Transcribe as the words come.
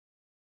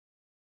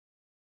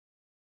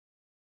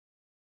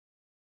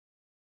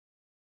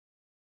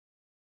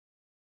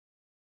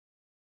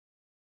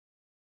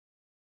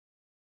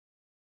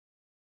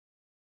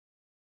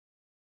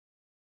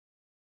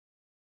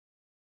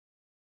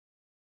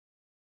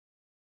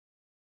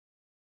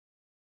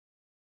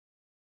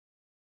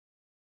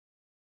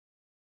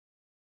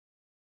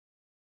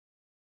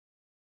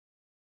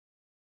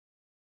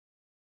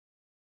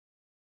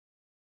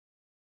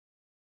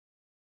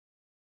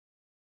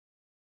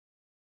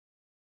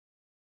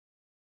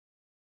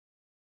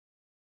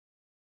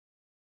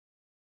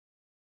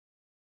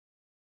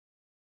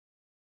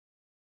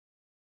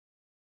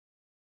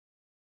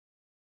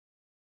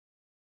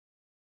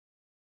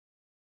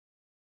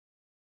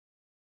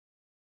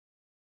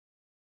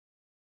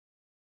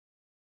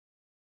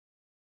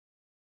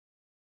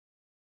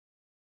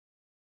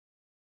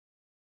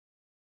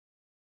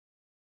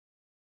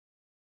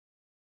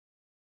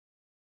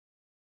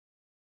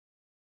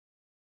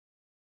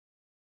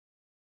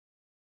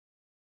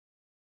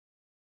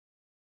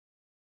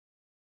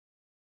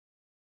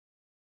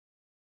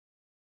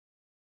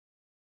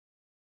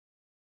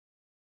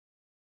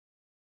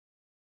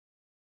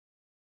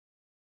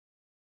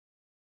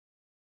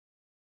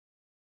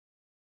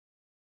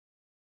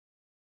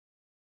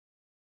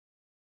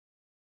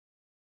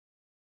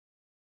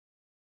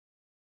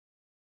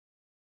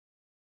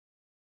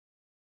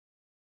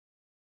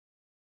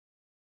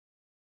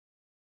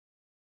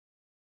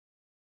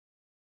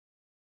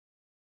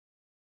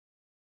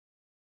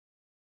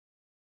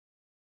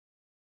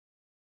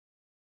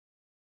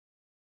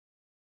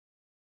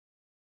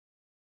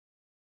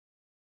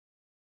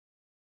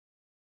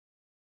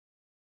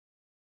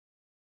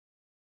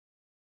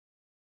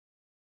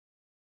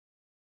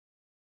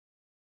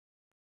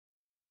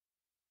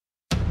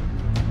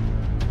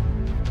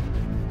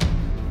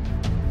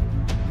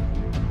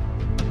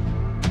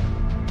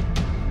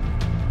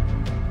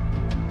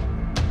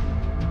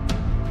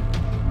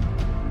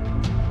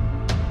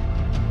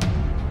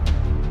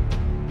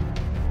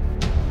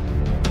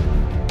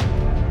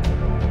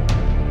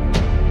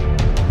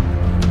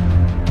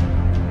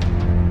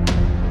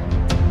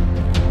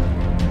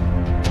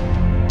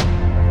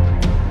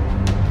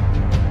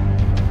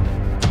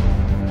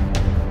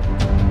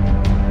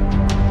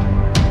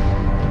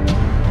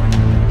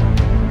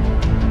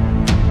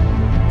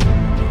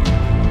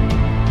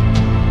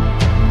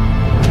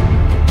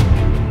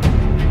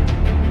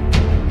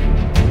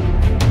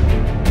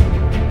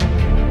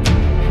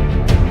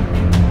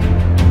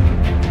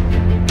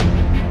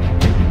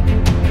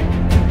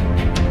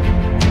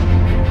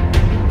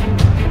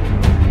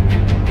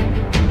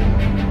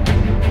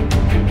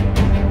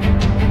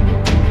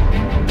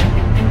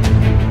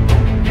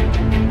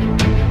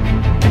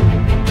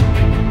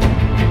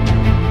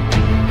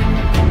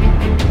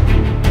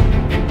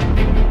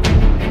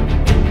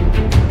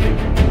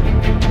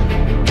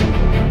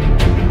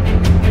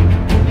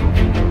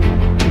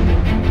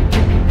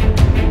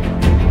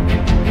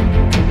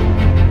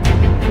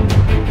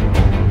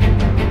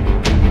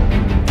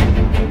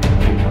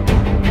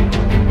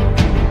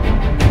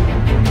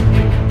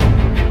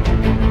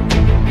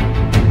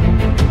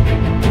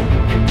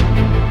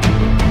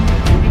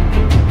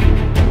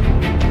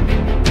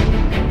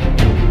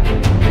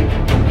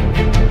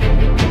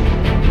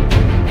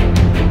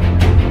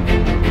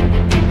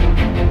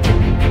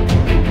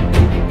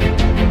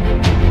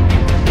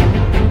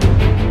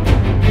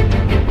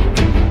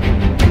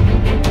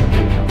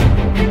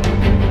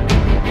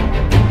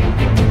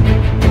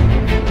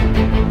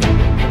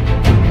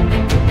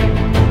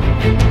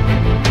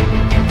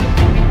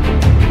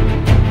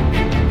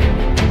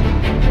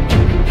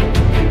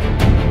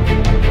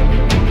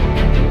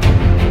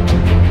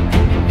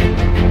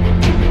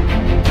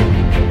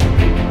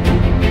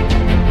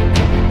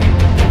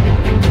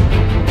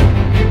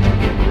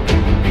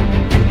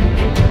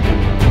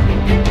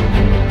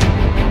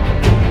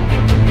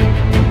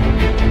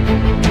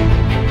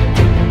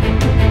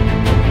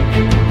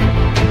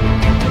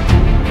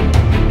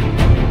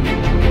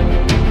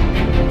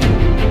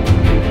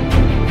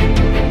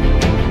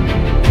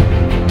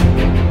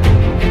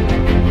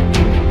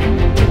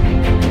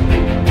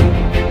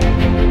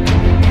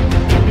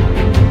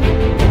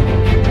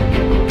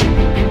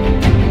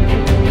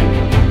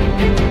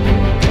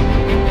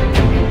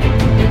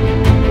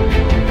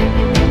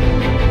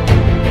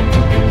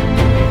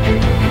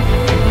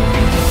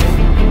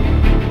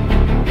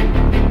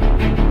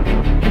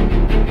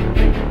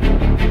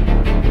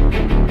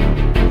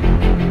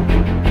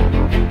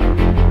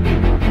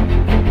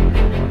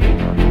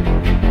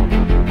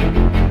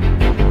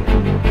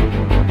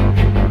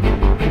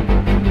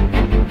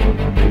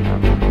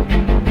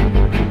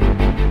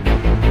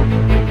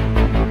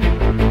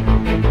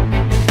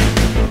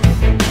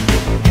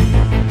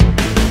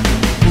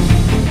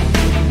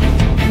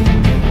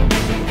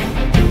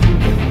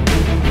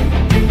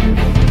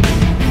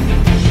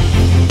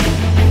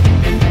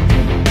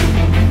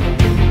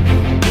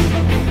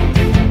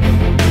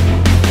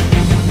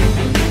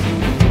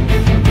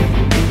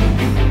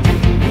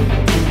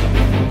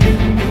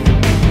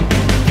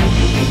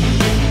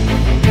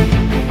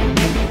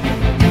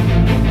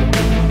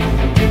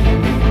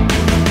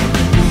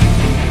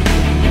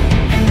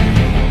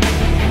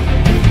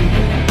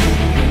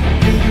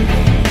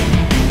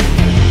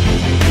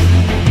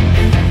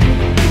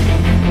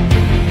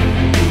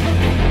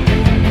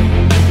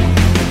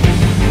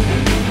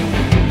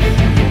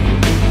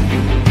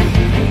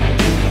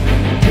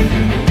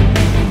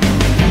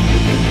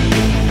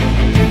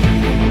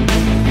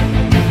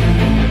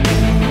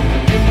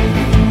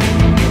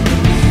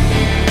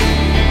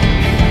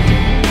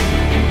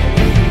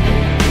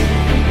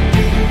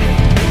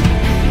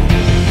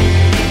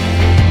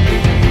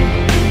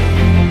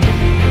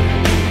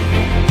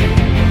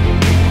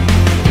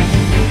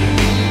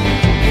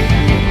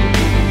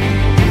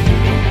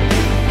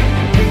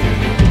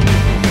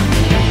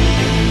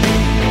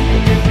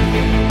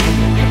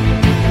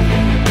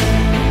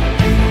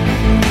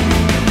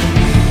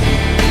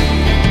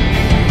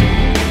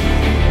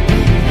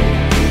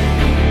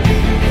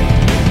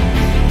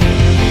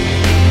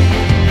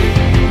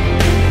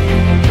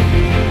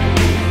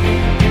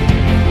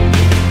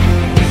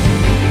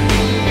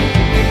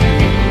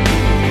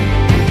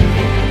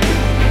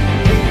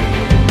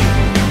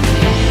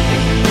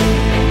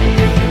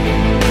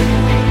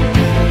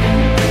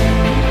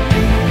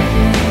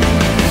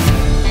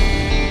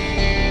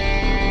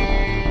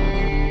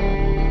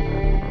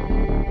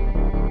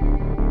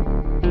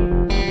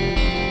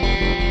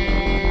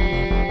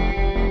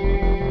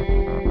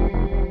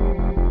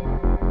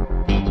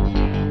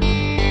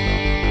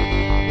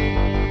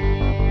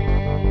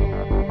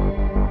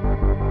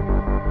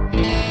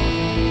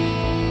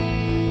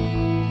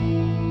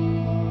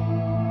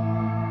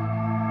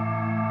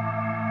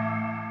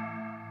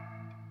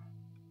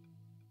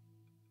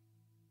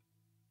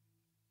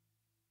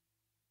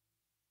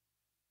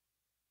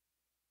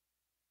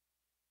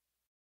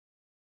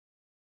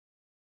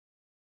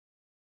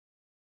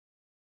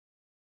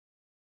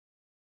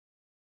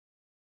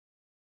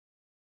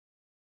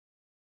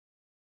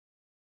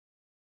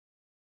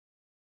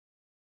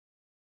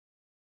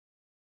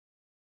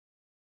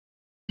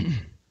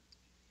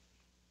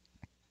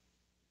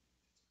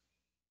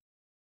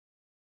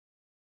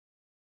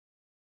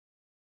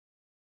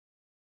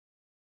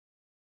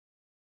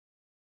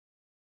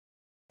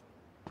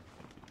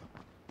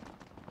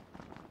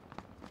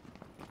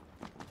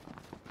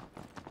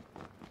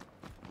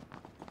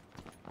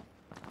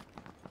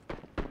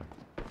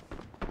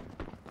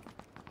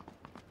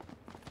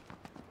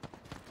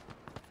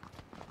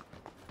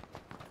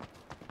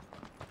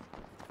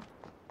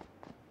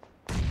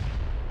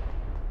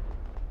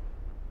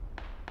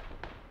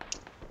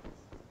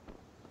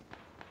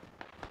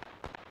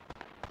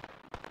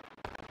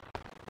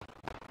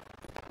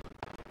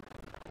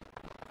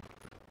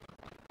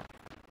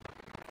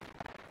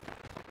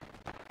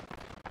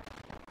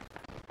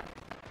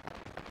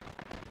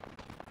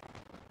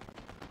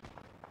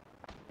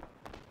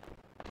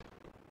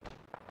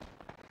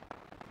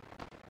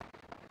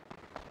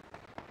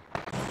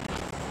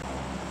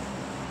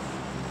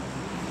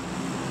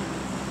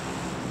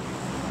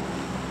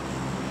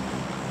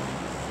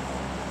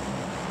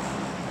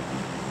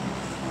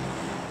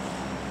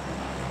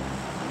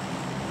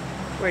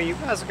Where you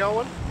guys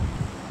going?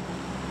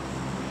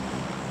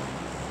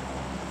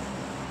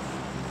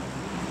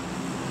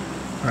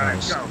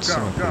 Alright,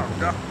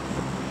 go.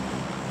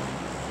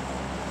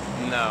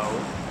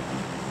 No.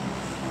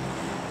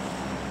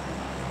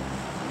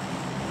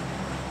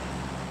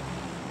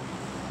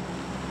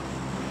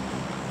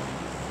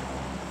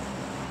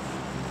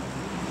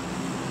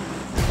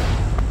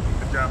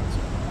 Good job.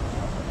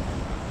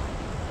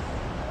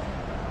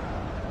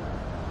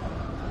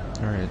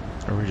 Alright,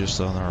 are we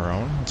just on our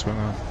own? What's going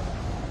on?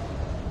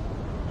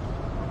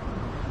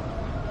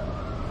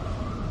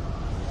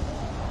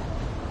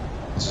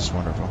 This is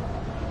wonderful.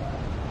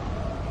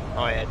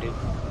 Oh yeah, dude.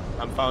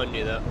 I'm following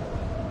you though.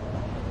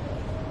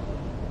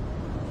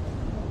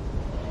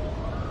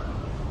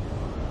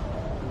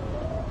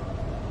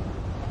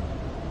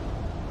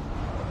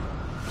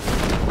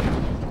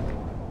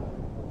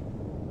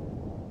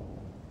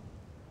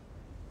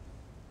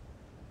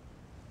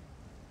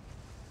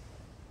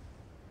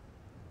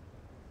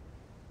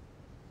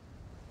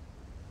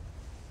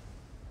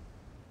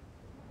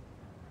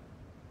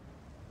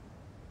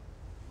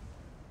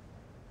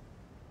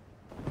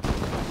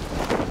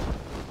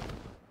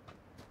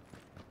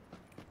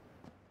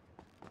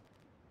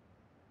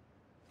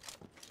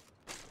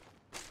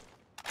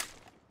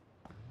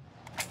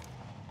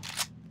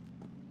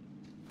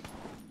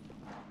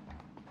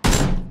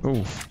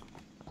 Oof.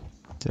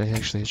 Did I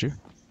actually hit you?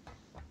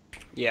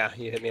 Yeah,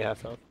 you hit me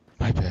half on.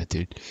 My bad,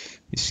 dude.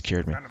 You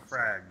scared me. Found a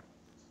frag.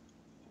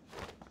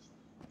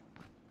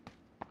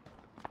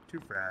 2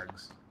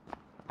 frags.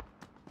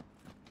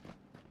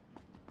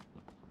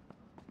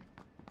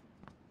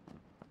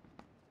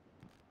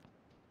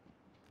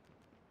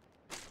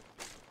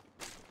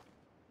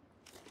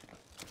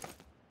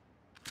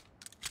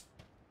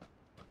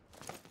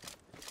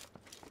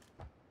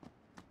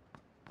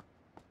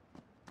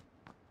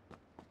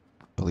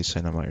 At least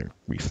I know my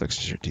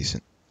reflexes are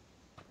decent.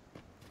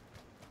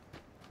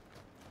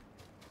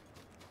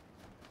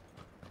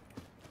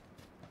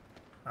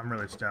 I'm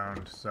really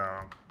stoned, so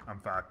I'm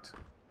fucked.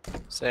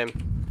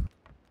 Same.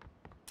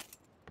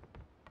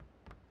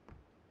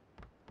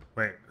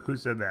 Wait, who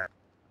said that?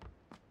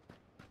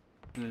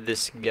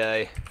 This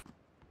guy.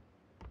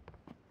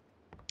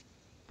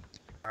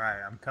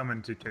 Alright, I'm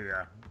coming to you.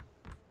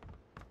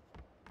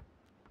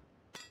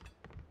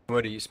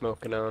 What are you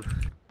smoking on?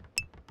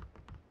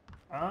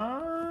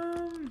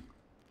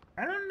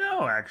 I don't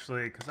know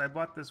actually, because I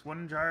bought this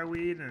 1 jar of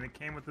weed and it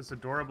came with this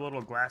adorable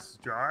little glass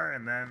jar,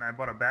 and then I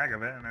bought a bag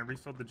of it and I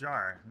refilled the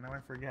jar. Now I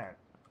forget.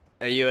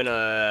 Are you in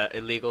a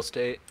illegal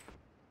state?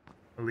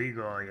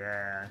 Illegal,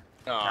 yeah.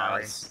 Oh,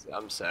 Cali.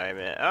 I'm sorry,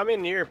 man. I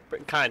mean, you're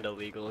kind of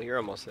legal. You're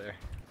almost there.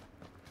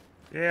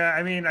 Yeah,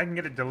 I mean, I can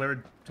get it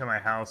delivered to my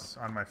house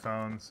on my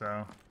phone,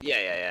 so.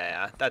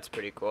 Yeah. That's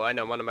pretty cool. I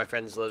know one of my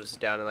friends lives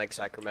down in like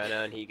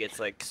Sacramento, and he gets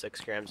like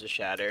 6 grams of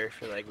shatter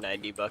for like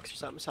 $90 or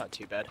something. It's not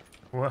too bad.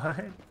 What?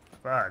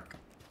 Fuck.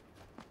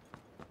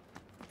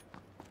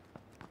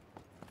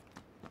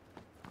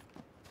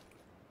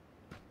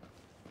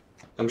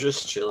 I'm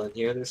just chilling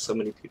here. There's so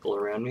many people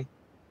around me.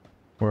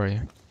 Where are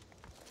you?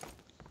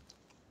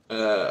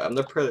 I'm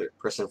the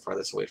person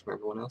farthest away from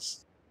everyone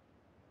else.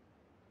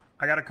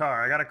 I got a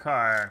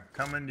car.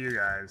 Coming to you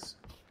guys.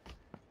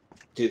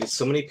 Dude,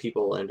 so many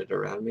people landed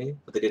around me,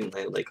 but they didn't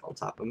land like on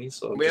top of me,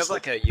 so I'm We have just,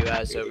 like a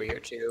US over here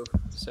too,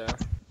 so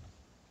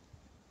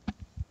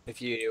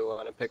if you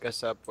want to pick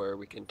us up, or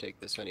we can take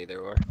this one either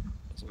or.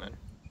 Doesn't matter.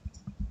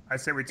 I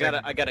say we take.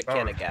 I got a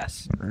can both. of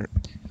gas. Alright.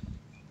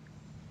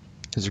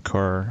 There's a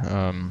car.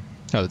 Oh,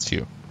 that's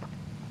you.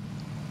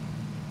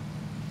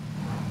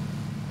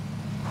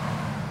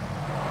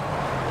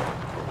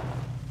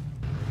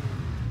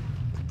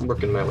 I'm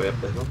working my way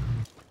up the hill.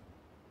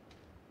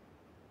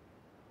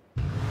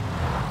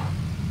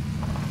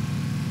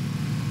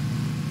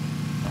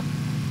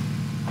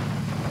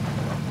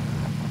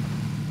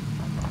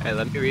 Hey,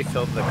 let me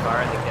refill the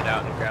car and then get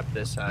out and grab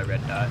this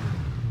red dot.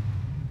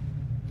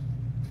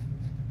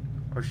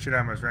 Oh shit! I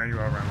almost ran you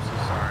over. I'm so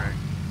sorry.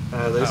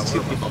 There's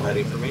 2 people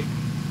heading for me.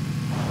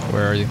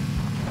 Where are you?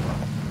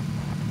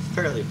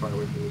 Fairly far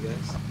away from you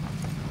guys.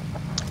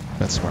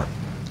 That's smart.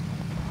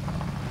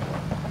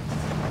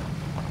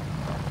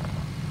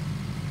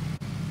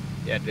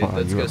 Yeah, dude, Wow,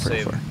 let's you go are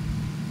pretty save. far.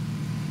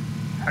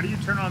 How do you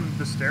turn on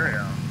the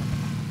stereo?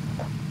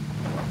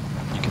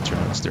 You can turn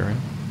on the stereo.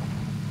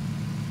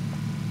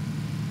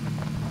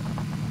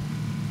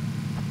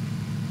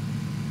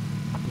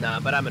 Nah,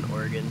 but I'm in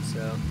Oregon,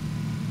 so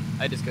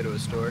I just go to a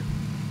store.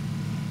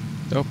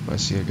 Nope, I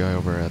see a guy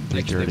over at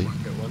Actually, 330. work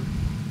at one.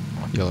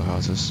 Yellow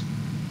houses.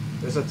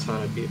 There's a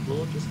ton of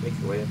people. Just make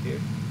your way up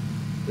here.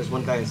 There's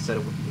one guy inside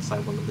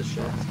one of the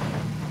sheds.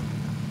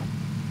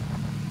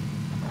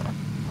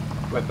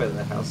 Right by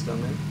that house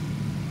down there.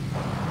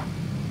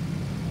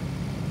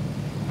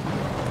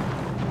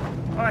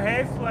 Oh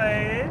hey,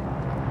 Flade.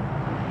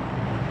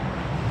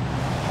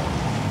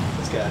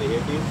 Let's get out of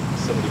here, dude.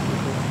 So many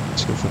people.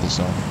 Let's go for the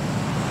zone.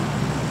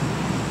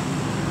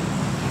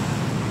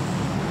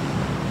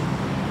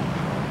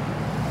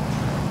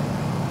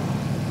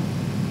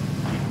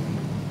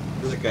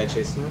 There's a guy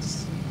chasing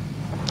us.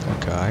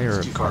 A guy or He's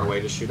a too car? far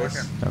away to shoot us.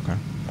 Okay.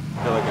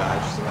 No, a guy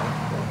just about.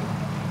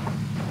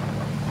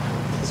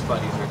 His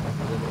buddy's right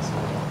behind us.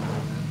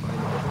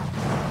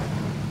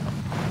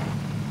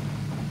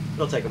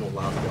 It'll take him a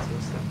while to get to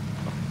us though.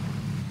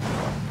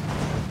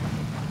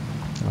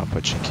 Oh,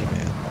 but Chinky,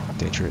 man.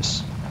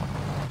 Dangerous.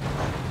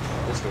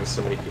 There's gonna be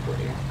so many people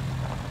here.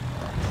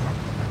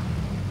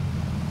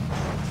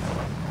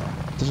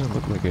 Doesn't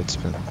look like it's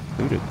been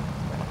looted.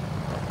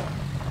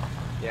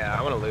 Yeah,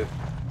 I want to loot.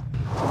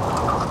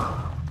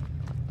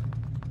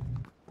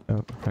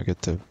 Oh, I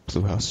get the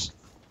blue house.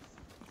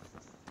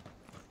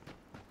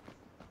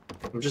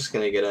 I'm just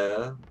gonna get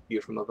a view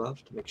from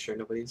above to make sure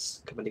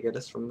nobody's coming to get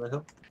us from the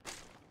hill.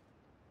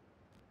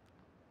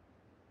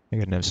 I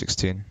got an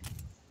M16.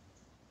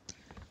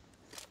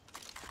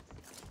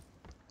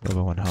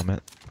 Level 1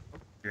 helmet.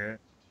 Yeah.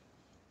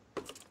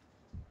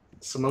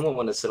 Someone will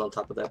want to sit on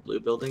top of that blue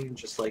building and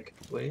just like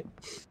wait.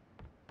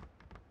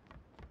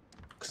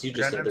 Cause you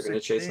just think they're gonna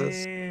chase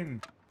us.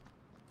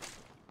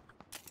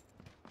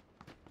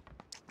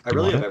 I You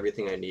really want have it?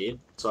 everything I need,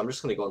 so I'm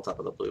just gonna go on top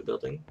of the blue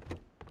building.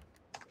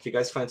 If you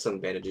guys find some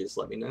bandages,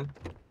 let me know.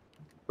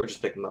 Or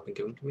just pick them up and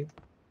give them to me.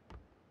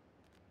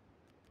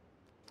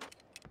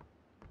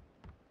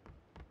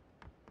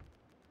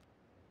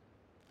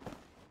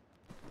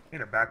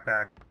 Need a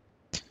backpack.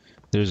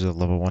 There's a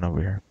level 1 over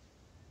here.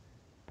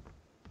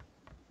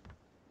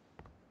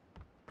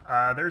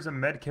 There's a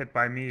med kit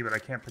by me, but I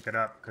can't pick it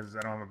up because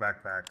I don't have a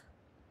backpack.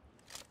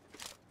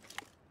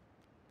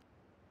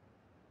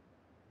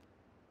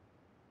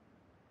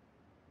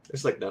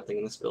 There's like nothing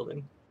in this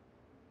building.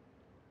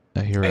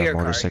 I hear I a hear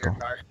motorcycle.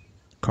 car.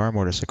 Car,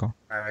 motorcycle.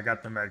 Alright, I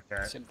got the med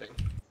kit. Same thing.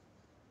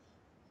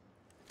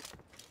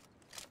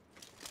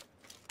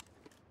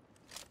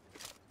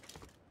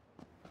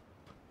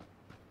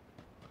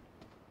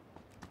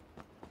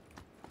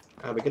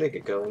 We gotta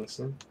get going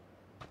soon.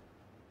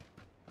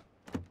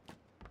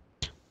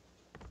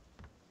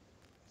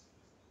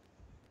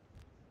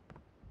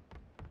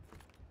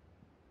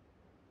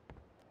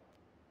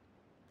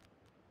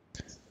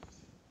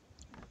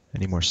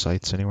 Any more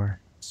sights anywhere?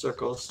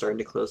 Circle starting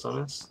to close on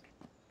us.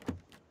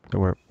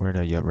 Oh, we're in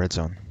a red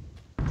zone.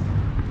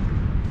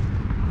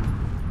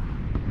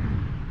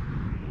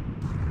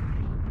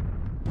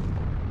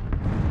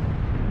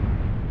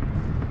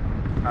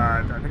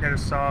 I think I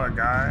just saw a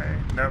guy.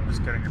 Nope,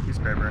 just kidding. A piece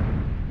of paper.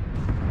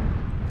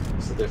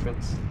 What's the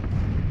difference?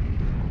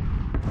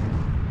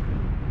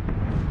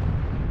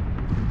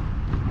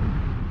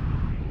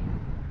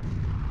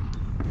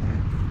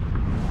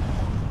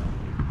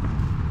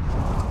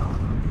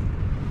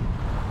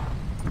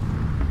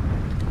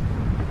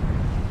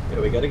 Yeah,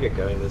 we gotta get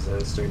going. This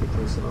is starting to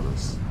close in on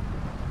us.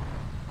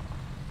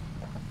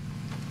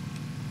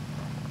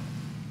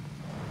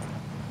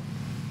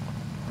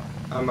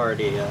 I'm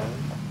already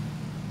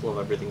full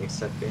of everything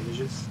except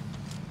bandages.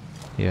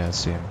 Yeah,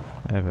 same.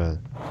 I have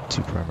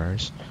 2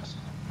 primaries.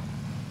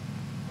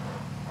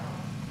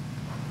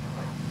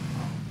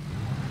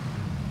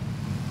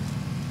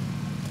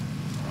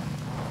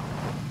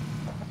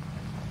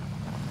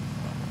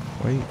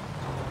 Wait.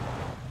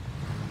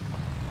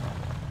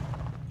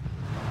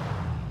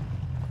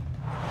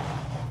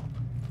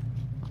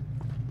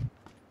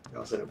 That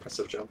was an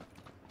impressive jump.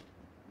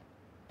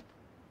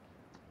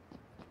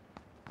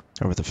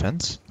 Over the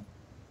fence?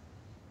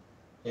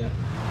 Yeah.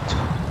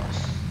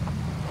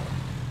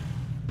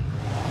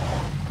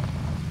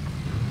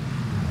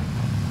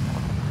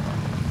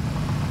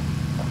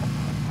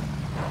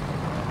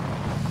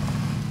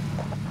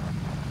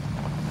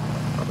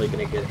 Probably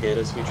gonna get hit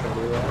as we try to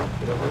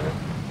get over there.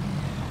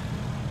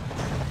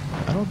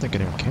 I don't think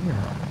anyone came here.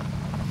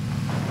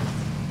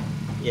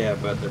 Yeah,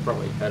 but they're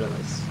probably ahead of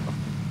us.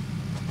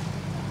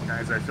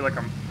 Guys, I feel like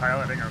I'm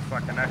piloting a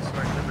fucking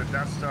X-Wing to the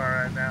Death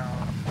Star right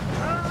now.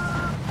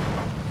 Ah!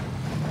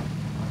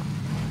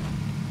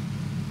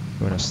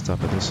 You want to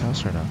stop at this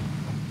house or no?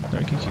 No,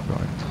 you can keep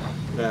going.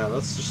 Nah,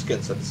 let's just get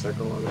inside the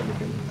circle and then we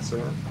can mess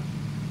around.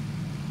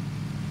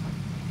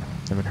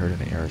 I haven't heard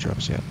any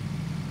airdrops yet.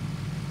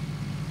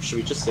 Should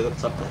we just stay up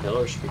top of the hill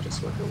or should we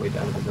just work our way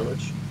down to the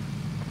village?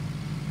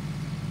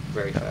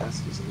 Very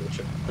fast using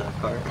the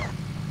car.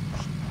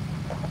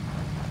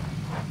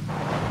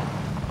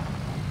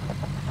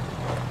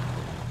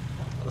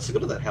 Let's go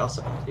to that house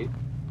up there, dude.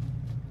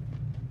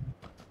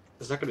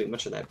 There's not gonna be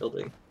much in that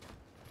building.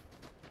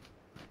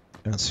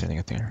 I don't see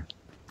anything here.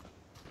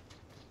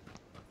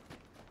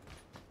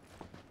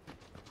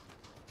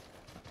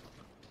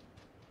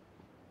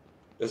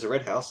 There's a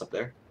red house up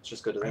there. Let's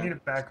just go to I need a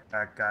that.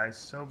 backpack, guys,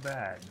 so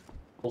bad.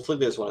 Hopefully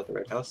there's one at the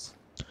red house.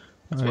 It's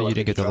Oh, more you likely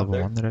didn't get to the drop level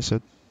there. 1 that I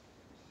said?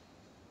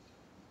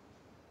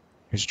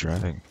 Who's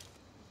driving?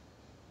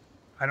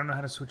 I don't know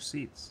how to switch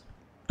seats.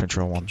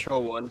 Control 1.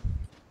 Control 1.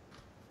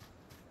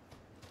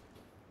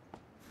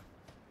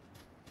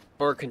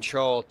 Or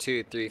control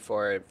 2, 3,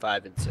 4, and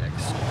 5, and 6,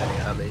 depending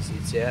on how many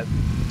seats you have.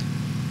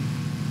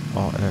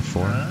 Alt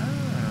F4. Ah.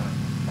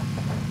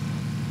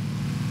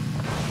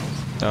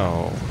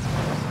 Oh.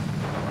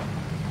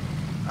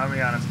 I'll be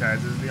honest,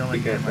 guys. This is the only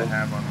Be game I careful.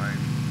 have on my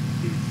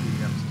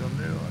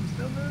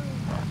Still no.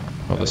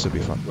 Oh, this would be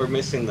fun. We're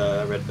missing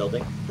the red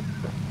building,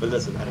 but it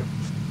doesn't matter.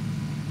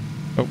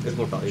 Oh, There's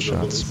more valuable shots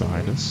buildings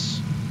behind somewhere.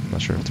 us. I'm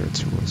not sure if there's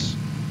who was.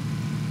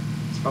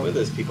 It's probably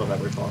those people that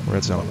were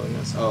Red zone. following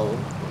us. Oh.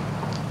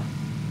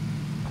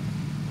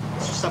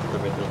 Let's just stop at the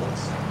red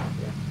buildings.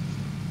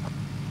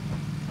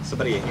 Yeah.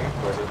 Somebody in here?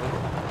 Doors open.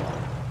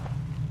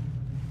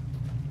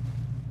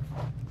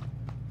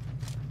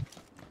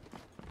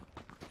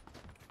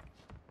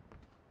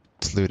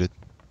 It's looted.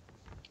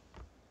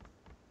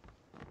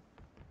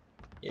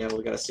 Yeah,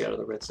 we gotta stay out of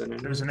the red zone.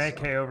 There's an anyway,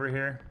 AK over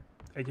here.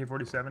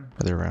 AK-47. Are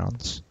there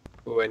rounds?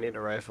 Ooh, I need a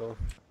rifle.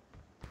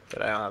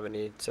 But I don't have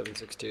any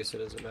 7.62, so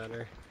it doesn't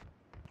matter.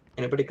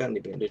 Anybody got any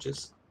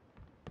bandages?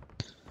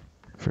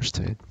 First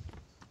aid.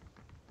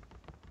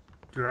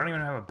 Dude, I don't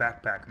even have a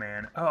backpack,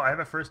 man. Oh, I have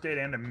a first aid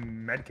and a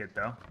med kit,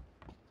 though.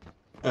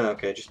 Oh,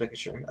 okay, just making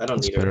sure. I don't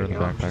It's need it better right than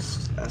now. I'm backpack.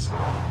 just asking.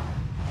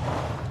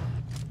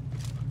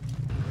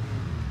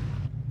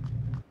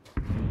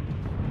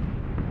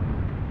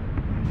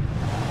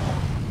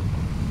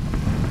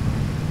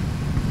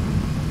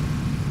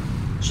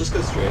 Let's just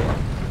go straight.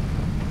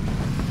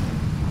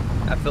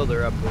 I filled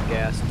her up with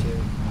gas, too.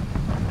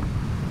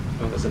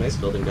 Oh, there's a nice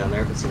building down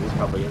there, but someone's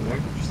probably in there,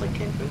 just like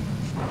camping.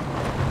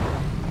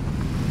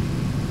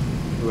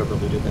 Whoever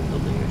looted that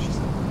building, I should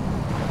say.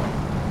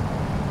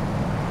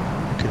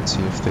 I couldn't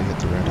see if they hit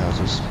the red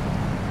houses.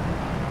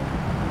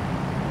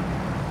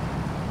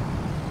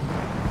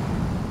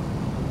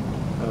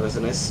 Oh, there's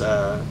a nice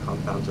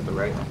compound to the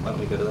right. Why don't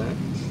we go to that?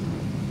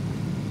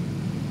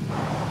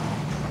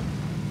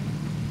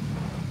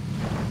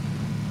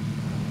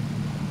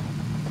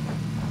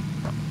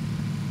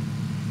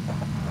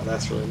 Oh,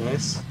 that's really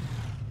nice.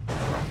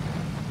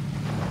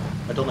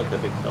 I don't like the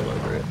big bell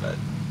over it, but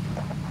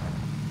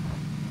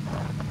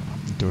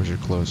The doors are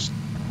closed.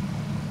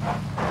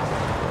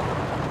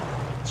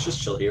 let's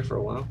just chill here for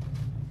a while.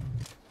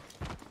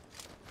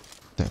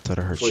 I thought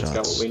I heard Hopefully it's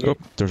got shots. what we need.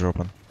 Oh, doors are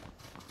open.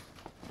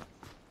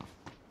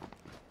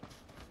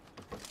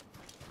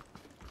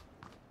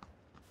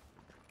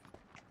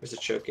 There's a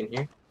choke in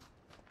here.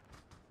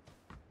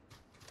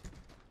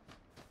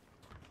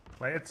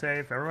 Play it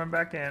safe. Everyone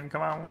back in.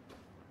 Come on.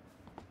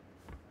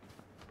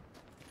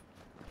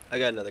 I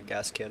got another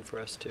gas can for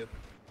us, too.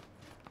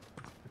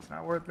 It's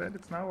not worth it.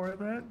 It's not worth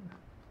it.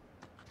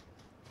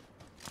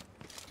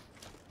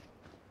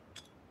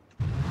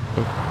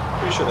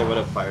 Pretty sure they would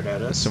have fired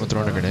at us. Is someone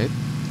throwing a grenade?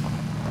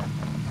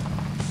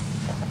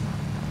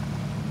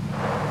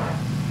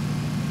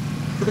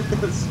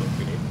 That's so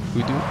funny.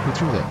 Who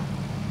threw that?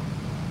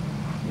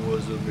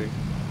 Wasn't me.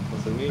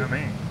 Wasn't me. Not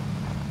me.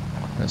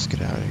 Let's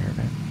get out of here,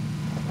 man.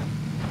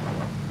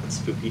 That's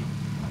spooky.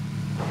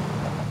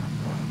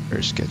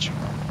 Very sketchy.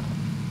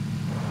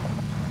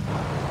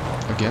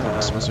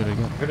 Again? Someone's doing it I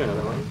again. heard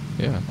another one.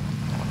 Yeah.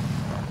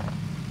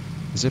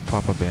 Is it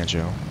Papa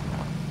Banjo?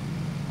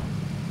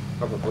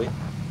 Probably.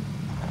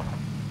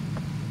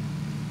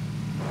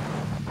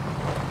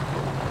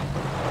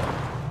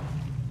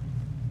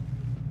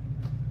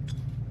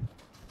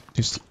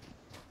 Just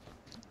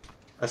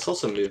I saw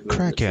some movement in the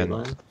tree Kraken.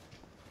 line.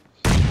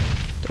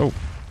 Oh,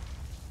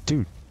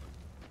 dude.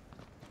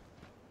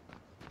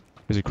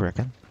 Is it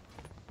cracking?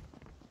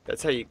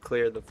 That's how you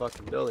clear the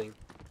fucking building.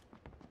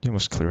 You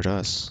almost cleared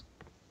us.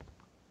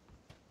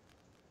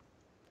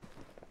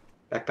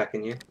 Backpack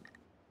in here.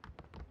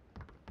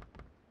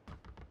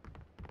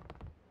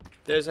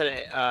 There's an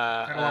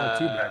I don't want a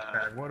two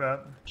backpack. What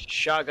up?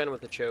 shotgun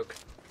with a choke.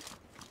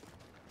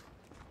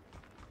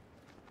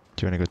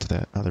 Do you want to go to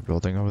that other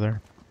building over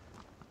there?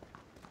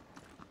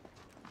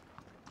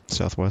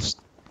 Southwest.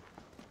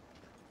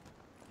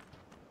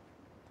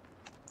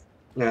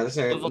 No, there's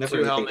Level never 2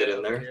 anything helmet good in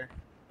over there. here.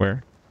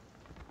 Where?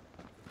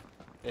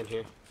 In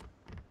here.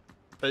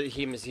 But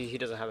he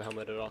doesn't have a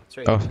helmet at all. It's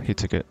right Oh, here. he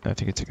took it. I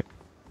think he took it.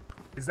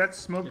 Is that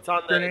smoke It's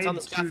on the grenade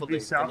to scaffolding.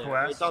 the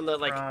southwest It's on the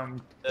like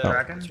from the-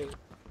 Kraken? it's right-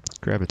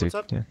 Grab it, dude. What's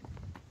up? Yeah.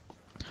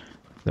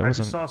 That I just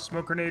wasn't. saw a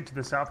smoke grenade to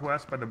the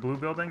southwest by the blue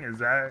building. Is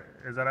that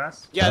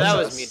us? Yeah, that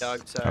That's was me, us.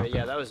 dog. Sorry. Okay.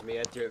 Yeah, that was me.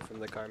 I threw it from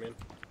the car, man.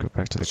 Go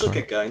back to the Let's look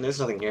car. at guy. There's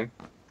nothing here.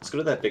 Let's go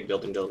to that big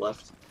building to the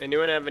left.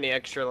 Anyone have any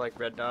extra like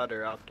red dot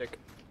or optic?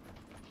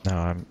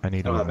 No, I need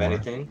I don't one have more.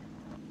 anything.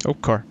 Oh,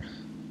 car. No,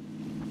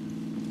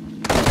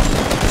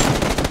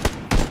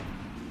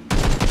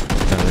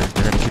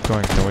 they're gonna keep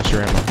going. Don't waste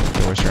your ammo.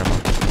 Don't waste your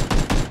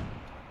ammo.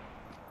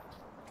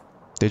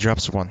 They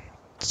dropped one.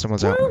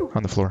 Someone's out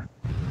on the floor.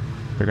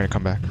 They're gonna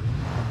come back.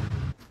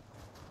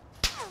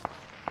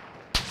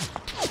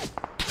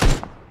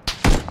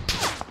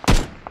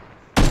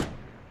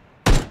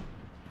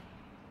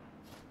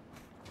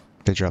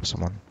 They dropped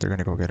someone. They're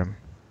gonna go get him.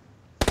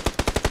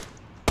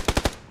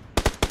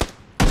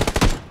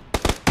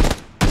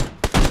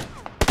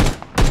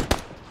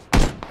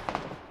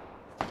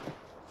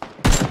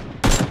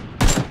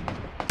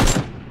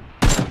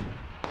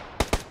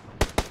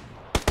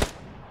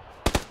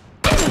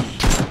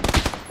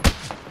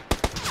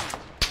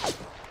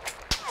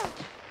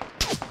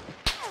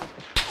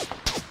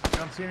 I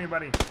don't see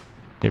anybody.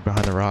 They're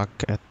behind the rock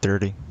at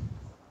 30.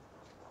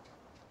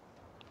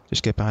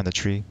 Just get behind the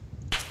tree.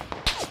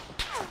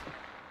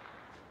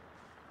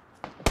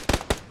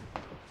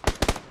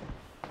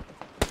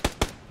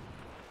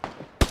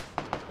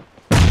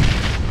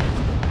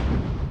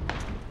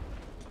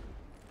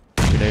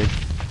 Grenade.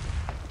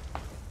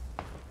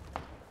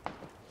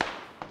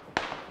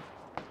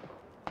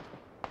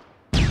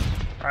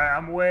 Alright,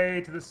 I'm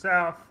way to the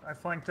south. I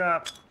flanked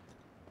up.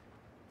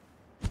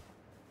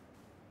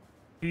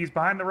 He's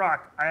behind the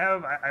rock. I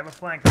have a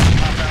flank.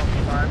 Pop out.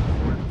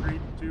 5, 4, 3,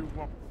 2,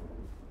 1.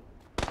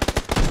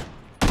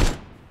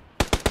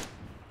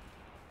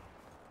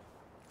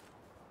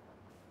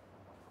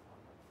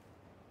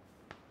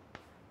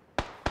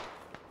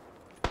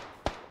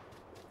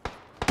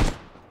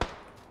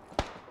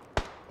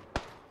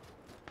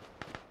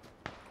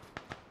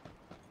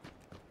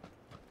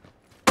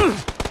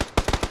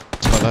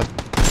 To my left.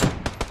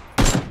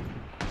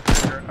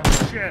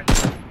 Oh shit.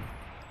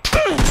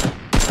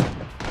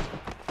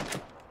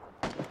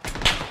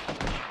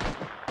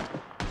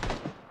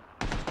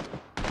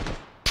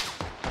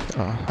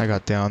 I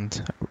got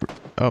downed.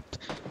 Up.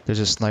 There's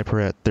a sniper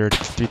at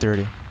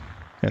 330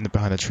 and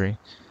behind the tree.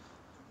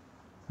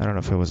 I don't know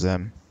if it was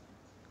them.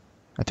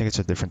 I think it's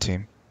a different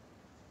team.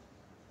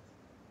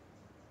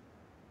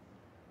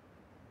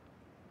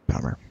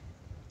 Bummer.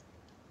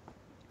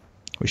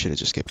 We should have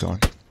just kept going.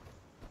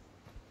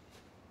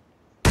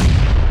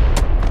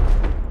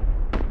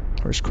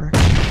 Where's Craig?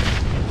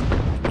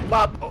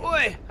 My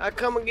boy, I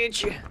come and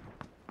get you.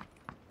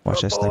 Watch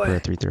Oh, that sniper boy.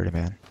 at 330,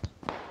 man.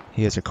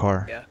 He has a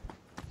car. Yeah.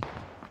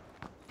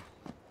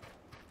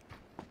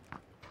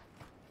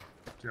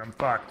 Dude, I'm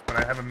fucked, but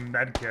I have a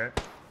med kit.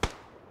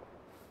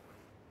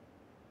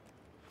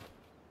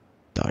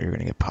 Oh, you're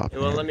gonna get popped. It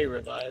won't Man. let me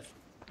revive.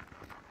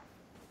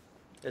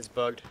 It's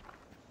bugged.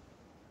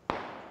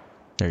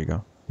 There you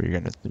go. You're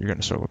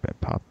gonna start with that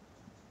pop.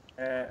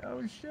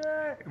 Oh shit.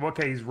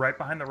 Okay, he's right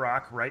behind the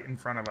rock, right in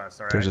front of us,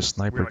 alright? There's a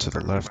sniper We're, like, to the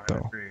directly left,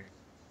 behind though. the tree.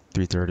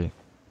 330.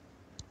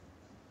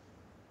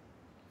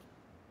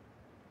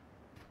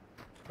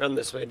 Run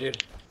this way,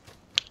 dude.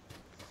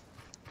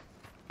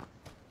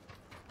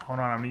 Hold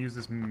on, I'm gonna use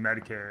this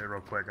med kit real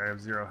quick. I have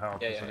 0 health.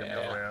 Yeah, so yeah, I get yeah,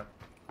 all the yeah. way up.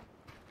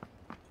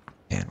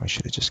 Man, we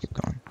should have just kept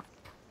going.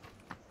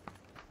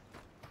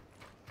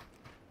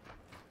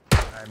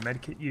 Alright,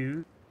 med kit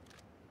used.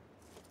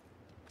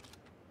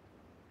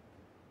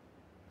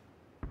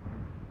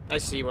 I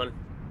see one.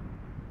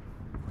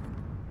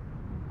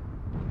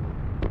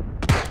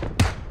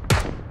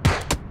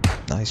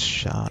 Nice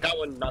shot. Got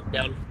one knocked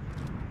down.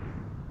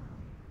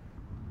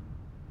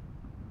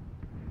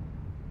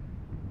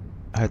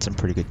 I had some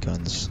pretty good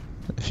guns,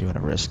 if you want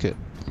to risk it.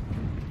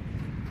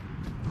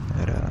 I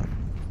had a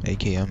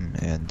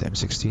AKM and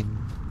M16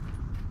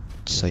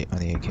 sight on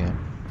the AKM.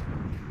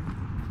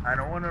 I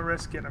don't want to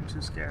risk it. I'm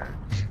too scared.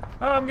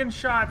 Oh, I'm getting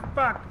shot.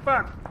 Fuck,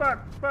 fuck,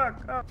 fuck,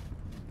 fuck. Oh.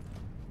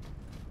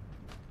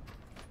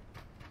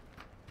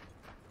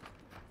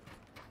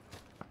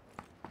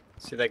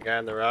 See that guy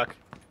on the rock?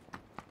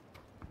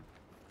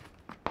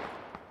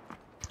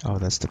 Oh,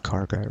 that's the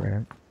car guy,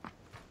 right?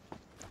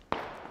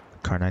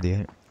 Car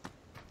 98.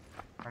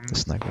 I'm The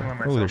sniper. killing Oh,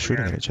 myself they're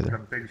shooting again. at each other.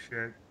 Some big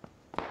shit.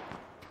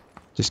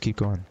 Just keep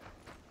going.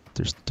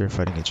 They're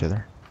fighting each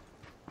other.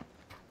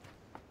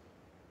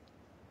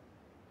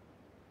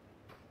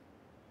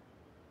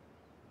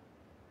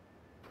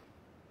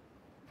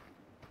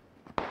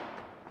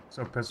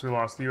 So pissed we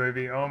lost the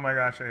UAV. Oh my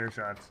gosh, I hear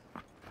shots.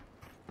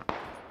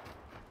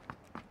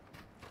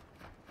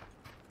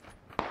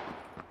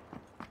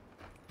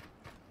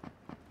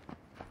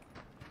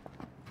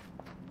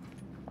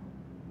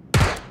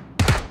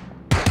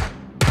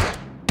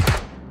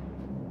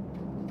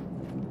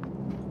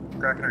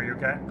 Kraken, are you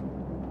okay?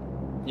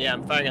 Yeah,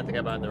 I'm firing at the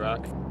guy behind the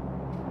rock.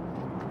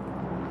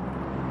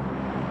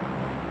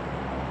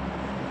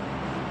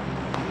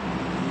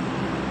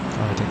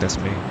 Oh, I think that's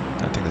me.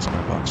 I think that's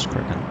my box,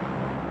 Kraken.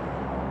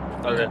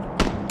 Okay.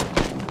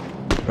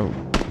 Oh.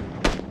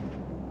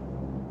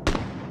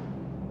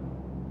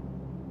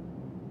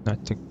 I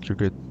think you're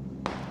good.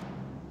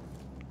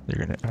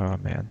 You're gonna. Oh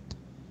man.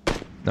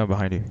 No,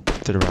 behind you.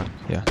 To the rock.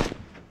 Yeah.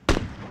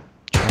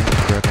 Try and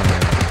grab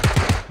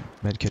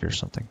my medkit or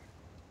something.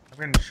 I'm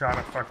getting shot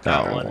at fucked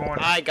Got up. one. I'm going-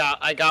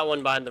 I got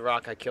one behind the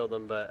rock. I killed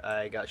him, but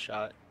I got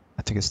shot.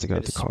 I think it's the guy I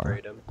with the just car.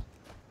 sprayed him.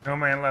 No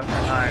man left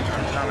behind.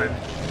 I'm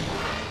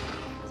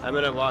coming. I'm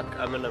gonna walk.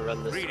 I'm gonna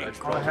run this Greetings,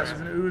 direction. All I have is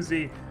an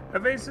Uzi.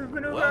 Evasive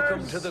maneuvers.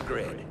 Welcome to the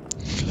grid.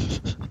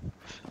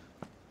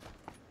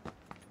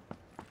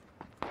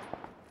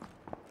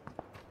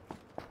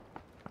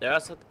 They're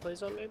outside the play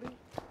zone, maybe?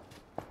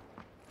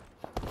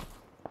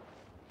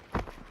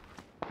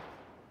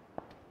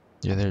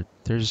 Yeah,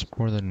 there's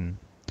more than.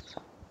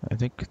 I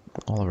think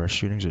all of our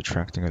shootings are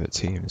attracting other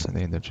teams, and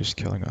they end up just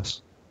killing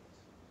us.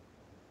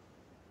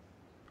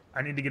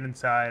 I need to get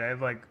inside. I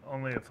have like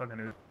only a fucking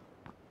Uzi.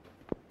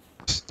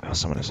 Oh,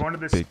 someone I'm has going a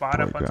to this big spot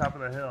boy up on gun. top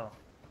of the hill.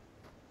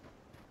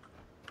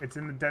 It's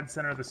in the dead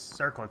center of the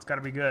circle. It's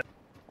gotta be good.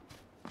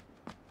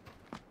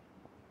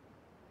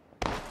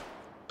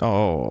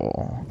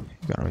 Oh,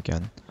 you got him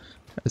again.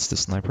 It's the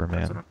sniper,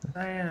 That's man. what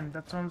I'm saying.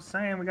 That's what I'm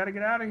saying. We gotta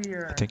get out of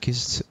here. I think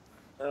he's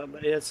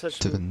But he had such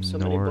to the so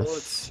many north.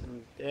 bullets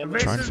and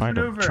damage. Try and Evasive find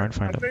him. maneuver. Try and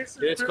find him.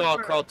 Evasive Dude, it's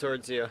maneuver. crawl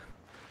towards you.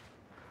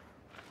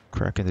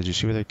 Kraken, did you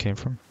see where they came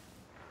from?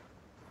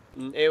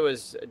 It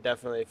was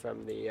definitely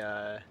from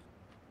the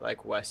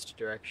like west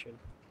direction.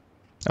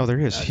 Oh, there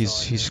he is.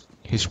 That's all I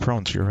He's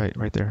prone to your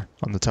right there,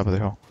 on the top of the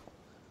hill.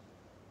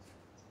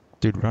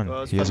 Dude, run. Well,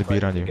 it was He has a fun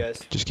beat on fighting you. you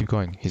guys. Just keep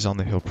going. He's on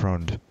the hill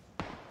proned.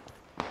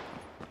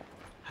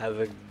 Have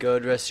a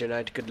good rest of your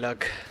night. Good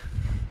luck.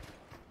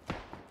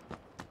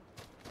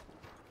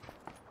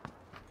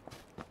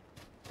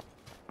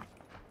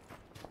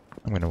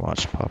 I'm gonna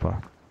watch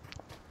Papa.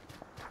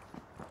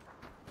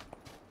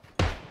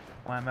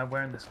 Why am I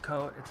wearing this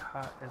coat? It's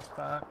hot as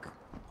fuck.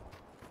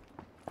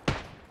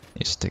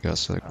 He's stick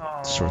us like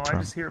Oh, short I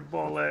term. just hear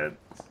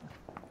bullets.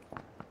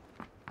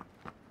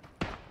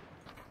 I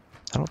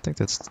don't think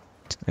that's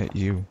at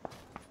you.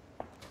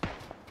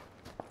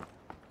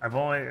 I've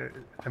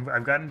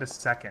gotten to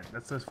second.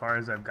 That's as far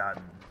as I've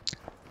gotten.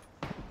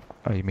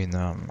 Oh, you mean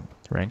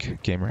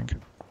rank? Game rank?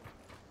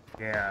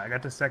 Yeah, I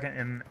got to second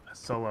in a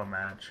solo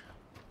match.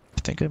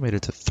 I think I made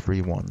it to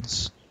 3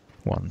 ones.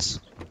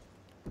 Once.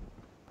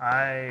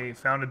 I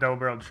found a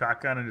double-barreled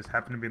shotgun and just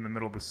happened to be in the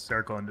middle of the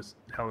circle and just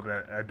held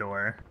it at a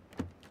door.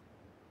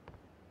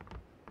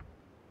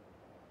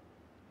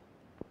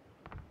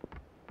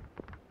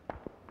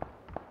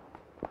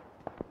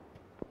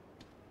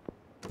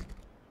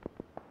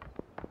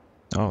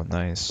 Oh,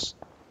 nice.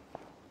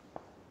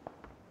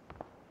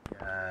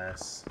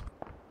 Yes.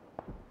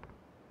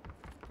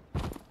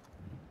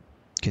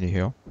 Can you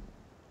heal?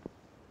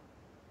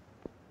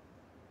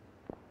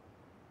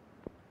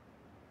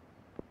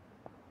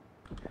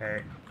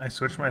 Hey, I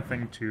switched my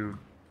thing to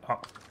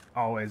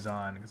always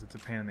on because it's a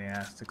pain in the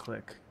ass to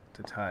click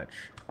to touch.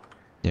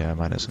 Yeah,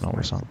 mine isn't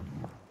always on.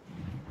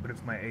 But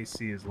if my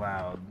AC is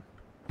loud,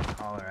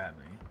 holler at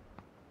me.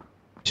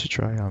 You should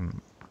try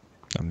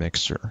a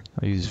mixer.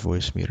 I use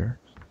voice meter.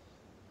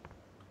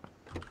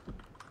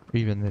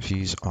 Even if you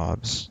use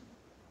OBS.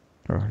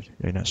 Or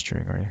you're not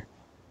streaming, are you?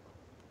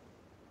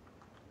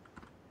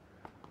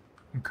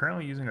 I'm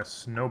currently using a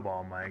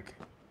snowball mic.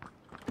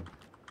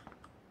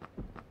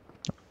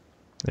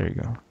 There you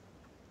go.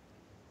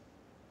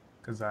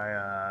 Because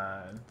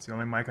it's the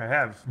only mic I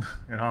have,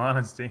 in all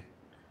honesty.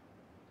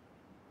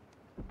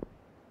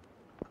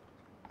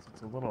 So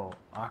it's a little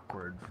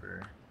awkward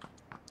for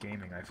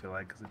gaming, I feel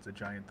like, because it's a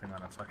giant thing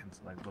on a fucking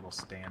like little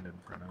stand in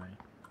front of me.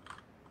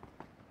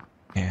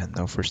 And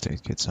no first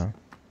aid kits, huh?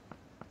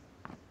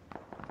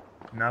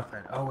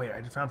 Nothing. Oh wait,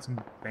 I just found some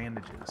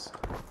bandages.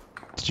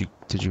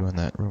 Did you in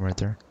that room right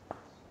there?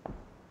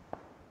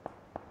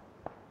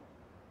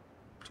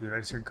 Dude, I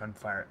just heard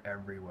gunfire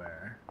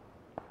everywhere.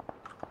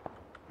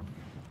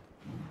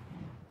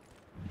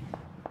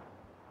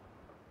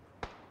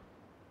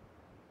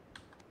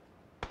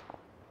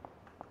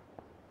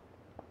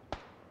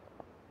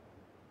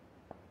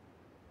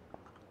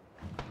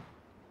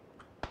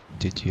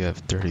 Did you have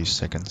 30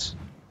 seconds?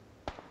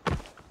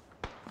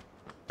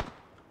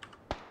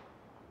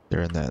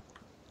 They're in that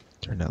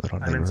little I'm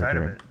neighborhood. inside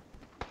of right? it.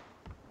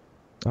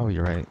 Oh,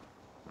 you're right.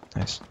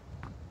 Nice.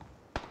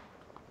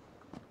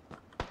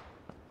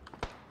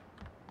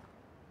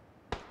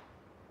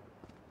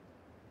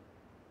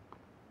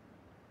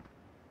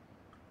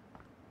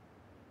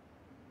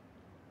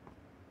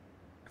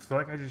 I feel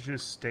like I should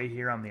just stay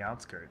here on the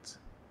outskirts.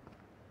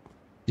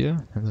 Yeah,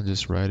 and then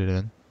just ride it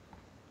in.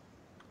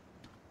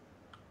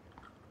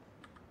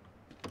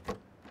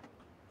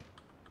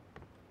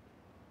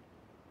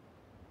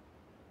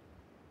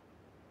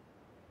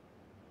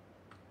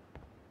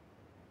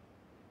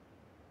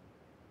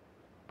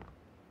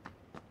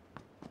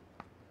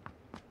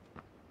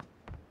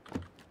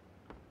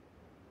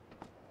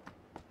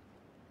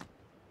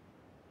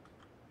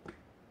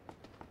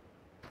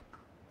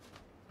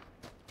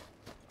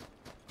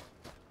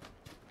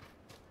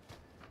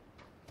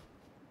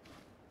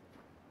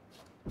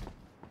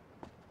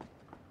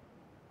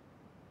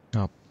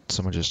 Oh,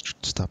 someone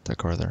just stopped that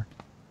car there.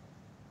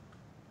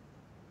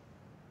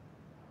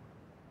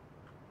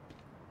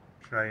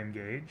 Should I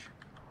engage?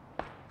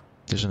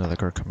 There's another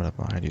car coming up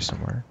behind you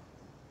somewhere.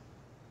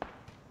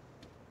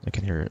 I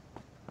can hear it.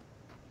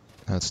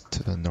 That's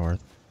to the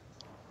north.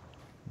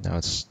 Now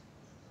it's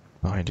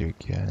behind you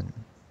again.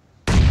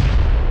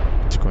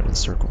 It's going in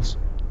circles.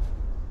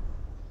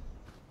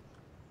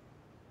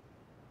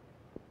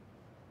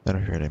 I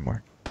don't hear it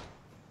anymore.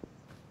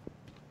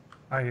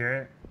 I hear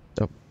it.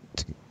 Oh,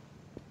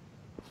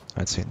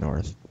 I'd say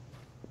north.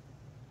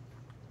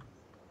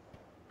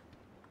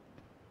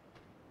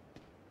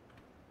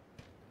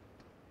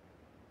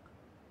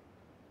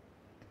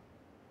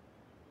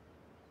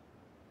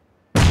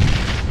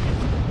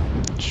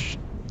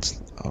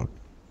 It's loud.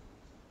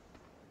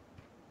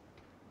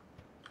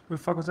 Where the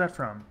fuck was that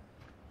from?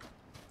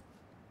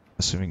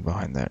 Assuming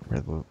behind that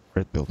red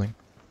building.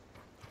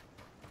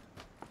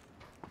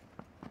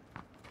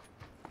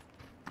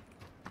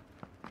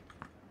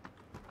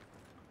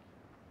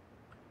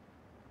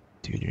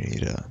 Dude, you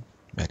need a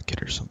med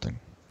kit or something.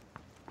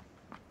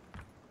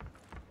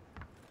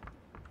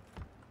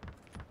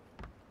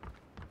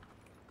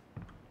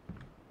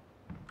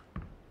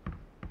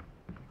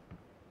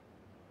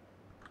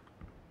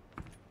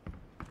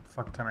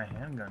 Fuck ton of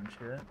handgun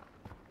shit.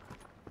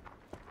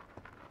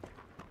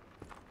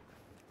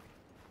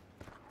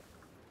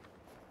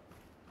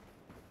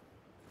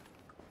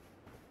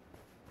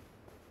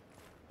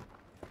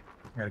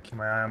 Gotta keep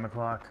my eye on the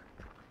clock.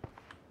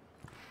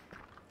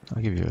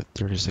 I'll give you a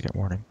 30-second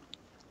warning.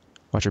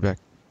 Watch your back.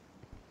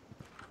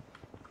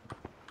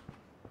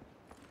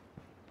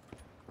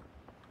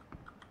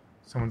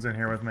 Someone's in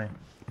here with me.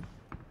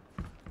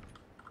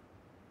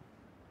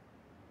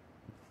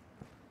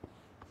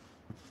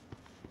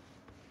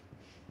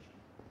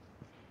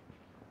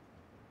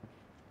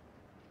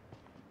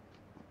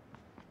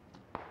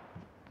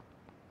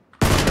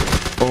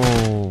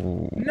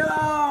 Oh!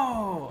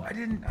 No! I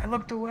didn't. I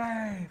looked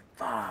away.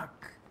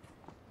 Fuck.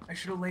 I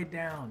should have laid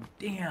down.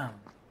 Damn.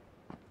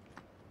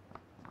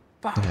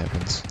 Fuck. That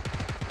happens.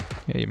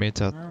 Yeah, you made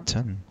top Well.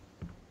 10.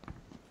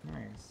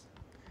 Nice.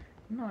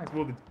 Nice.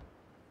 Well, the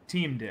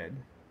team did.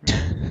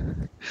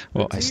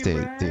 Well, The I team, stayed.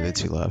 The right? other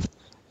two left.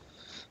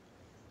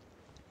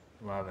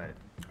 Love it.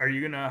 Are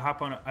you gonna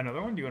hop on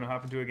another one? Do you wanna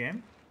hop into a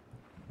game?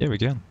 Yeah, we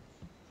can.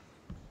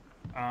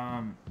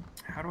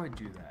 How do I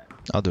do that?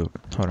 I'll do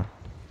it. Hold on.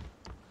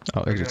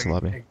 I'll exit the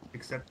lobby.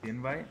 Accept the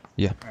invite?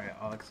 Yeah. Alright,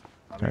 I'll accept.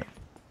 Alright.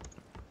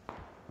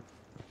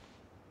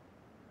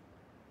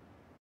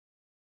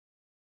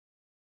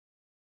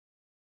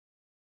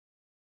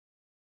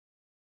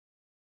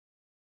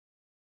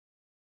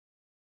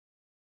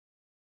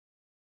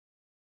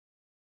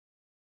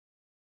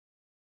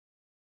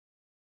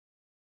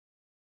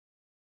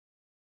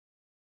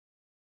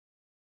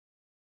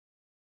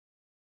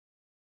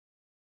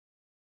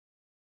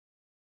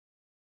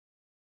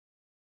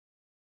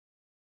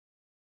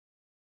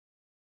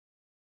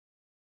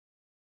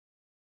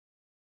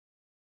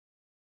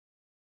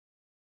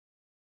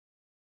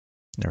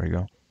 There we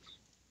go.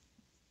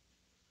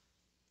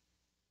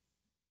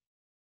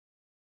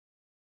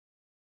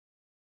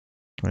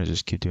 Want to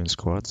just keep doing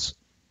squads?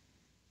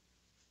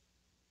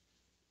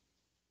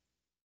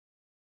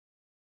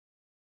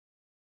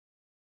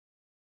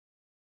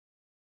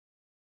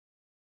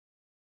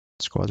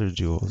 Squads or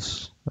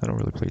duels? I don't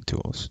really play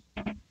duels.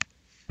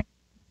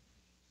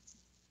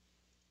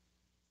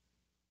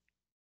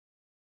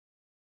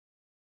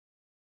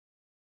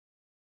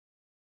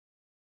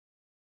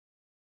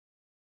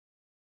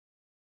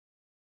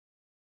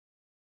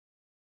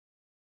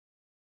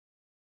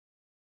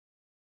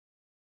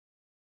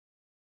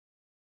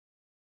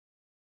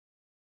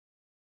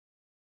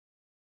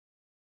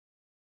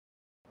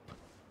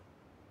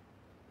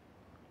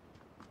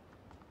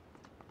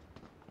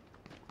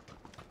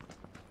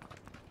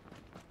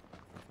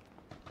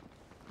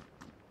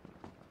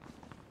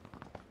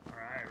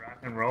 Alright, rock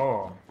and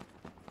roll.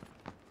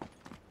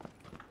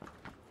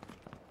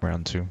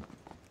 Round 2.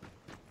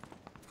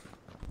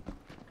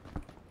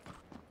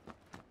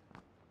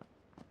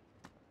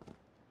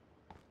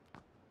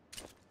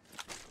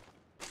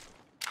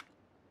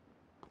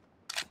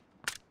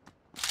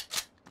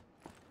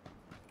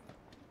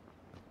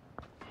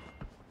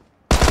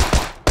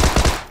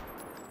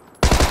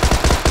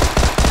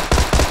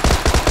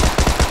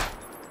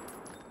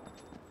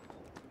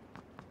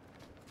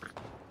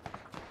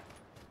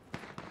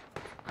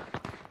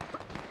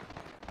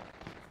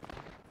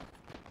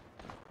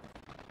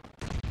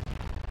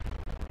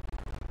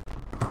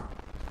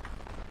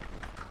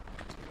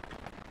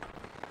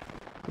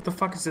 What the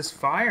fuck is this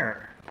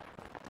fire?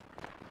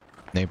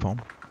 Napalm.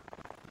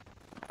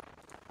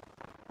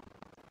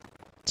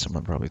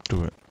 Someone probably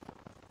threw it.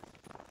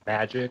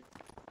 Magic.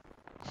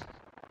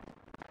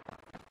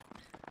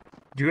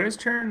 Do you guys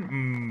turn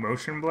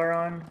motion blur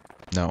on?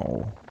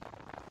 No,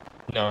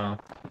 No.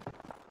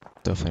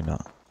 definitely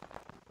not.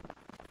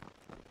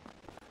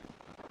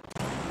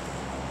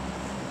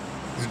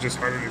 Is it just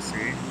harder to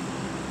see?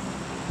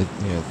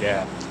 Yeah,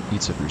 Yeah. it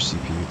eats up your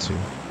CPU too.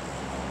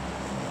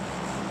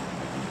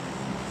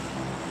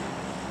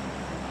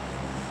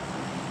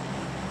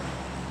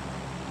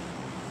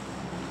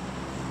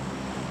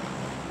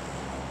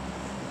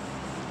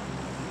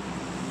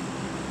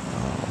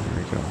 Oh,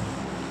 here we go.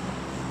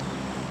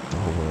 The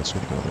whole world's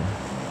gonna go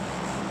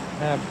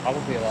there.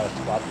 Probably a lot of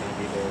spots gonna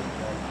be there.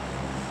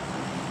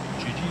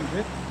 GG,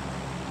 Rip.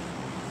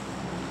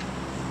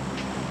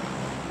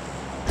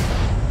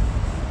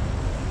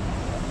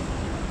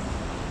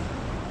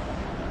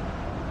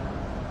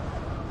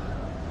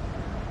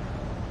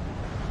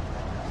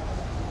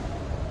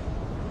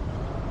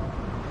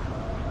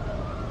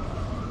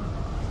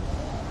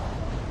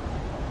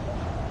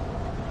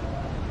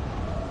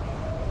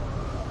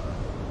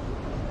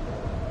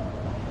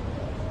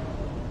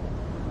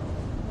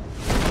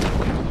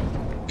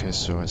 Okay,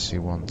 so I see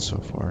one so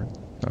far.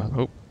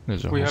 Oh,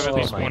 there's a We whole have at squad.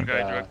 least one my guy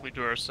God. directly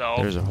to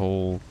ourselves. There's a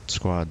whole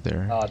squad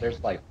there.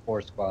 There's like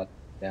 4 squads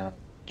down.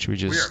 Should we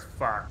We are just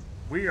fucked.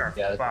 We are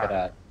Yeah, let's get fucked.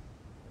 out.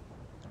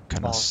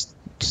 kind of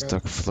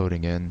stuck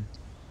floating in?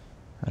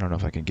 I don't know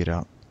if I can get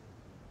out.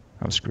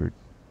 I'm screwed.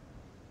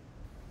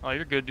 Oh,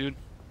 you're good, dude.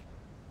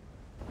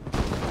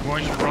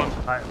 Going Just to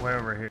run. way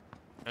over here.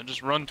 And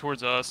just run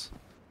towards us.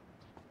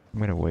 I'm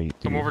gonna wait,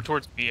 dude. Come over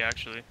towards me,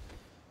 actually.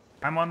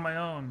 I'm on my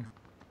own.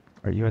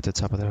 Are you at the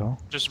top of the hill?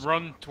 Just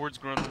run towards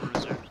Grunt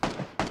Reserve.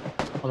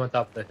 I'm on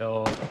top of the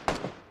hill.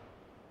 I'm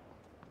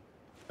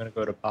gonna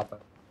go to Papa.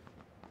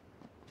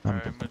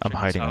 Alright, I'm gonna I'm check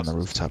hiding this on the house.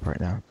 rooftop right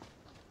now.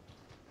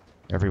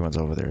 Everyone's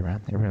over there,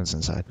 man. Everyone's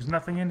inside. There's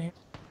nothing in here.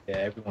 Yeah,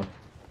 everyone.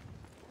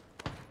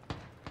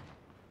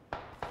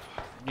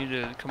 I need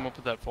to come up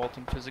with that fault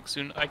in physics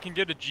soon. I can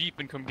get a Jeep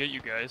and come get you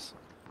guys.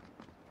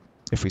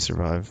 If we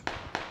survive.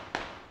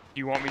 Do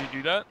you want me to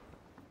do that?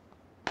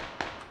 Yeah,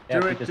 Do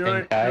if we it, just do hang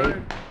it, do tight, it.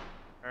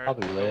 Alright,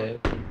 probably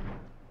live.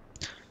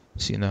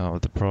 See, no,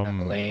 the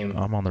problem. lame.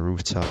 I'm on the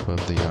rooftop of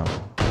the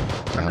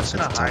I'm house just at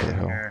gonna the top hide of the in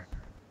hill. here.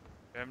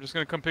 Okay, I'm just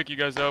gonna come pick you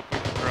guys up. We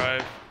can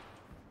drive.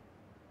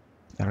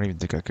 I don't even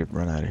think I could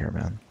run out of here,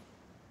 man.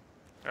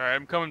 Alright,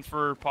 I'm coming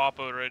for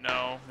Papa right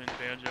now in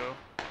Banjo.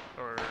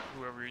 Or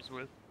whoever he's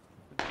with.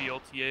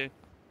 BLTA.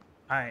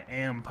 I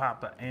am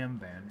Papa and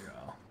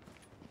Banjo.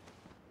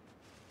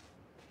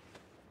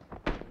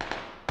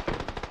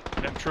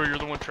 I'm sure you're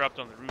the one trapped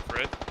on the roof,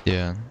 right?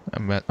 Yeah,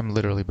 I'm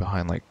literally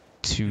behind like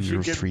You 2 should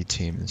or get- 3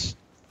 teams.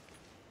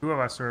 2 of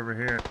us are over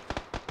here.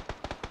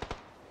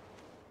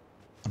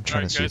 I'm trying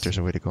Alright, to see if guys. there's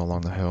a way to go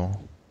along the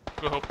hill.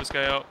 Go help this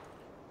guy out.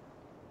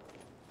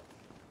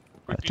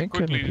 I think I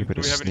may quickly, be able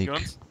do to we have any sneak.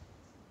 guns?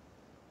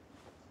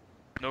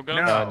 No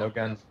guns? No. No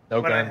guns.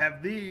 No But I guns.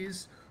 have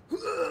these.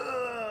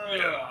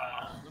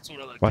 Yeah, that's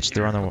what I like Watch, to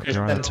they're hear. on the Okay,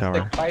 they're on the Then tower.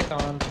 stick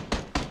Python.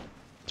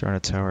 They're on a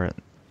tower at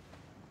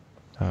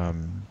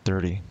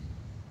 30.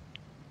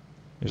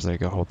 There's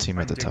like a whole team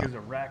My at the dig top. is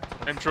erect.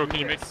 Let's Intro, do can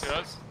you make it this. to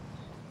us?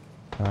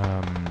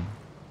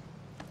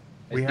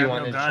 We This have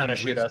D1 no is trying to guns.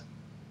 shoot us.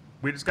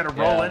 We just gotta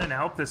roll Yeah. in and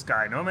help this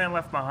guy. No man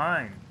left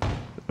behind.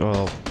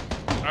 well,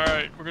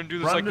 Alright, we're gonna do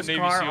this Run like the this Navy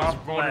car SEALs. off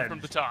We're going ledge. from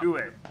the top. Do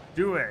it.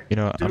 Do it. you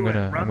know, Do I'm it.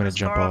 gonna Run I'm gonna this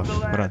jump car off. the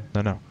Hold ledge.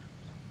 on, no.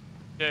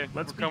 Okay,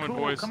 Let's we're be coming, cool.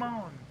 boys. Come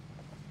on.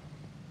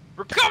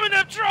 We're coming,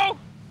 Intro!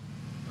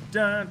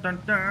 Dun, dun,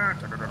 dun, dun,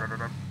 dun, dun, dun,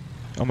 dun.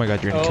 Oh my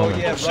God, you're gonna Oh, kill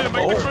me. yeah, Oh shit, am I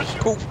run gonna forward. crush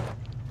you?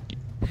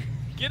 Oh,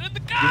 Get in the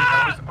Dude, car!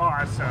 that was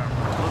awesome.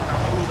 Look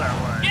how cool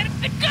that was. Get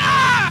in the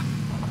car!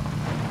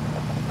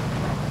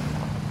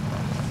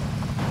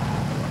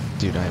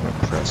 dude, I am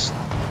impressed.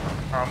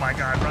 Oh my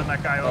god, run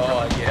that guy over.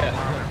 Oh,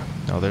 yeah.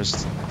 No,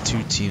 there's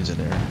 2 teams in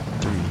there.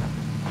 3.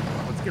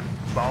 Let's get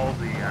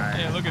ballsy, guys.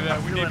 Yeah, look at that.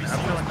 I'm We feeling- Navy I'm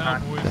SEALs feeling now,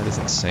 cocky. boys. That is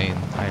insane.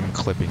 I'm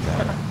clipping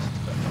that.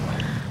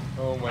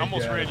 Oh my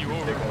Almost god. ran you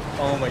over.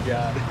 Oh my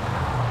god.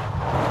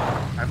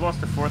 I've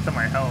lost 1/4 of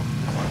my health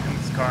in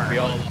this car. We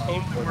all lost.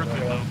 Totally worth it,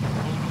 though.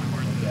 Totally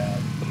worth it. Yeah,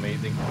 it's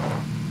amazing.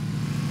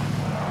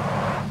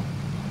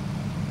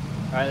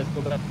 Alright, let's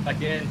go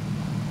back in.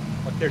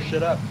 Fuck their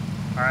shit up.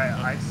 Alright,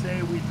 I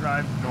say we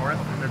drive north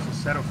and there's a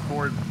set of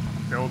 4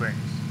 buildings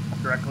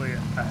directly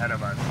ahead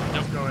of us.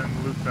 Let's Yep. go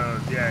and loot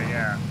those.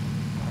 Yeah.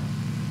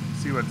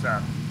 See what's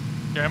up.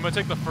 Okay, I'm gonna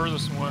take the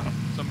furthest one.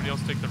 Somebody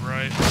else take the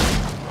right.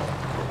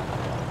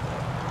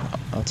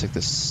 I'll take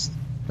this.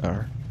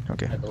 Or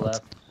okay. At the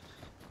left.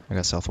 I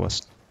got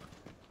southwest.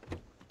 I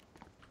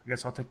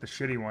guess I'll take the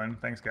shitty one.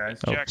 Thanks, guys.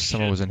 Oh, Jack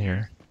someone shit. was in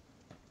here.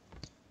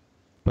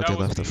 But That they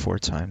was left it me. 4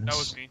 times. That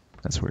was me.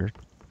 That's weird.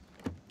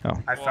 Oh,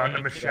 I Well, found I a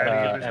think machete.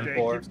 that, This day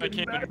M4. keeps I getting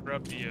came back. in to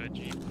grab the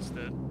Jeep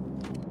instead.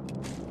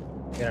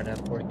 Get an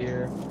M4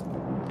 here.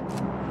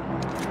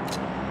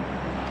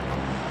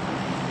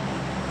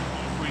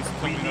 Please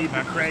tell We me need the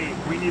pack- crate.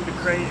 We need the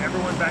crate.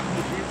 Everyone back to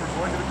the jeep. We're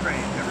going to the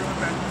crate. Everyone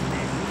back to the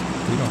jeep.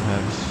 we don't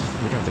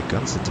have the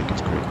guns to take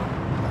its crate.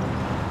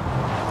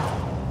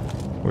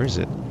 Where is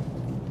it?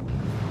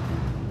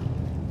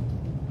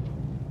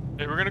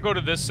 Hey, we're gonna go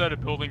to this set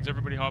of buildings.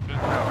 Everybody hop in.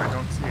 No, I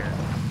don't see it. I'm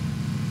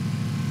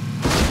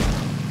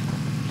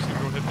just gonna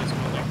go hit this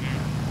building,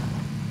 dude.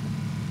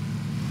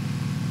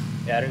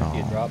 Yeah, I didn't see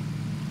a Oh. drop.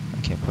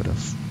 I can't put a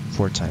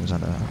 4 times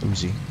on a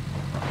Uzi.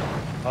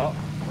 Oh,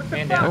 What the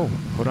man fuck? down. Oh,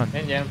 hold on.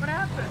 Man down. What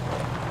happened?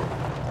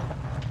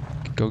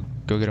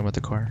 Go get him with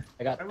the car.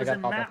 I was I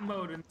in got map Papa.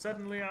 mode and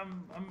suddenly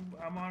I'm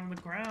on the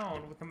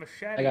ground with a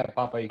machete. I got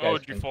Papa. You guys Oh,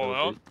 did you can fall go,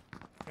 out? dude.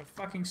 a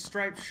fucking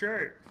striped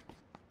shirt.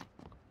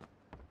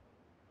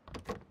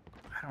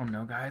 I don't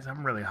know, guys.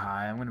 I'm really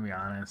high. I'm gonna be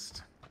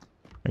honest.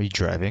 Are you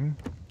driving?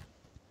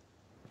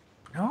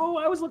 No,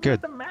 I was looking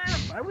at Good. the map.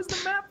 I was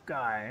the map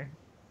guy.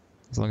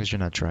 As long as you're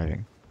not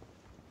driving.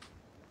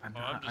 I'm Oh,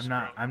 not. I'm just I'm not.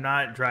 drunk. I'm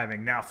not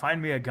driving. Now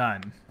find me a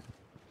gun.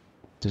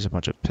 There's a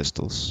bunch of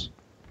pistols.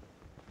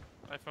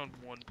 I found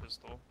one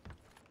pistol.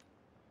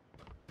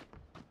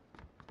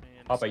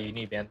 Man, Papa, you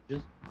need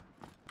bandages?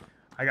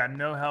 I got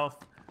no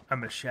health, a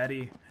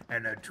machete,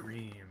 and a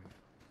dream.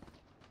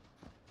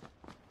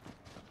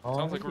 Oh,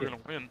 sounds like we're yeah.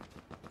 gonna win.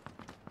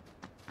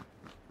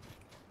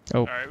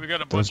 Oh, Alright, we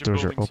got a those bunch of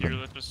doors are buildings here. open.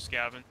 Let's just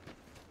scavenge.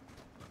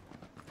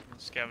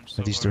 Scavenge are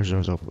so these hard.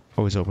 doors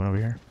always open over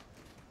here?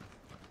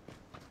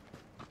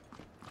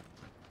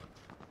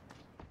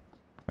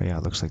 Oh yeah,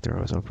 it looks like they're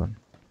always open.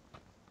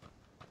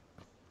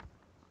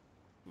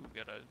 Ooh, we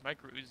got a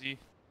micro Uzi.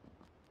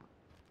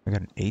 I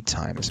got an 8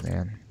 times,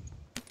 man.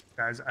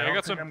 Guys, Hey,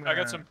 don't think I'm gonna... I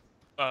got some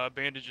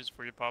bandages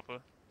for you,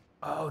 Papa.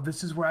 Oh,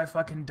 this is where I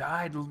fucking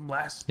died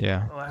last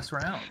Yeah.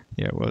 round.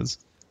 Yeah, it was.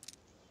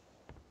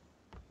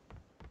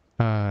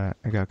 I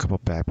got a couple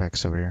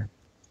backpacks over here.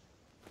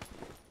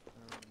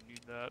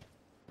 Need that.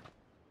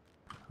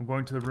 I'm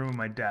going to the room of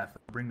my death.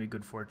 Bring me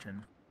good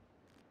fortune.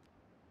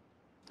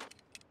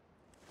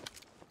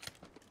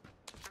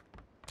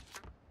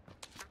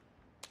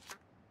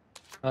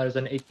 There's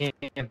an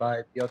ATM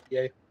by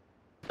PLTA,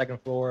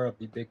 second floor of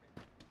the big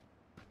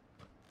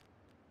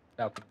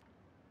balcony.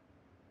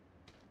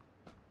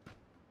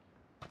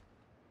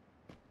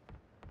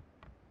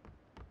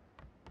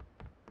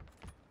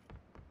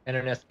 And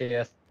an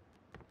SKS.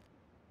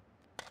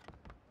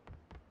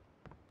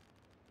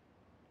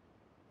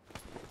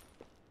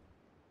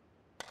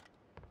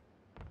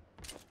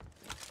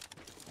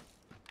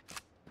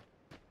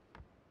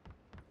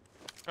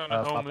 Found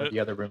a Pop at helmet. the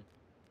other room.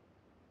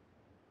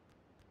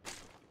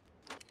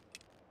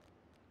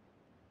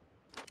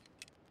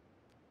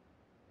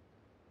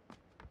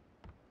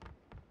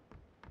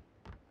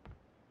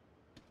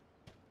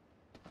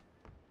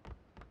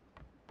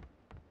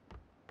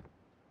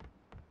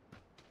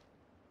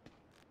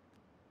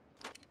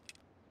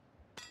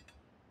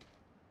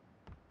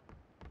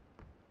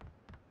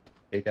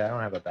 Hey, I don't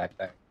have a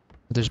backpack.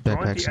 There's Do I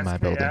want the backpacks in my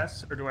building.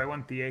 SKS or do I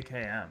want the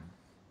AKM?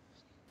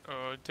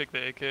 Take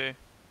the AK.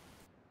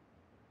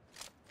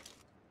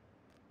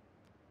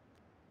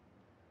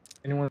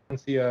 Anyone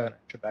see an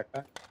extra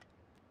backpack?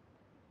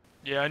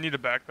 Yeah, I need a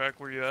backpack.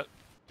 Where you at?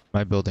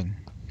 My building.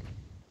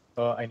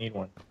 I need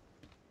one.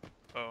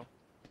 Oh.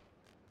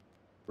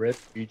 RIP,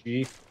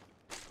 GG.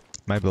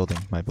 My building.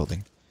 My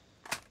building.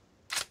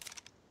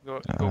 Go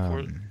for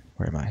it.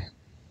 Where am I?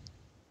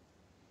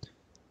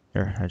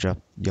 Here, I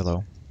dropped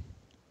yellow.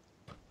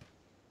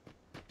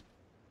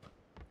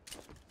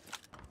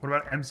 What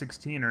about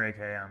M16 or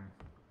AKM?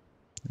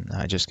 No,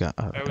 I just got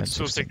I would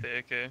still M16. take the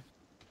AK.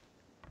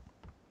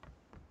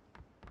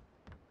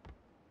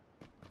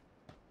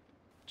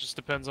 Just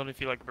depends on if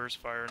you like burst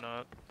fire or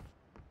not.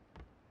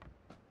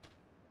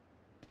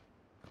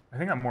 I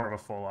think I'm more of a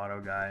full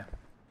auto guy.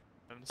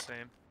 I'm the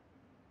same.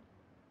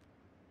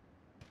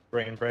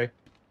 Spray and pray.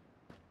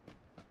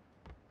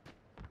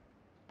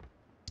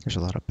 There's a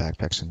lot of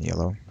backpacks in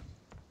yellow.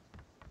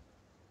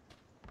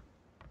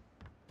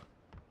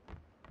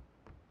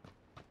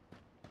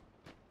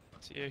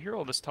 See, I hear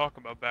all this talk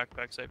about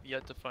backpacks. I've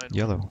yet to find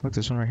Yellow. one. Look,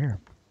 this one right here.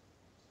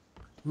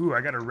 Ooh,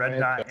 I got a red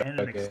dot Okay. and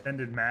an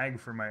extended mag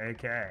for my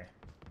AK.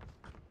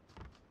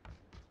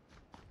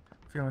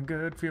 Feeling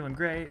good, feeling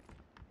great.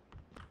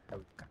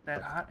 Got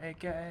that hot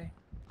AK.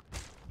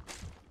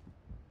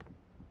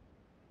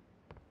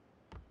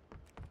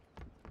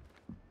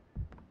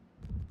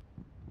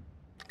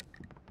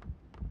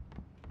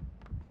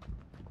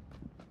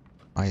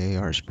 My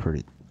AR is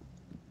pretty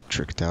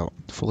tricked out.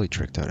 Fully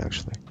tricked out,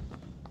 actually.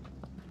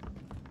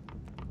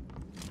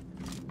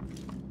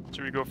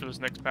 Should we go for this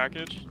next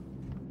package?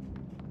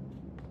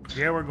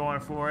 Yeah, we're going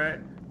for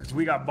it. Because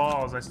we got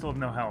balls, I still have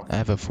no health. I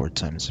have a 4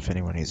 times if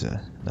anyone needs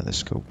another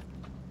scope.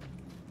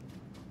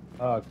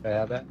 Oh, can I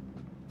have that?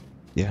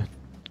 Yeah,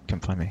 come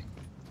find me.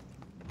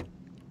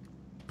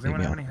 Does anyone Meet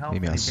me have out- any health,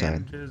 meet me any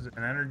outside. bandages,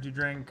 an energy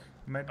drink,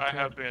 med I kit?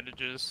 have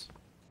bandages.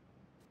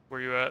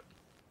 Where you at?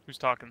 Who's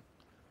talking?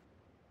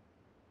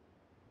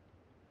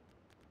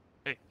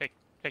 Hey,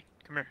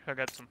 come here. I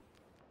got some.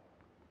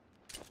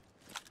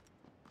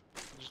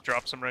 Just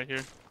drop some right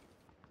here.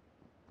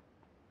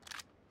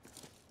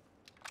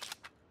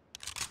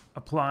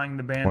 Applying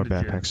the More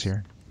bandages. backpacks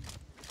here.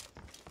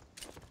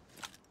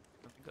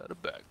 Got a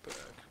backpack.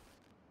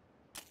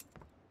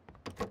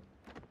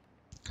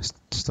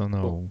 Still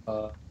no.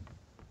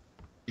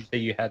 You say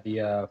you had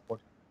the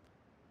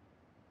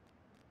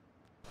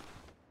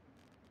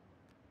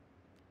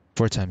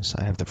 4 times.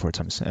 I have the 4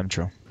 times.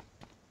 Emtro.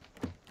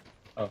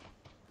 Oh.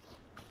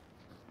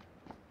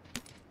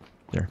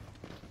 There.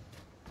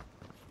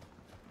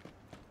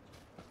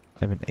 I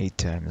have an 8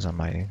 times on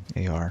my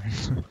AR.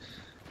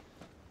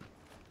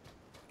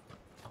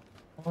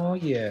 Oh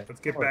yeah.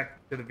 Let's get back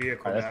to the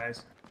vehicle, Alright,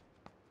 guys.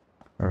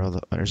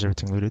 Is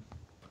everything looted?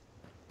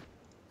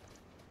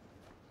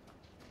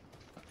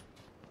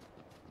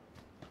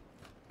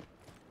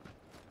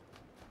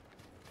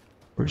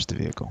 Where's the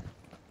vehicle?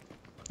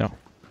 No. Up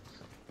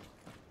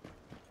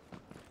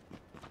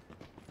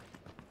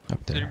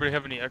Does there. anybody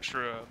have any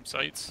extra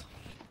sights?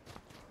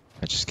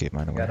 I just gave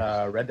mine away.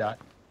 Got a red dot.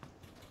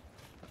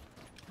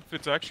 If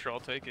it's extra, I'll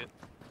take it.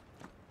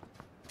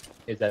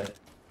 Is that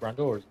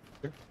Rondo or is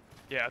it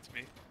Yeah, it's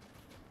me.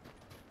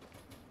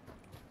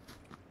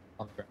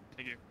 on the ground?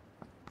 Thank you.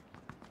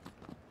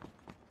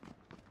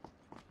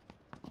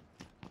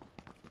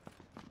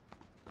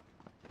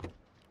 And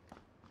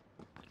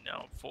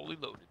now I'm fully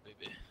loaded,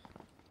 baby.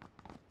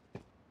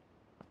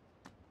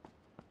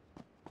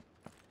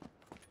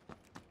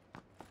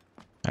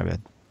 I bet.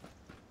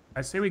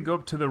 I say we go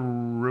up to the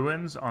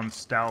ruins on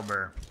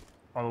Stauber,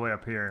 all the way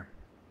up here.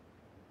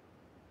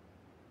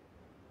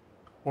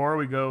 Or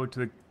we go to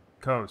the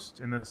coast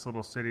in this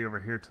little city over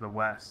here to the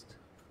west.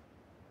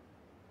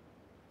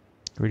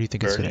 Where do you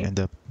think it's gonna Bernie? end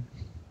up?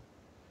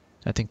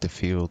 I think the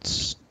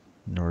fields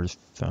north,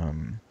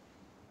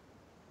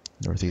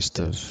 northeast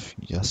of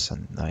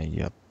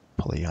Yasanaya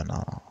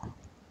Polyana.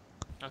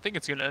 I think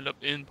it's gonna end up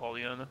in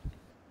Pollyanna.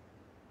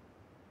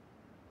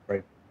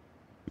 Right.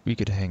 We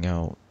could hang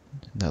out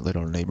in that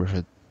little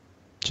neighborhood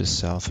just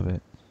south of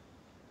it.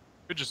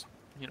 Could just,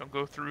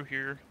 go through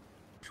here.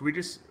 Should we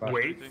just Right.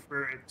 wait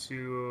for it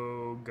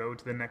to go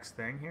to the next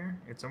thing here?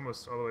 It's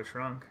almost all the way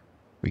shrunk.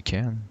 We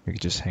can. We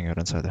could just hang out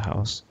inside the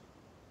house.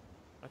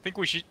 I think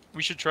we should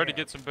try to Yeah,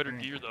 get some better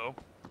right. gear though.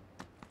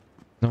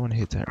 No one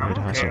hit that red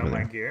I'm house okay over on my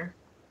there. gear.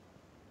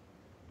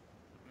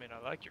 I mean, I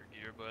like your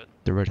gear, but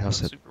The red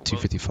house not at super well.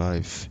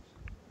 255.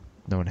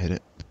 No one hit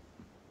it.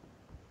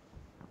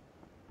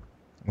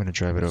 I'm gonna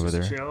drive it Let's over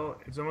just there. chill.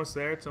 It's almost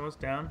there. It's almost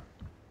down.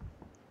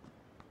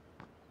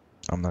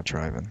 I'm not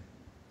driving.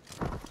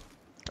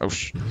 Oh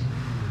sh. You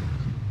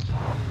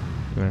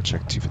wanna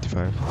check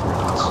 255? The red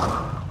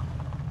house.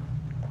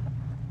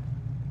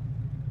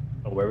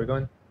 Oh, where are we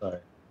going? Sorry.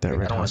 That I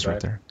red don't wanna house right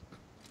drive. there.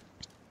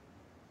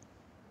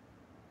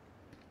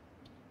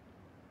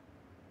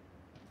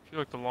 I feel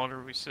like the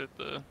longer we sit,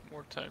 the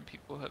more time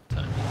people have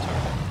time to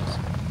target us.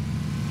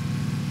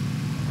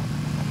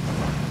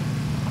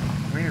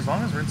 I mean, as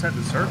long as we're inside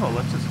the circle,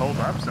 let's just hold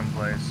up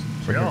someplace.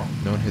 Right Chill. here.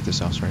 No one hit this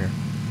house right here.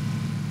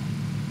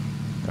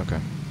 Okay.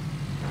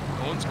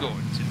 No one's going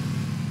to.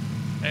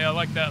 Hey, I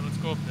like that. Let's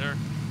go up there.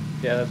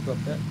 Yeah, that's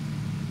what that.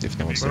 If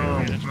no one's Boom. there,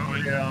 we Boom. can-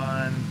 Moving it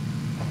on.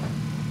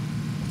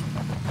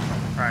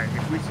 Alright,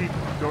 if we see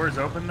doors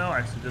open though,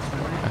 I suggest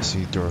moving. I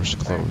see doors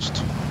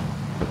closed,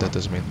 but that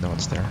doesn't mean no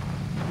one's there.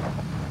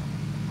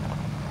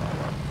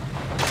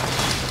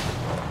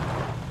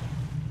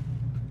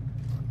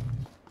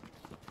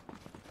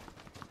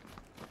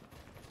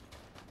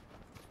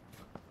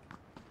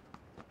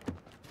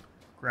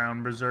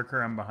 Ground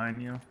Berserker, I'm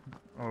behind you.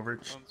 Over.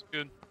 Sounds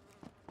good.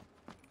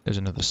 There's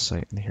another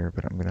site in here,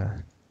 but I'm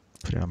gonna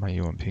put it on my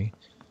UMP.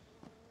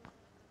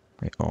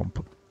 My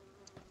UMP.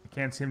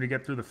 Can't seem to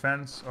get through the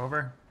fence.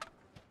 Over.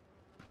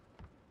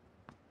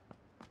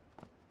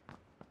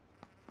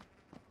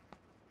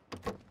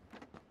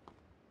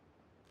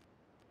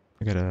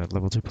 I got a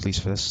level 2 police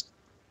vest.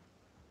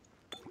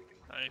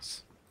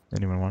 Nice.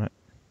 Anyone want it?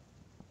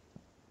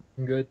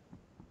 I'm good.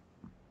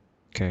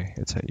 Okay,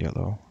 it's at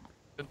yellow.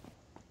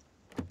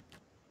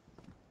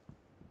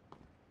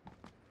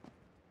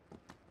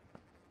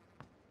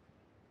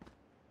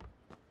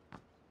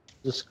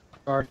 Just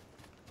start.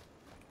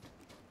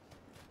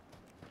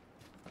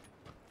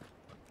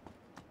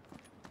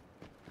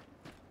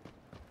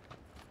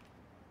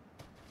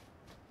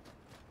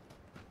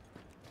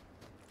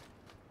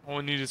 All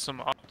we need is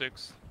some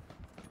optics.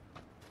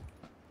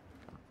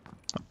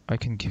 I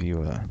can give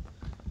you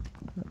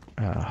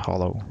a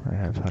hollow.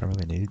 I don't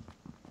really need.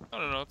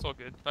 No, it's all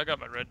good. I got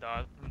my red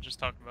dot. I'm just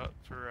talking about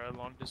for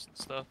long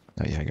distance stuff.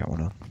 Oh yeah, I got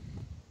one on.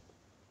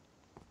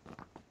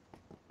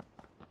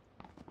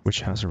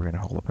 Which house are we gonna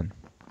hole up in?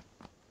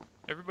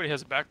 Everybody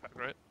has a backpack,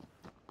 right?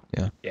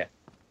 Yeah. Yeah.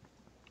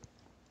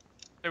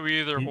 Hey, we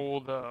either Ye-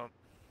 hold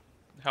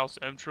House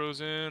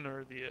Emtros in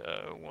or the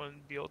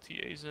one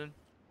BLTA's in.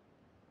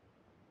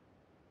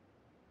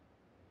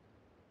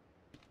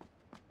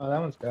 Oh, that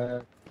one's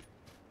got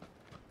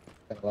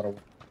a lot of.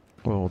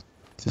 Well,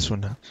 this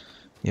one,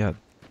 yeah,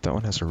 that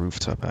one has a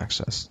rooftop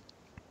access.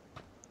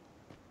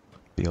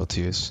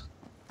 BLTs.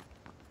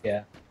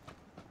 Yeah.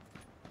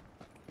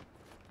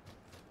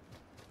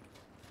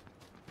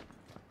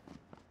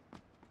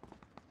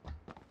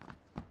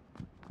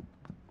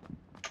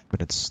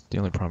 But the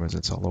only problem is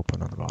it's all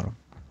open on the bottom.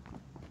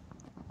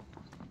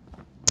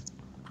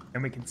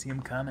 And we can see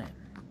him coming.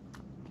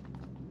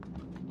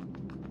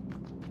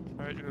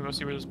 Alright, do we want to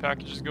see where this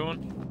package is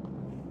going?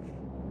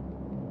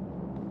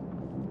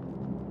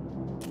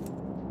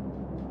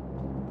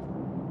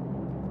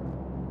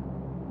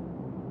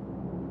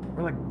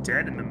 We're like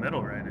dead in the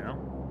middle right now.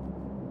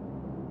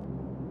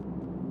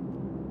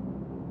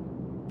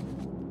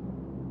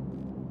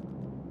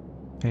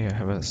 Hey, I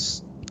have a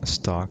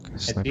stock sniper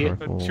see it. rifle. I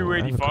have a couple 285, do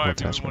we want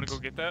to attachments. go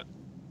get that?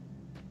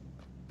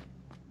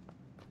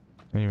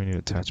 I don't even need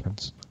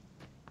attachments.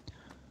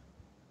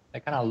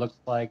 That kind of looks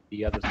like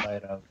the other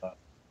side of.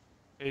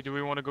 Hey, do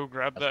we want to go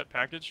grab that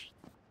package?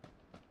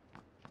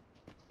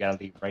 Gotta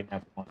leave right now.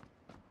 If you want.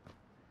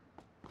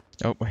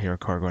 Oh, I hear a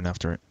car going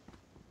after it.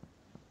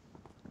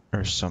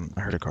 Or I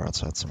heard a car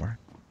outside somewhere.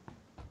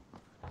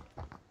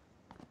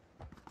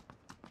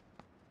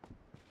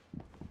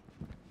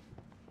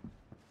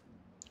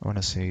 I want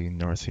to say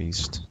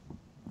northeast.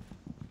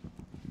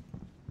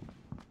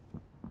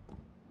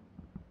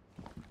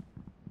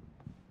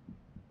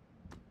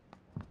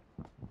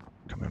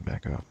 Coming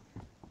back up.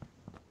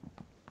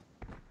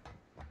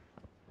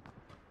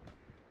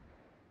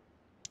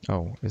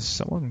 Oh, is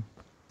someone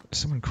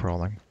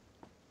crawling?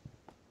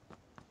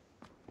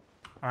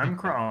 I'm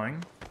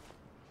crawling.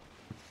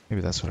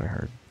 Maybe that's what I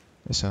heard.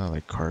 It sounded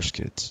like car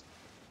skids.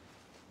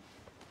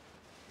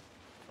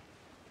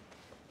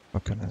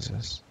 What gun is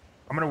this?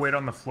 I'm gonna wait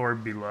on the floor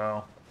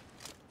below.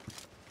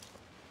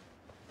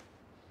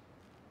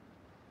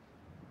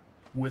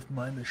 With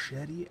my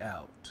machete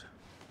out.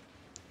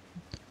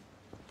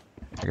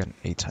 I got an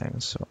 8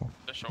 times, so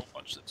There's a whole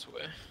bunch this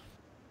way.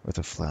 with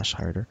a flash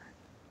hider.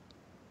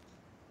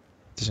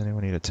 Does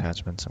anyone need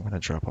attachments? I'm gonna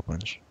drop a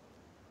bunch.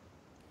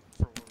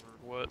 For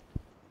what?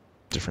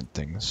 Different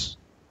things.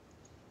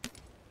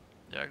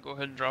 Yeah, go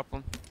ahead and drop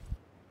them.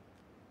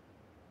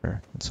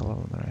 Sure, that's all of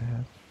them that I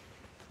have.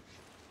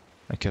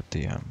 I kept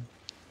the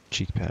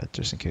cheek pad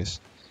just in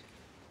case.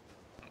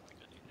 I don't think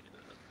I need any of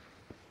that.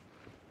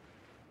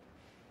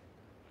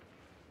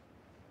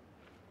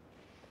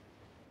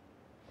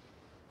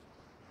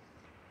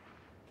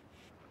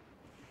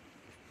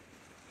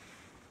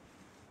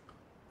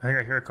 I think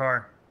I hear a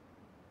car.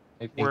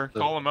 Where?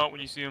 Call them out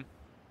when you see them.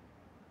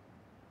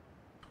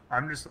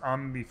 I'm just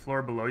on the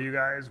floor below you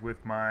guys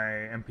with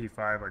my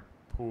MP5 like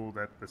pulled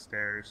at the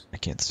stairs. I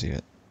can't see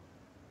it.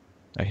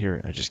 I hear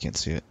it, I just can't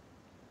see it.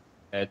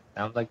 It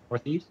sounds like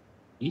northeast,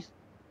 east.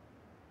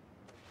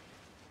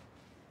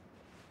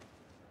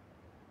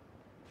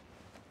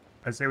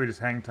 I say we just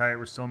hang tight.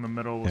 We're still in the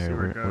middle. We'll Yeah, see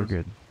where it goes. we're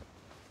good.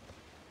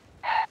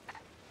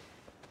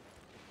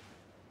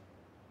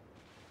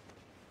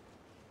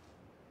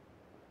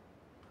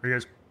 Are you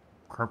guys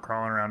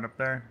crawling around up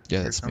there? Yeah,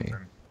 Hear that's me.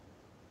 something.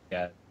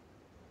 Yeah.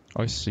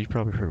 Oh, so you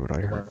probably heard what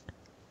I heard.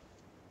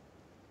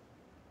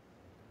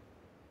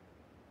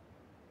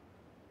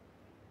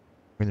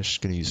 I'm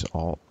just gonna use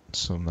alt,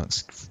 so I'm not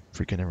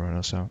freaking everyone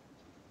else out.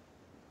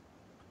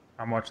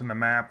 I'm watching the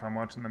map. I'm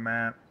watching the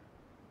map.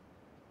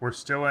 We're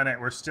still in it.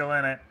 We're still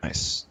in it.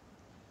 Nice.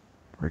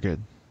 We're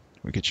good.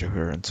 We get you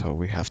here until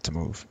we have to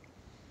move.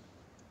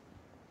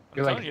 I'm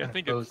Feel like telling you, I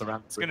think goes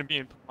around it's gonna be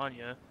in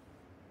Pamania.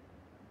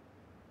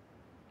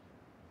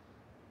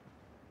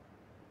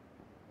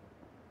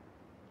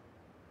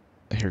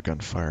 I hear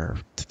gunfire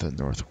to the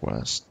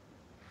northwest.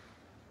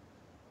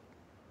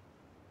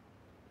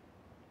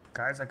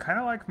 Guys, I kind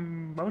of like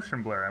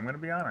motion blur. I'm going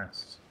to be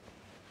honest.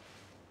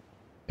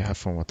 Yeah, have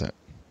fun with that.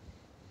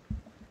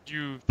 Did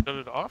you shut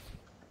it off?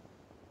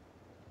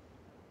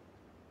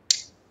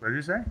 What did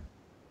you say?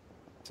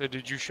 So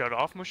did you shut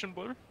off motion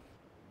blur?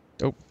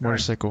 Oh,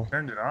 motorcycle.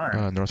 Turned it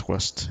on.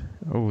 Northwest.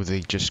 Oh,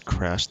 they just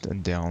crashed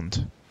and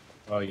downed.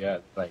 Oh yeah,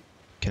 it's like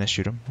Can I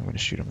shoot him? I'm gonna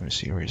shoot him. Let me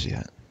see where is he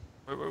at.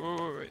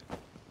 Wait.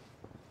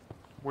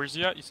 Where's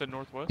he at? You said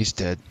northwest? He's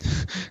dead.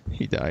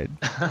 He died.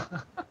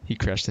 He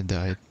crashed and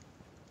died.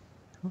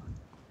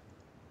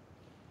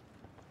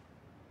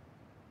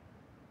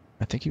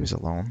 I think he was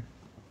alone.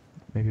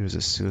 Maybe it was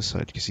a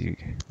suicide because he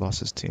lost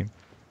his team.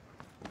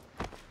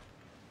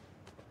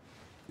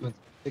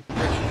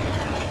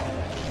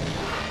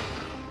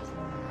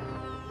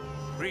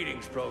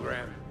 Greetings,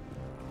 program.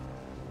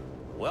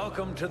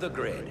 Welcome to the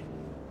grid.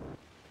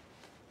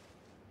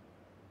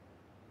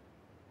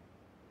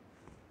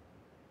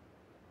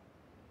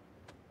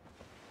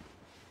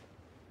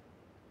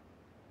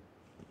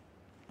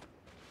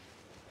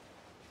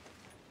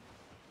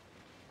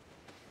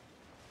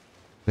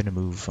 I'm gonna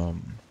move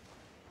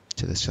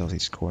to the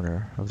southeast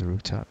corner of the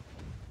rooftop.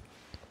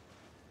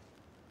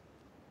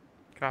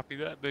 Copy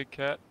that, big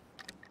cat.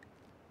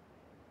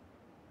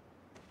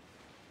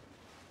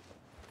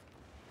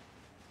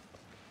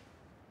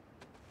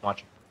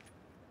 watching.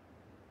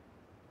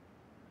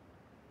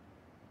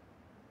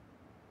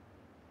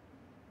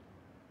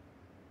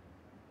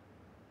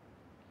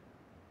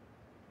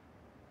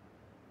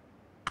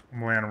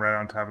 I'm laying right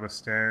on top of the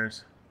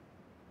stairs.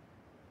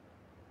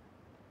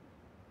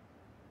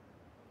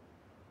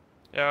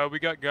 Yeah, we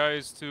got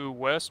guys to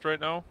west right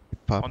now.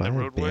 Pop, On the I have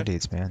roadway?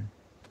 band-aids, man.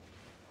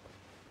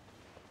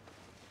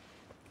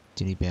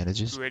 Do you need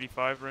bandages?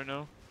 285 right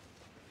now.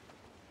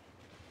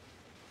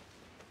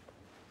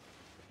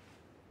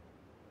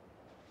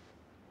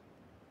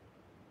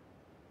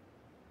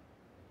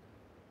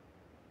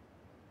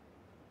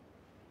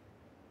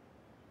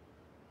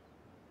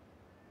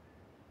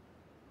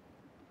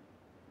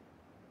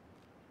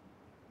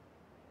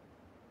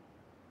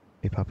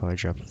 Hey, Papa, I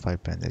dropped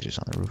 5 bandages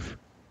on the roof.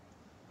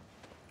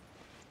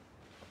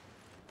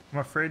 I'm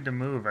afraid to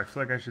move. I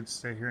feel like I should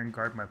stay here and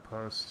guard my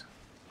post.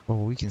 Oh,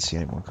 we can see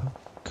anyone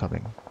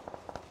coming.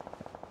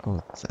 Oh,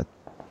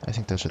 I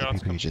think those are the Shots people you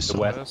coming just from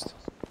saw. the west.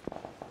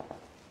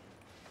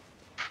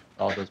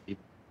 All those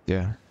people.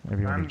 Yeah,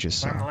 everyone I'm you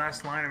just on the saw.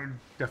 last line of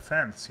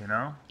defense, you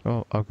know?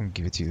 Oh, I'll come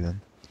give it to you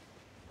then.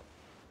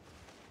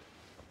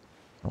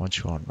 I want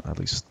you on at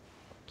least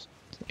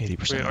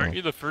 80%. Wait, aren't health.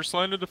 you the first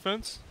line of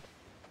defense?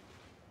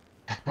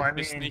 Well, I You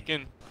mean, sneak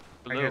in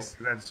I below. guess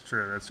that's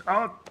true. That's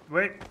oh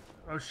wait,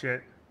 oh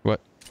shit. What?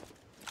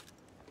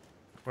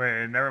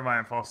 Wait, never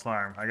mind. False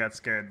alarm. I got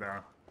scared though.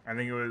 I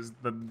think it was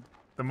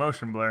the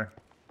motion blur.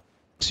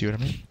 See what I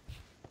mean?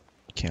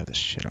 You can't have this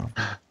shit on.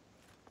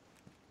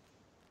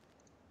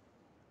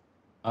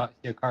 I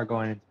see a car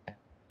going into town.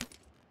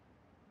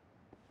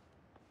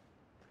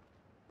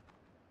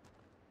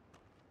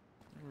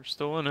 We're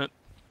still in it.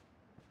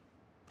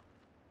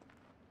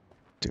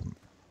 Dude,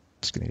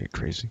 it's gonna get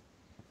crazy.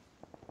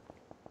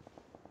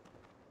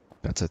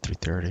 That's at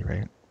 3:30,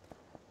 right?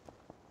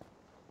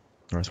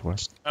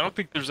 Northwest. I don't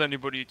think there's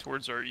anybody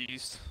towards our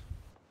east.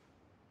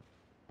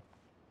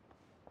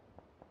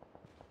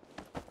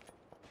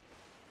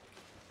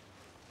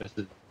 Just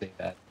to say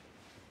that.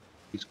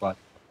 PUBG Squads.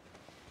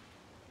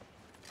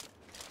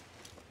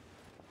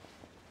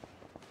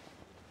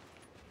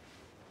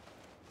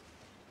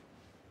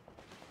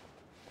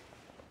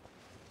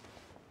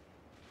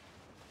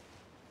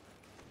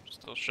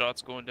 Still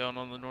shots going down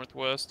on the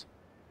northwest.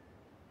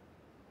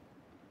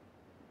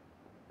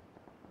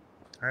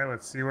 Alright,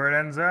 let's see where it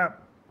ends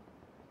up.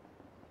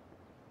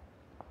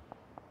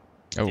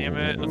 Oh, Damn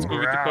it, let's go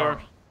We're get the car.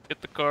 out.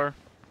 Get the car.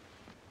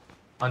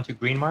 Onto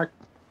green mark.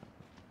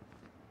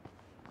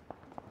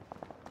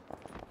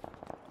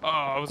 Oh,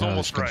 I was no,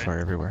 almost there's right. gunfire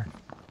everywhere.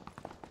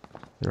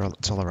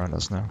 It's all around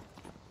us now.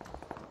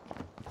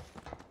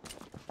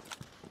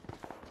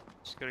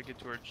 Just gotta get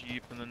to our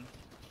Jeep and then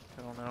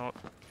head on out.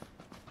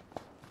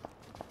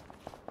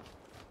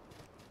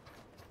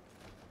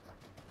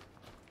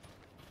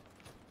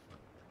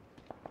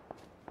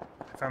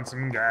 I found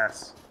some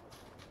gas.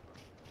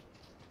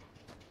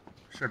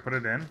 Should I put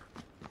it in?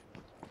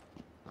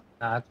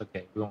 Nah, that's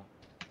okay. We won't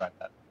try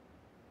that.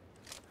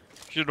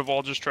 Should have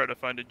all just tried to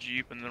find a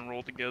Jeep and then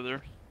roll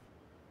together.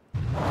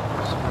 Just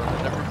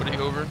run everybody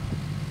over.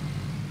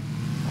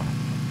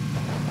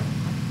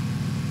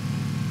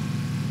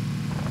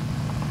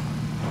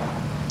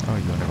 Oh,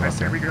 you wanna go I out say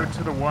there? we go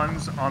to the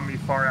ones on the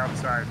far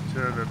outside,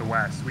 to the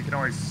west. We can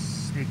always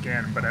sneak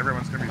in, but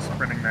everyone's going to be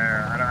sprinting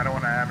there. I don't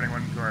want to have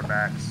anyone to our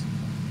backs.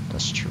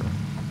 That's true.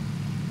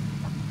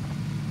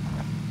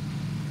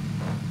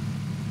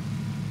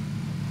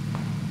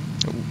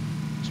 Oh,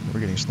 so we're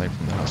getting sniped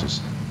from the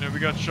houses. Yeah, we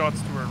got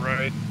shots to our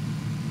right.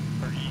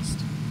 Our east.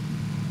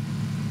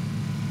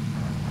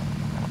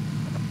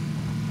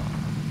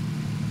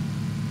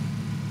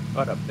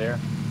 What up there?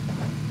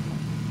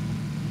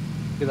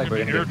 Feel like Could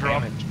we're be gonna an get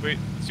airdrop. damaged. Wait,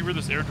 let's see where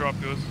this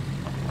airdrop goes.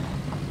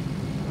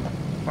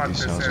 Fuck These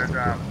this houses look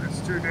airdrop. It's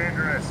too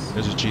dangerous.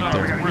 There's a Jeep No,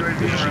 there. we gotta we're- do it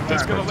There's a here Jeep on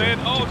that's It's gonna parked there.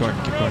 land. Oh, Keep going,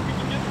 turn keep around. going. We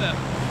can get that.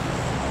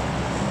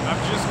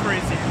 I'm just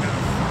crazy enough.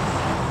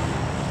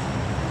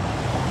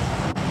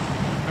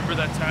 Remember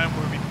that time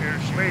where we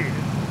parachuted? Wait.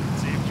 and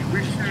saved you?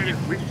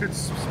 We should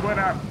split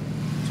up.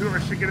 Two of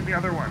us should get in the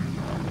other one.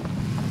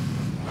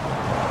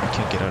 I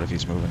can't get out if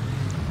he's moving.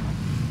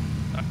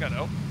 I got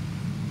out.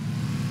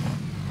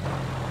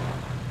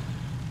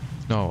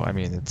 No, I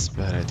mean, it's a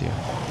bad idea.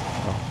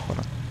 Oh, hold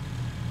on.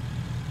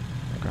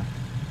 Okay.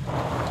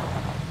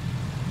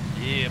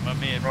 Yeah, my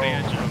man Roll.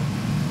 Banjo.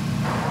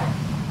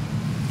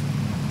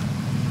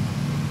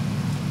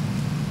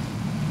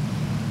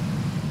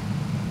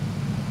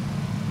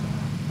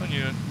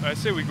 Onion, I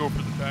say we go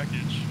for the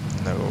package.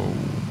 No.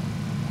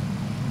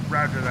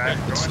 Roger that.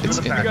 Yeah, Go it's- into it's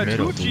the in We the got package.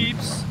 middle, two dude.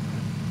 Jeeps.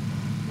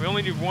 We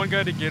only need one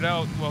guy to get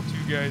out while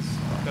two guys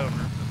cover.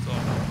 That's all.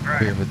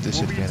 Alright, We have a we'll be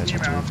disadvantage Team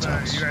with the Alpha.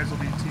 rooftops. You guys will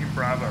be Team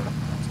Bravo.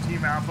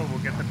 Team Alpha will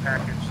get the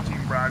package.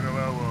 Team Bravo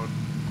will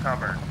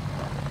cover.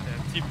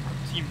 Yeah,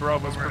 Team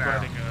Bravo's Over now.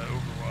 providing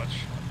Overwatch.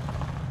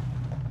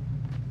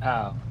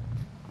 Ow.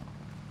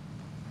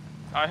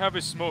 I have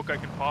a smoke. I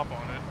can pop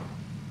on it.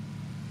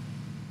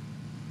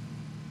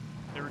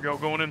 There we go.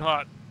 Going in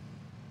hot.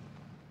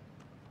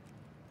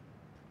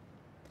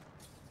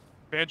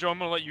 Banjo, I'm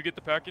gonna let you get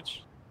the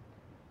package.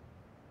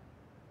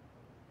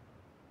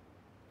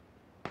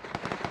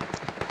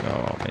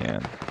 Oh,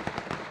 man.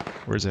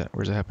 Where's it?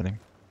 Where's it happening?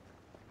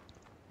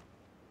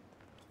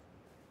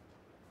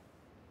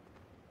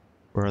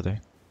 Where are they?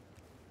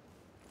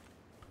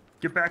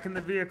 Get back in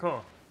the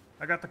vehicle.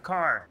 I got the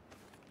car.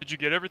 Did you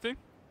get everything?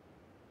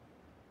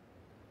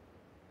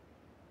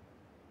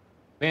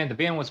 Man, the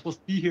van was supposed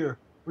to be here.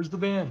 Where's the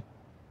van?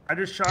 I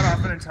just shot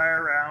off an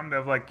entire round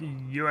of like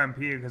UMP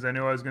because I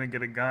knew I was gonna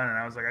get a gun, and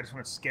I was like, I just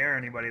want to scare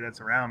anybody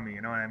that's around me.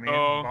 You know what I mean?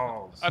 Oh,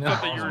 Balls. I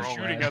thought that you Balls were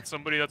shooting rolling. at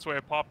somebody. That's why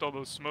I popped all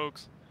those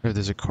smokes. Here,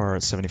 there's a car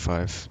at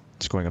 75.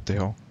 It's going up the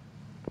hill.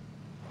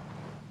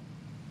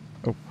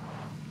 Oh.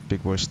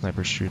 Big boy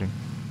sniper shooting.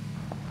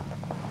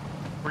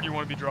 Where do you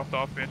want to be dropped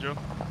off, Banjo?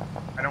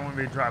 I don't want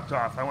to be dropped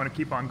off. I want to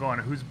keep on going.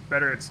 Who's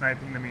better at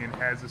sniping than me and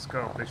has a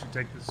scope? They should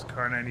take this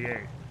car 98.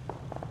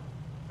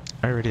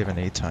 I already have an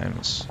 8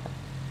 times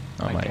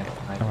on I my, can't-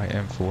 I on my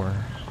M4.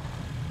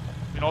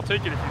 I mean, I'll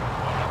take it if you don't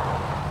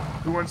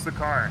want Who wants the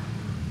car? it.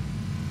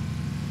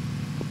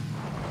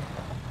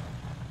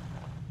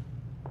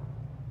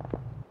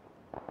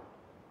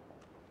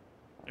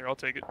 Here, I'll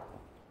take it.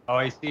 Oh,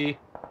 I see.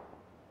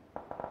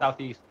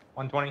 Southeast,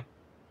 120.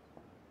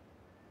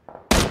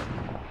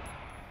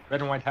 Red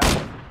and white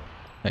house.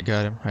 I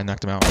got him. I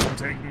knocked him out. I'm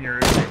taking your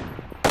Uzi.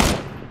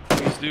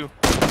 Please do.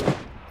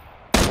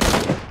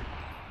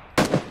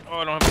 Oh,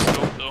 I don't have a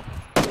scope though.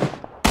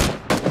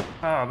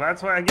 Oh,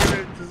 that's why I gave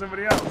it to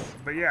somebody else.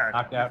 But yeah,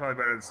 Knocked you're out. probably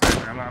better than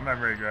sniper. I'm not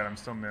very good. I'm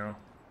still new.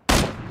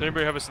 Does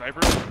anybody have a sniper?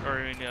 Or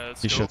I mean,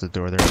 He scope? shut the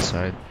door there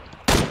inside.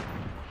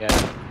 Yeah.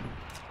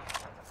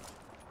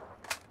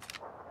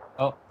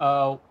 Oh,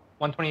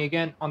 120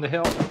 again on the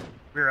hill.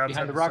 We were outside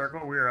Behind the, the rock.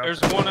 circle. We were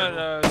There's outside one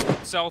the circle.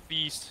 at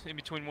southeast, in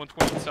between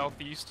 120 and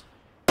southeast.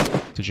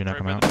 Did you knock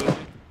him Right by out?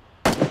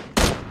 the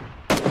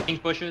building.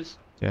 Pink bushes.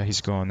 Yeah,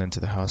 he's going into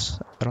the house.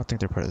 I don't think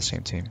they're part of the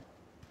same team.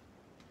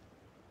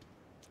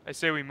 I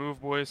say we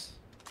move, boys.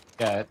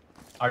 Yeah,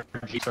 our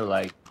jeeps are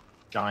like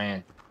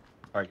giant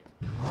target.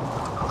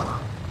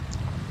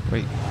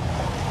 Wait.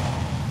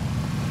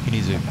 He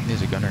needs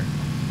a gunner.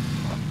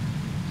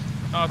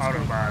 Oh, it's cool.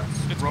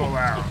 Autobots, It's roll cool.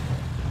 out.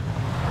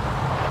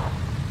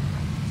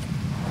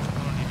 I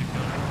don't need a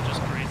gun. I'm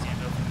just crazy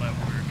enough for my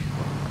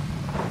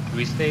work. Do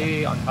we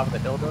stay on top of the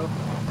hill though?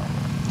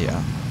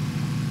 Yeah.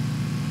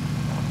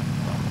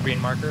 Green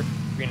marker,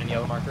 green and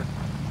yellow marker.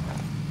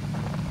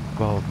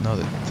 Well, no,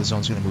 the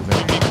zone's gonna move You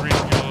in. mean green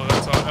and yellow?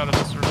 That's out of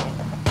the circle.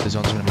 The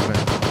zone's gonna move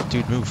in.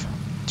 Dude, move.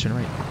 Turn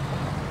right.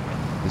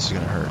 This is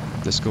gonna hurt.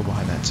 Let's go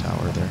behind that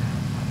tower there.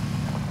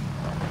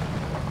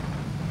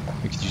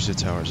 We could use the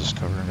towers as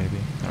cover, maybe.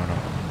 I don't know.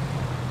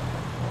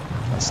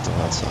 That's still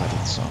outside of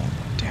the zone.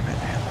 Damn it,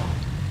 man.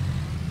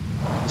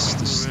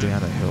 Let's stay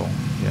on the hill.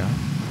 Yeah.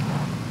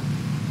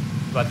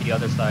 About the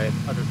other side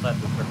of the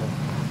circle.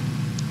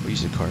 We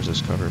use the cars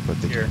as cover,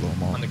 but they Here, can blow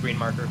them all. on the green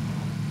marker.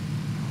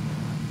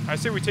 I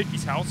say we take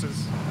these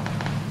houses.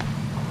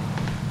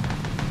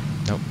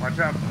 Nope. Watch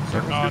out.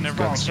 Circle's Oh, getting never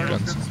small. mind. Circle's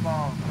Guns. getting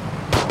small.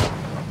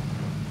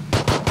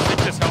 Take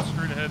this house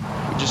straight ahead.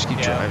 We just keep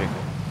Yeah. driving.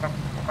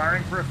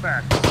 Firing for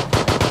effect.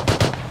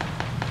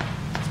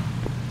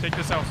 Take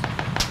this house.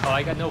 Oh,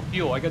 I got no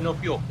fuel.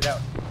 Get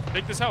out.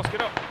 Take this house.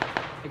 Get up.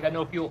 I got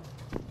no fuel.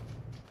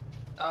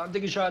 I'm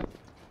taking a shot.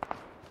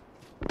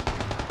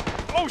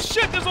 Oh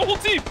shit! There's a whole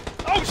team.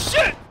 Oh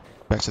shit!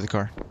 Back to the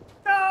car.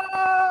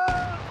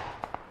 No!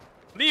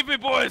 Leave me,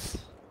 boys.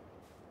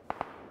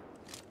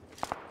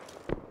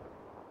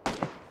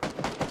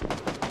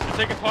 You're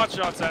taking pot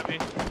shots at me.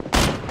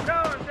 No,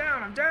 I'm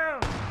down. I'm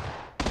down.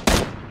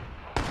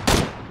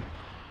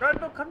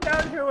 Rundle, come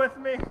down here with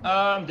me.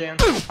 I'm down.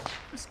 I'm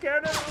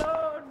scared and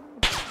alone.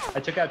 I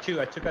took out two.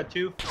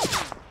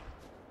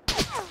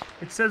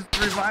 It says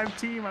revive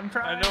team. I'm I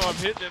trying. know I'm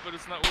hitting it, but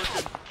it's not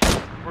working.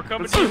 We're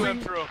coming to you,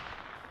 Afro.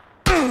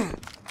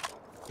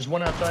 There's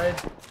one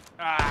outside.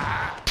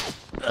 Ah!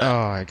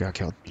 Oh, I got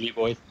killed. You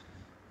boys.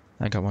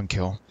 I got one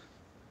kill.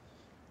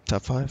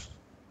 Top 5?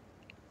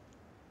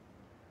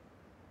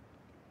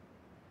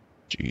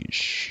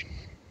 Jeez.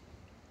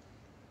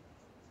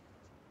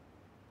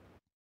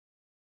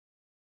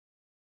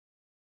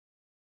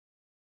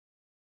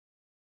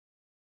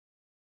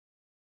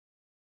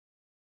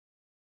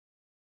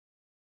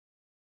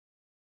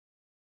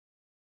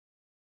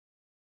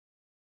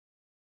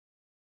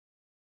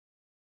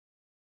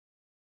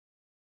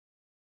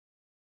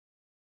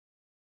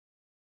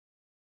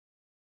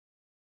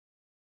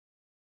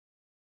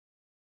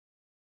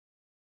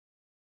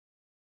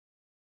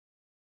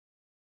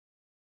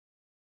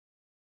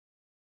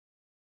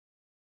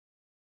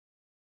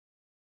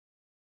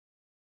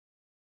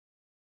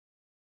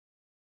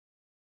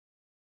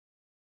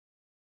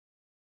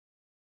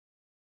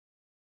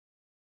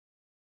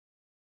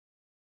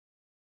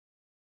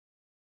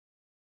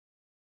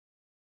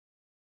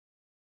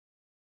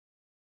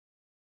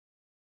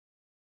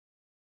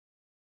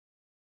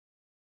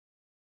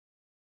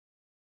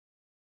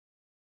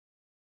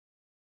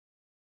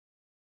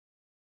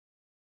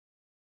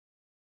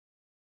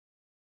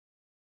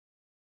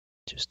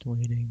 Just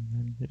waiting,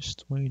 I'm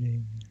just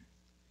waiting.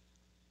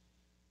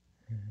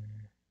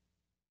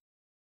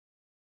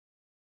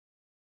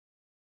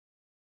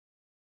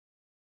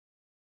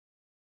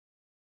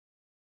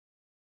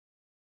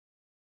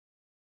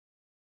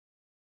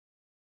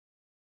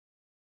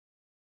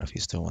 If he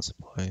still wants to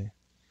play.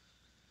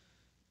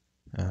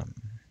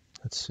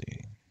 Let's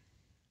see.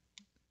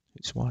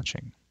 Who's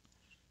watching?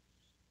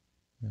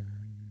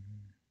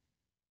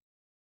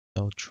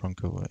 El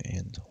Trunco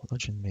and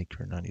Legend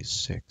Maker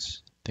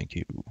 96. Thank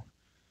you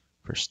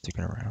for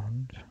sticking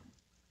around.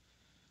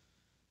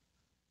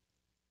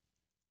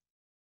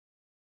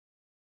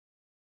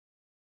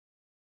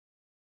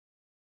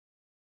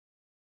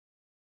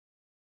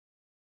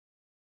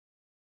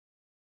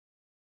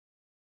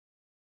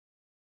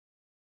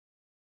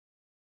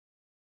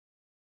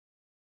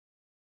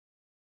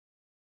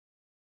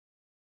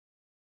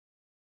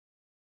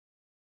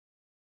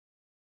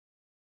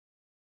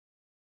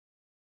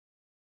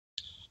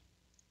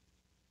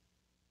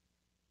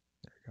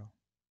 There we go.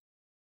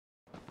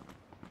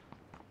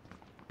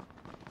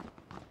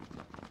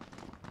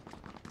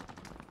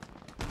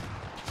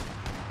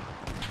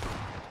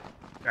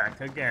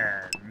 Back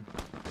again.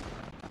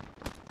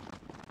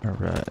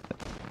 Alright.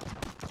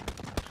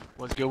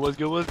 What's good? What's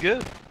good? What's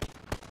good?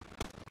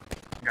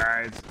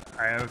 Guys,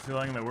 I have a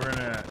feeling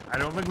that I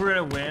don't think we're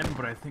gonna win,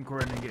 but I think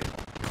we're gonna get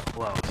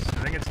close.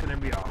 I think it's gonna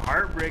be a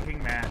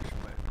heartbreaking match,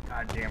 but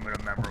goddamn it,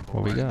 a memorable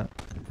What we one. got?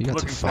 We got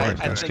to Looking 5 forward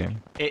to last it.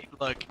 game.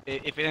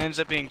 If it ends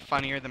up being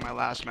funnier than my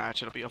last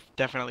match, it'll be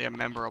definitely a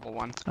memorable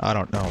one. I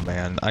don't know,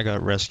 man. I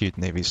got rescued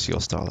Navy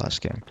SEAL style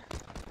last game.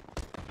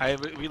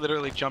 We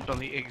literally jumped on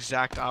the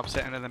exact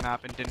opposite end of the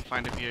map and didn't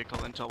find a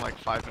vehicle until like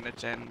 5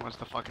 minutes in once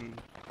the fucking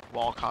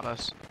wall caught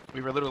us.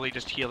 We were literally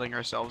just healing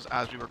ourselves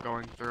as we were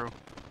going through.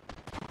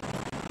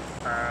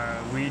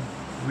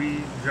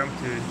 We jumped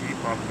to a jeep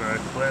off the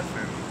cliff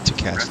and To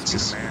cast rescued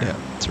this, a man.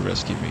 yeah, to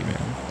rescue me,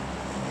 man.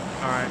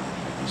 Alright,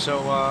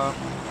 so,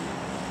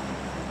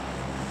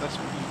 let's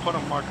put a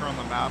marker on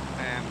the map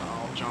and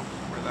I'll jump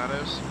where that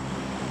is.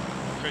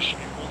 Christian,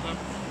 you hold him.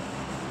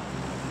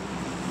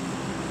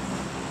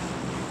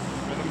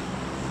 Rhythm.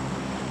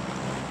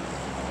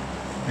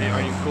 Hey,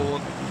 are you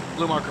cool?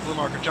 Blue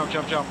marker, jump,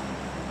 jump, jump.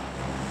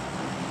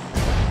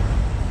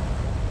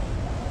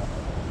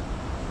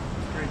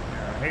 Great,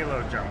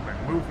 halo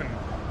jumping, moving.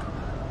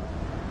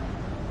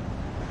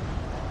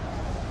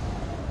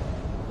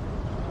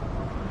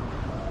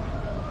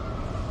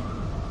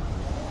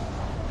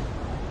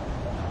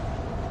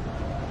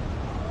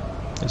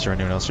 Is there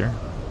anyone else here?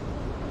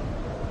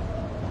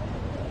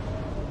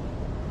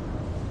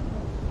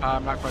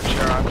 I'm not quite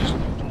sure, I'm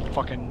just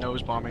fucking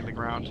nose bombing the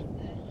ground.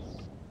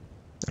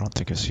 I don't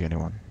think I see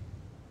anyone.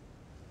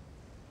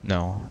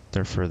 No,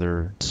 they're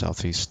further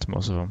southeast,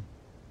 most of them.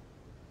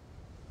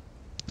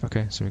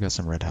 Okay, so we got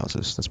some red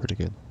houses. That's pretty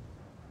good.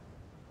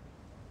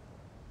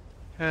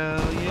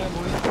 Hell yeah,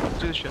 boy. Let's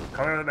do this shit.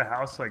 Color of the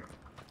house, like,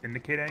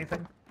 indicate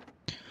anything?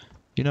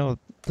 You know,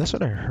 that's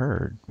what I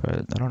heard,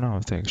 but I don't know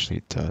if it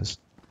actually does.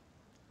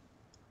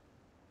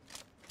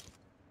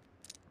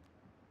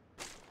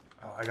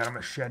 Oh, I got a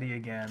machete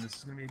again. This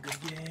is gonna be a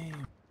good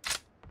game.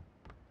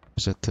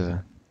 Is that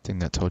the thing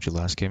that told you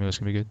last game it was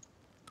gonna be good?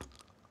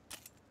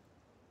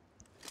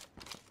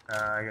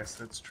 I guess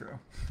that's true.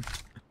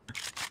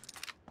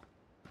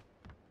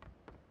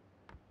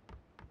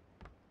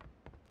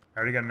 I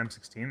already got an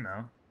M16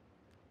 though.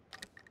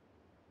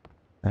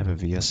 I have a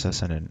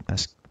VSS and an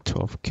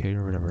S12K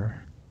or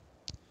whatever.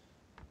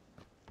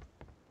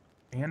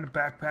 And a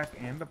backpack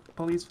and a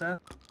police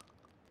vest.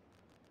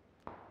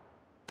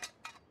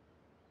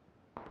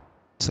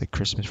 It's like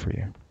Christmas for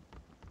you.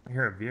 I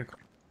hear a vehicle.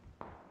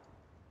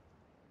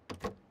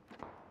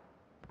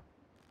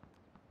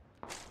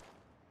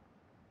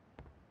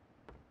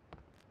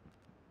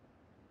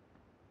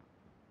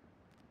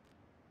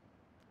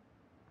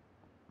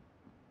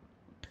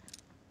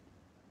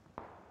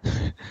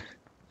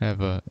 I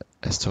have a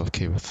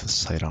S12K with a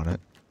sight on it.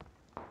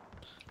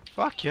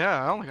 Fuck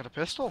yeah, I only got a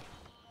pistol.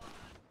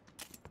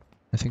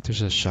 I think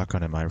there's a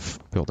shotgun in my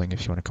building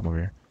if you want to come over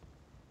here.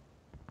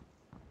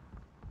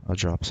 I'll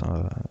drop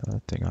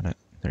a thing on it.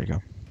 There you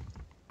go.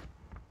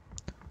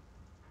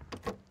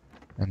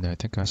 And then I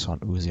think I saw an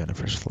Uzi on the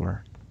first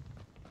floor.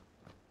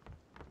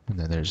 And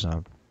then there's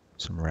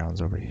some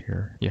rounds over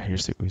here. Yeah,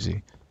 here's the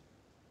Uzi.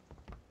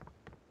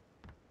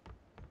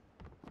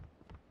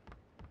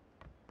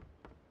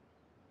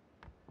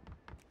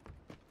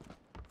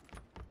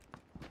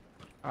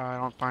 I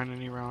don't find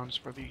any rounds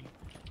for the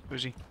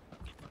Uzi.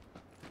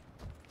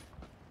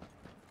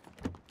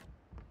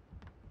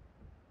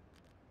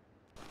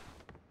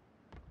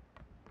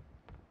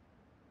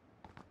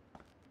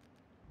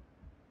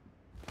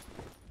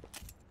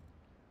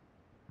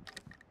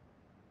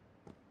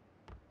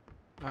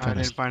 I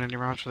didn't find any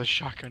rounds for the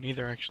shotgun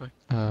either, actually.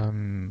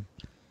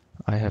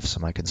 I have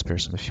some. I can spare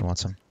some if you want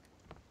some.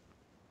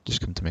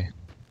 Just come to me.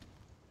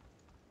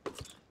 I'm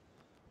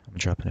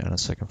dropping it on the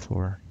second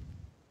floor.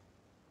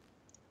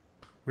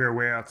 We are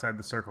way outside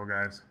the circle,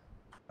 guys.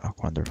 Oh,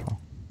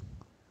 wonderful.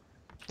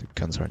 The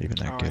guns aren't even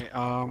that good.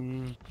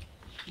 Alright,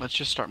 let's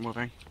just start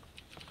moving.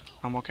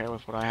 I'm okay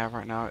with what I have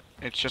right now.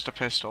 It's just a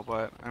pistol,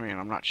 but, I mean,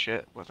 I'm not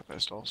shit with a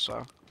pistol,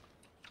 so...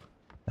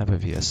 I have a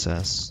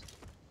VSS.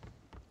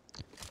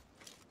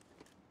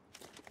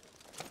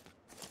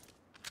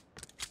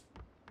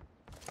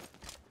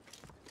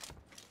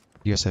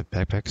 You guys have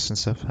backpacks and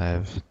stuff?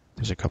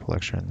 There's a couple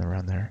extra in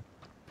around there.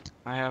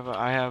 I have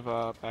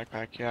a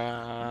backpack,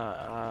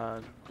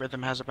 yeah.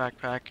 Rhythm has a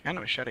backpack and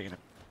a machete and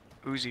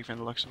a Uzi from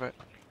the looks of it.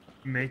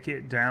 Make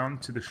it down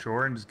to the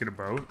shore and just get a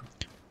boat.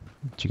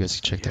 Did you guys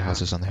check the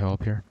houses on the hill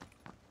up here?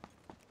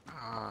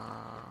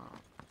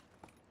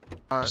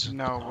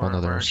 No, One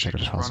other we're set actually of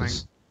just running.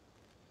 houses.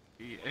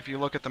 If you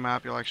look at the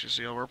map, you'll actually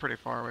see we're pretty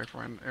far away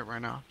from it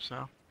right now,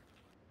 so.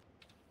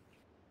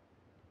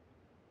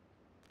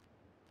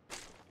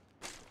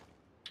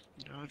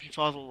 If you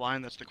follow the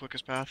line, that's the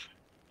quickest path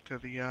to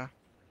the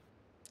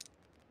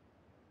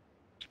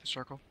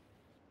circle.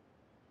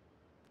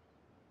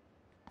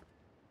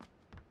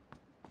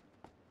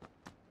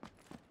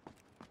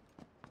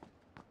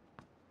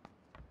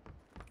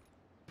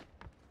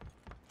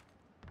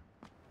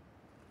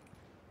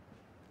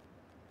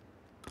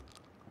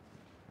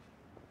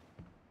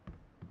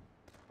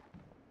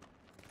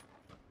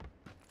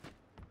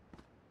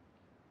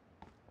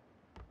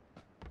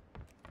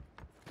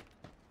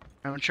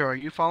 I'm not sure. Are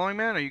you following,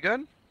 man? Are you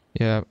good?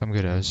 Yeah, I'm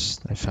good. I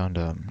found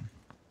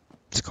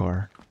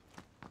Scar.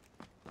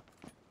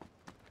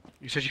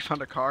 You said you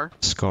found a car?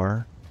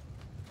 Scar.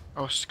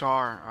 Oh,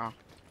 Scar. Oh.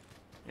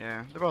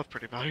 Yeah, they're both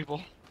pretty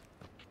valuable.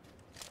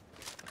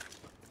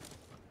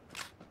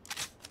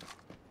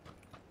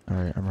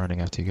 Alright, I'm running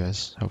after you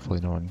guys.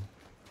 Hopefully no one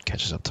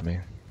catches up to me.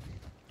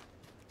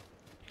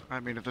 I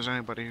mean, if there's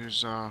anybody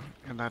who's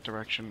in that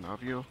direction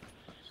of you,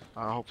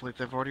 hopefully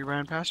they've already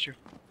ran past you.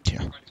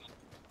 Yeah.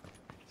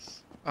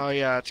 Oh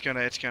yeah, it's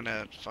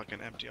gonna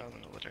fucking empty all the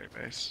military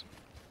base.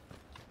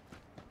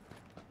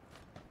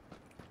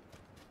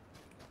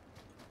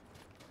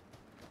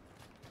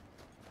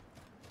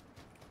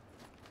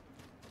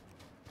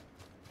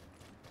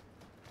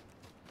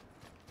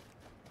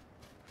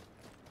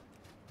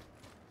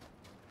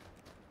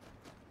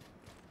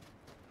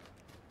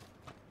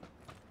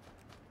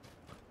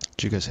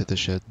 Did you guys hit the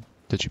shed?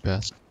 Did you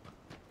pass?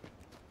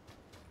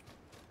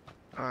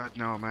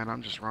 No, man,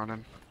 I'm just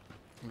running.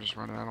 I'm just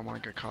running. I don't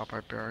want to get caught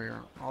by barrier.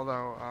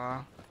 Although,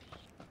 I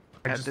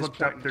at just this looked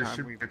point up. in There time,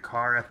 should we be a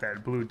car at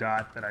that blue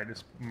dot that I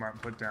just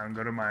put down.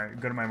 Go to my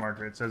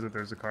marker. It says that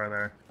there's a car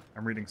there.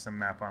 I'm reading some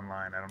map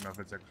online. I don't know if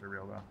it's actually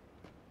real though.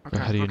 But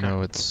okay. how do you Okay.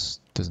 know it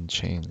doesn't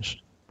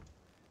change?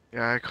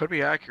 Yeah, it could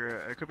be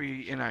accurate. It could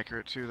be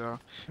inaccurate too, though.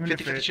 Even if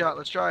 50-50 it shot.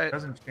 Let's try it.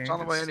 doesn't change, It's on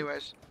the way, it's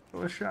anyways.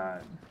 still a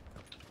shot.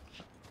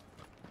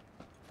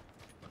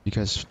 You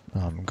guys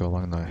go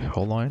along the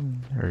whole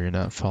line, or you're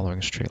not following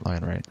a straight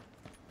line, right?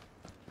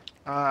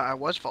 I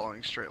was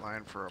following straight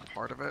line for a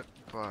part of it,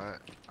 but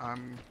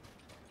I'm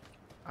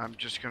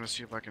just gonna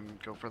see if I can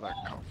go for that.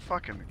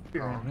 Fucking.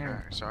 Here, Oh, okay.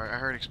 here. Sorry, I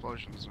heard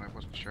explosions and I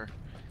wasn't sure.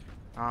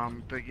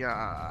 But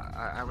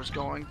yeah, I was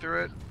going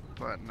through it,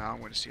 but now I'm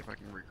going to see if I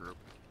can regroup.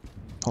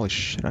 Holy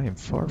shit, I am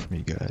far from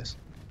you guys.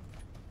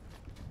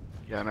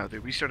 Yeah, no,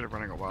 dude, we started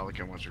running a while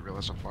ago once we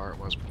realized how far it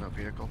was with that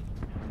vehicle.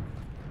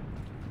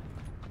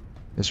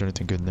 Is there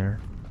anything good in there?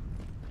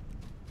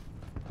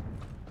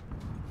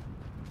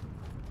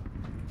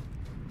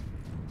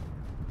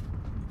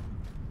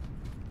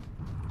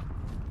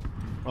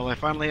 Well, I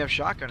finally have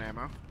shotgun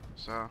ammo,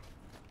 so I Oh,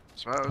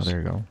 suppose.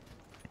 there you go.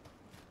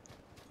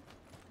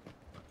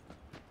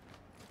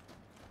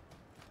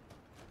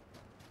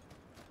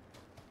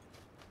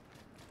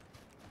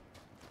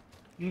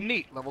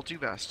 Neat, level 2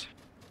 vest.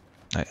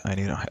 I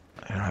don't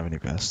have any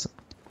vest.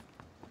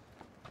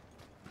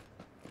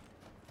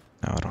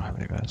 No, I don't have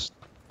any vest.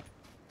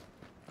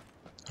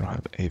 I don't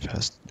have a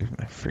vest. Look at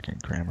my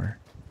freaking grammar.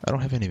 I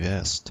don't have any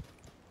vest.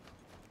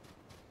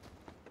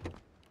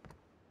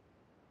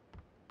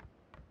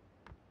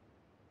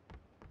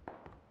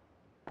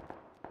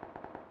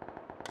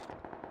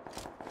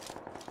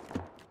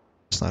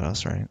 It's not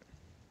us, right?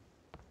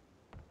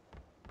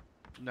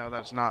 No,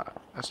 that's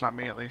not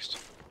me at least.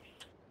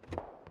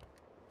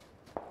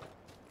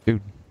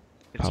 Dude,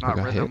 It's Papa not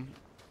got hit. rhythm.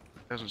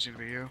 Doesn't seem to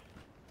be you.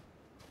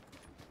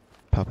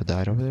 Papa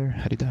died over there?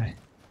 How'd he die?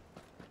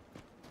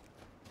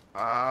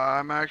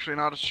 I'm actually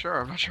not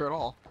sure. I'm not sure at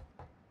all.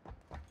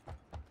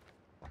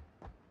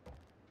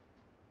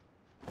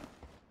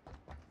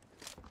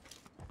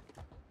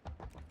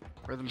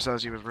 Rhythm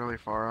says he was really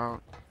far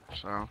out,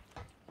 so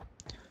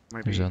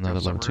maybe There's he another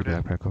got level 2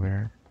 subverted. backpack over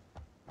here.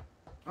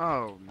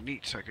 Oh,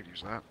 neat. I could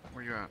use that.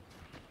 Where you at?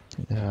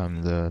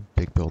 The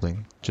big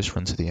building. Just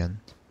run to the end.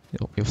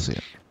 You'll see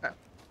it.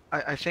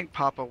 I think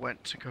Papa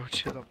went to go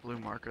to the blue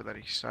marker that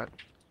he set.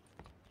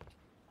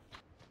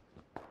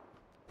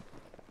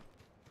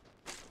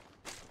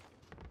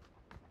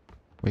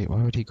 Wait,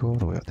 why would he go all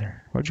the way out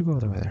there? Why'd you go all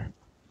the way there?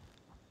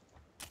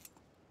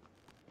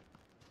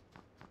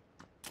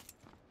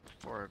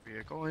 For a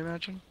vehicle, I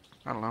imagine?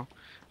 I don't know.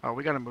 Oh,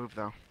 we gotta move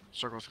though.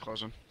 Circle's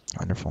closing.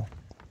 Wonderful.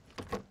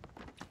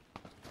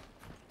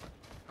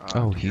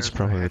 Oh, do you he's guys wanna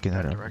probably head looking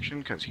at that a direction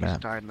because he's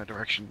map. died in the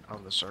direction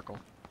of the circle.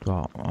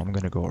 Well, I'm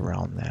gonna go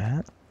around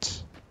that.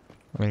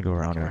 I'm gonna go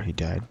around where Okay. he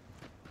died.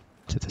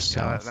 To the Yeah,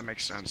 south. that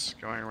makes sense.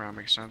 Going around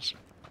makes sense.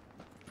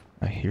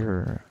 I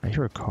hear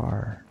a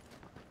car.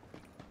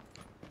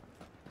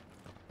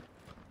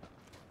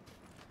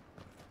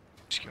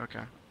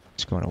 Okay.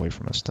 It's going away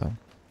from us though.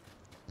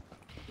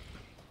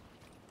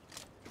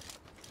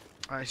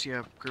 I see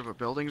a group of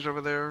buildings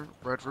over there,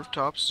 red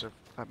rooftops, if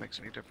that makes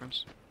any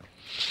difference.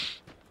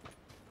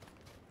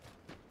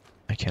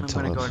 I can't I'm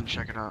tell gonna if, go ahead and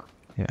check it out.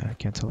 Yeah, I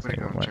can't tell I'm if gonna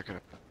go anyone and went. check it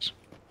out.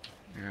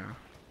 Yeah.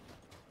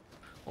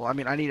 Well, I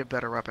mean, I need a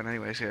better weapon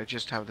anyway, so I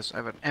just have this. I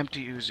have an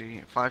empty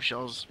Uzi, 5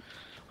 shells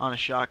on a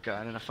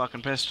shotgun, and a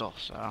fucking pistol,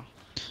 so.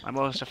 My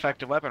most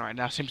effective weapon right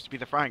now seems to be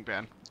the frying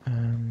pan.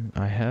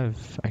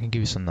 I can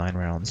give you some 9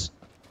 rounds.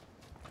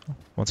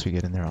 Once we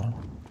get in there,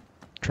 I'll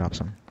drop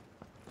some.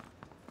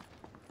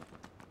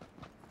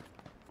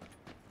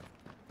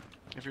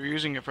 If you're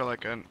using it for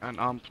like an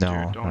ump,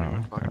 No, dude, don't no,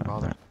 even fucking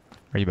bother. no.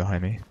 Are you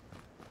behind me?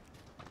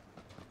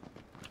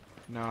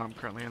 No, I'm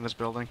currently in this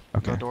building.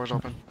 Okay. The door's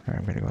open. Alright,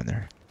 I'm gonna go in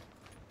there.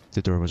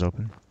 The door was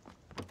open.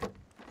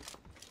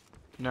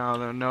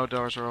 No, no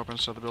doors are open,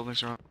 so the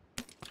buildings are.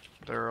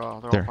 They're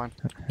all There. fine.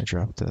 I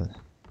dropped the...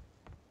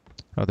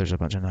 Oh, there's a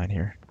bunch of 9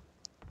 here.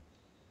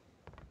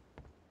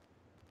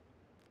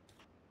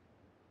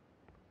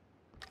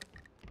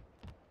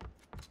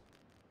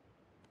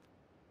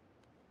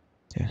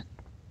 Yeah,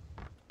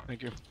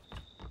 Thank you.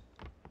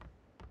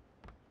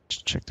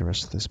 just check the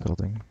rest of this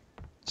building.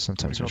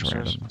 Sometimes Go there's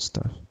upstairs. random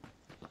stuff.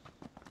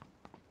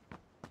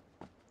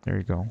 There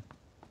you go.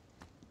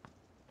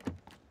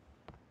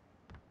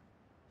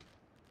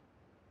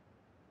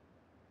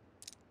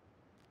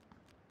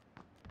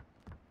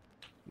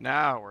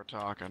 Now we're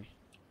talking.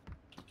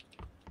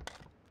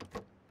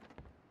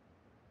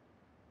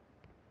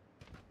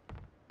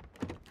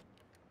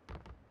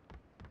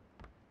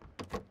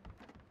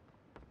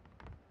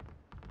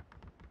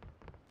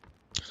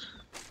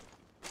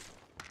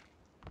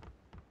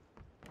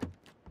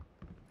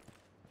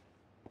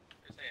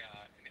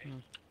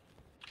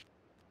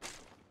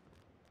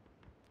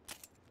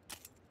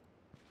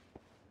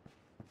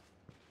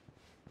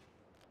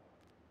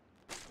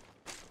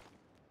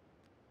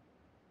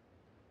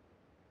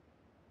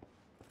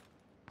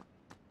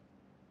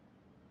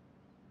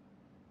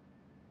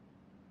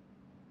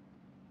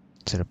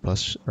 Is it a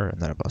bus or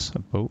not a bus? A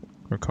boat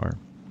or car?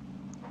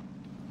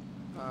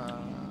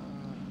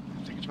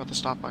 I think it's about to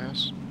stop by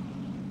us.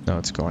 No,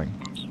 it's going.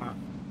 It's not.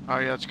 Oh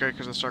yeah, it's great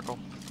because of the circle.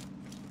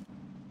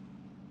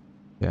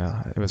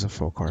 Yeah, it was a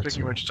full car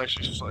Speaking too. of which, it's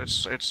actually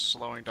it's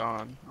slowing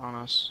down on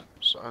us.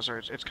 So,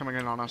 sorry, it's coming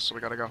in on us, so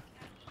we gotta go.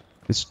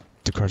 It's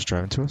the car's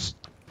driving to us.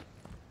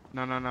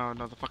 No,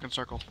 the fucking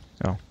circle.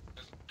 Oh.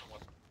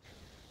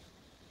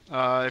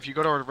 If you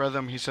go to our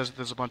rhythm, he says that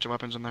there's a bunch of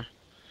weapons in there.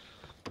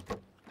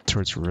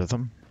 Towards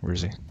Rhythm? Where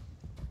is he?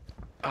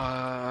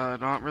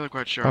 Not really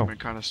quite sure. Oh. I've been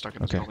kind of stuck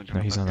in this Okay, building.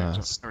 no, he's on the.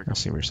 the. There we go. Let's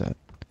see where's that.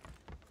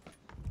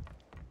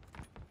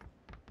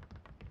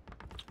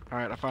 All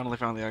right, I finally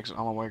found the exit.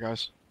 On my way,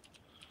 guys.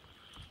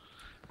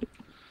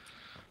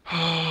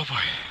 Oh boy.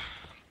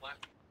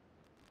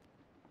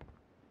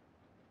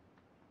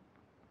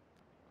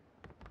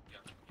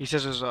 He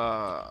says there's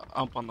a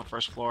ump on the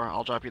first floor.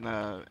 I'll drop you in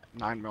the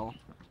 9mm.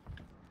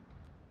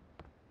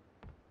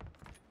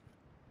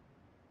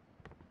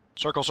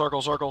 Circle,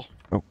 circle, circle.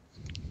 Oh.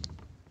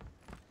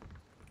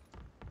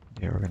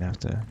 Yeah, we're gonna have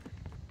to.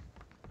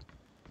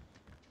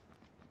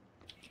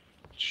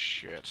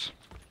 Shit.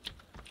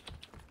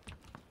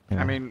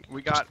 Yeah, I mean,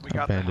 we got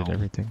the abandoned health.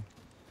 everything.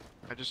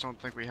 I just don't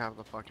think we have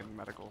the fucking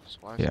medical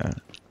supplies. Yeah.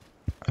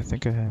 I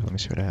think I have. Let me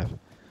see what I have.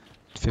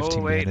 15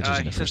 Oh wait, bandages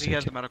and he a says first he aid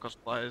has the kit. medical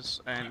supplies,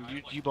 and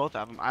you both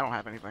have them. I don't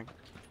have anything.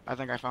 I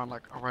think I found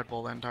like a Red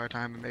Bull the entire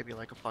time, and maybe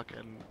like a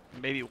fucking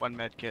maybe one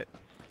med kit,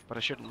 but I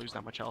shouldn't lose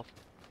that much health.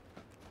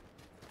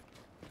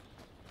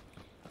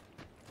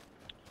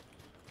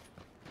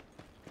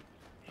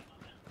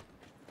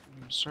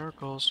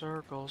 Circle,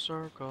 circle,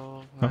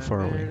 circle. How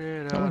far are we?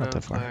 Oh, Oh, we're not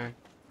that far.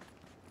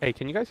 Hey,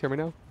 can you guys hear me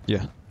now?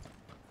 Yeah.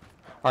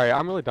 Alright,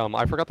 I'm really dumb.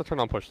 I forgot to turn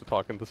on push to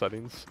talk in the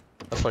settings.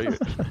 That's why you,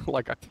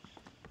 like,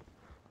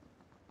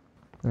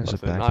 There's a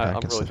listen, backpack I'm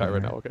and really stuff tired in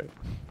right there. now, okay?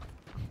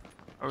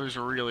 I was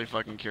really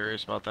fucking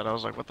curious about that. I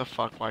was like, what the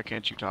fuck? Why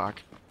can't you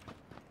talk?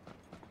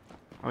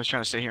 I was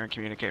trying to sit here and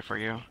communicate for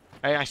you.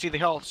 Hey, I see the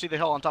hill. See the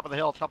hill on top of the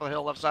hill. Top of the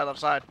hill. Left side. Left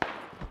side.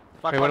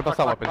 Fuck, Hey, what about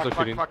that weapon? They're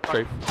shooting fuck.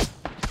 straight.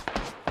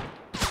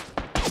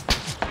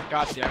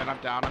 God damn it, I'm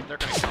down. They're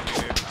gonna kill me,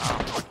 dude.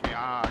 Ah, fuck me.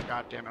 Ah,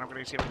 god damn it. I'm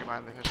gonna see if I can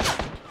find the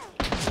history.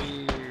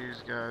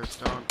 Please, guys,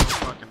 don't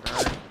fucking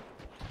die.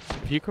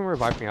 If you can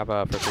revive me, I have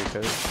a first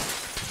aid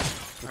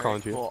kit. I'm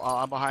calling to you. Cool.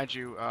 I'm behind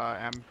you,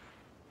 M.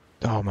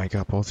 Oh my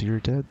god, both of you are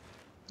dead?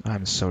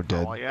 I'm so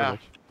dead. Oh, well, yeah.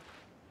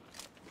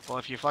 Well,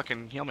 if you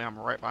fucking heal me, I'm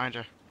right behind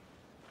you.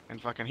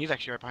 And fucking, he's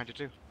actually right behind you,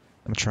 too.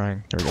 I'm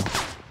trying. There we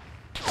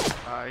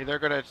go. They're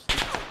gonna... It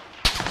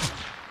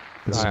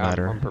doesn't I'm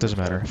matter. It doesn't perfect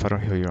matter. there. If I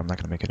don't heal you, I'm not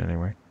gonna make it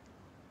anyway.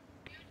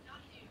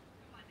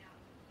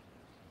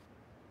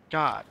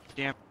 God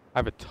damn. I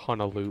have a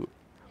ton of loot.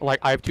 Like,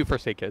 I have 2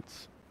 first aid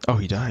kits. Oh,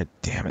 he died.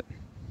 Damn it.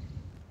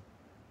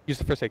 Use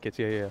the first aid kits,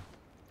 yeah.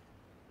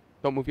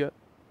 Don't move yet.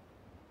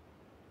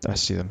 I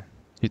see them.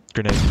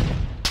 Grenade.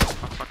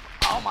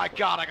 Oh my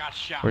god, I got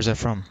shot. Where's that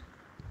from?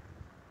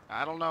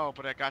 I don't know,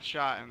 but I got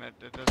shot, and it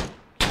doesn't...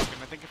 I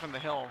think it's from the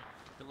hill.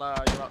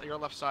 Your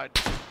left side.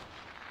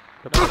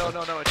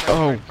 No, it's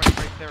Oh. right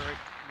there,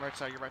 right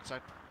side, your right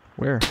side.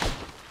 Where?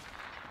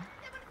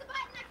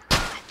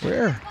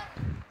 Where?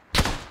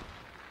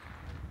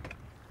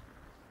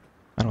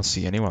 I don't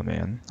see anyone,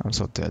 man. I'm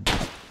so dead.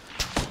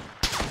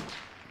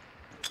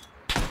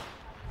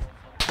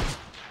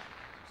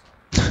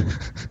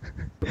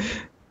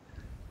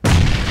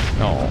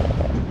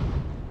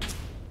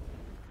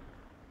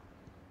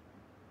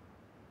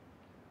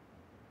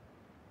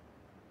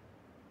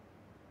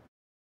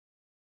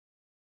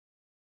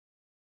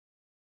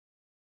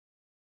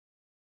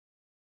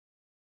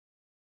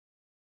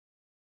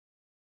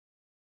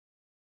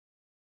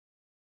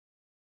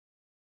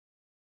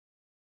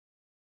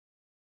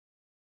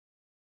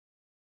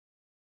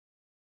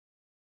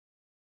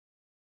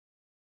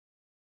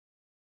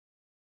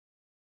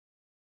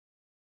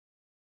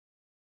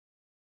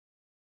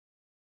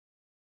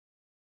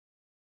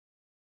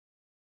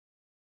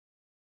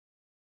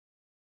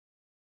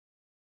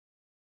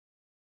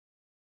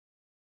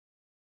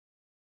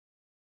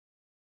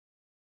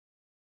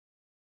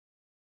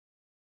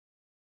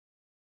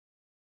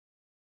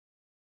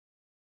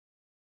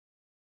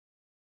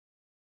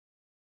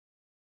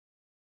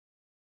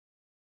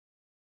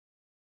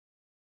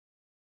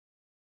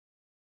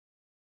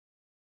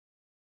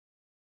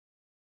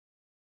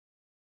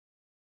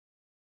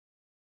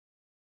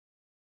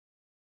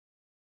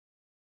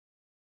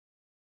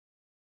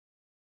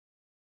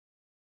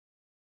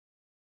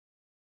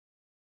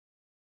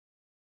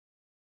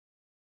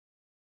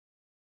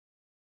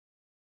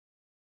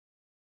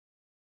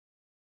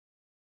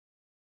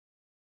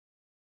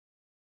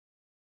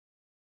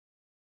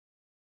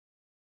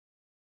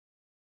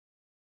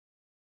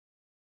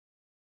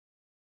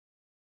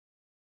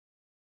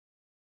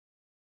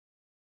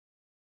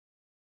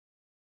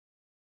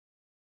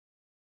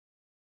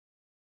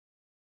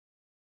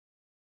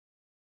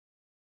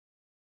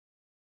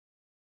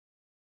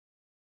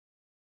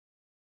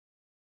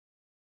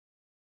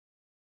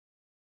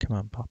 Come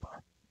on, Papa.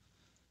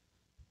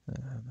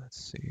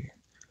 Let's see.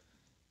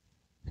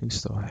 Who's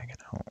still hanging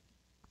out?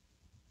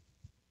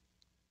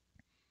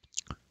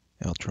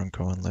 Eltron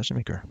and Legend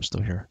Maker. I'm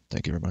still here.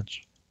 Thank you very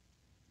much.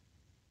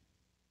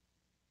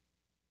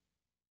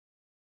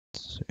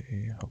 Let's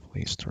see. Hopefully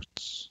he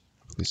starts.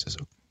 Hopefully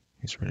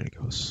he's ready to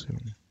go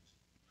soon.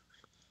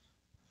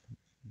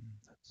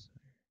 Let's see.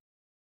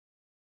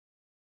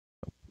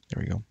 Oh,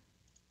 there we go.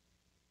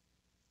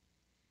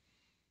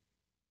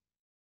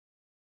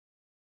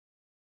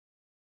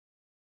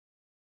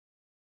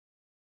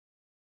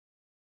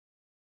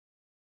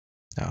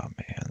 Oh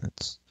man,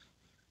 it's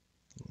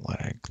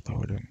lag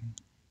loading.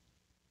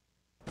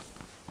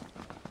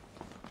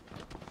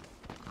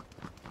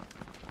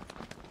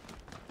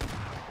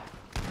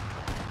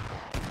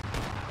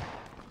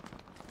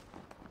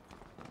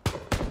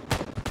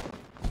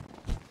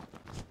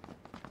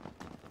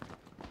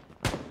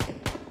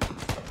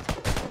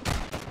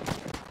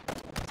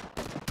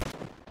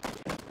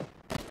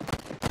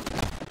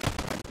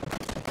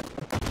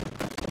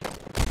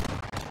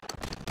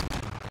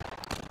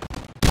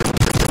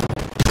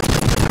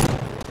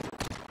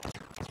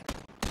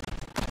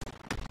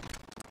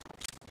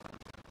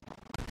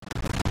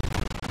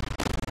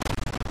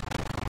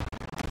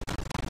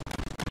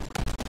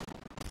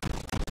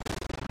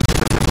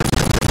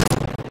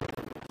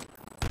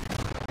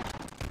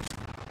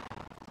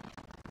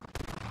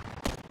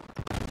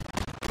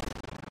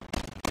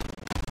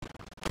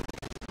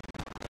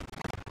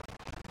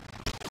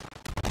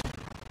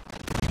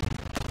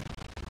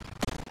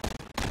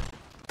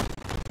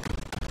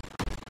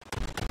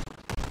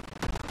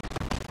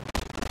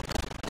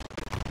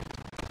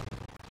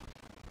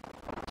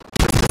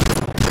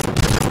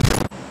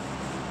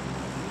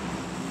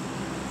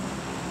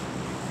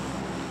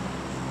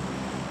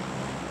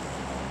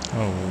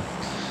 Oh,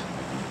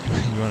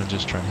 you want to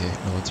just try and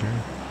hit military?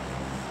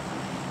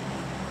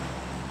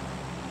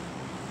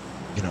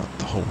 You know,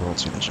 the whole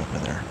world's gonna jump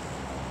in there.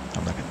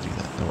 I'm not gonna do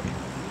that. No way.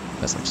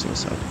 That's like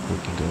suicide. We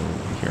can go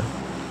here.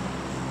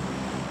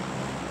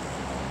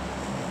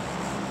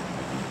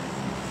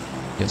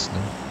 Yes,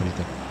 no? What do you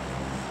think?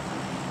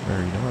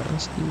 Or you know what?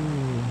 Let's do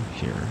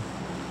here.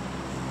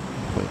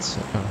 Wait,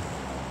 oh,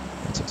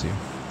 that's up to you.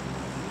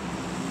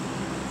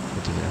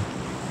 We'll do that.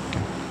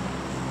 Okay.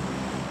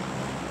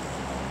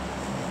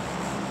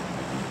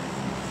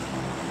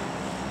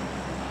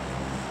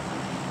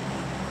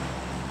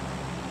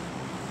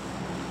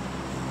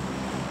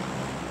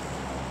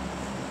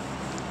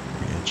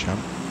 Jump.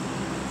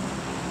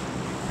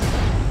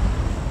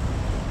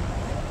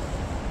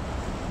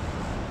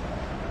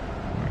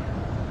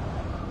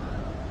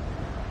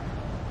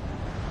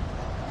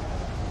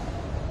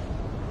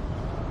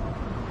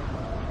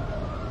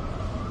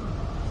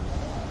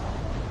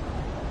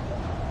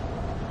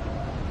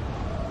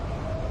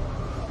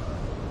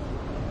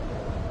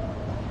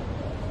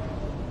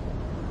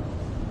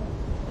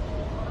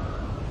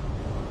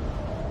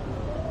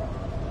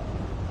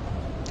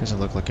 Doesn't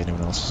look like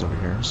anyone else is over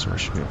here, so we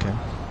should be okay.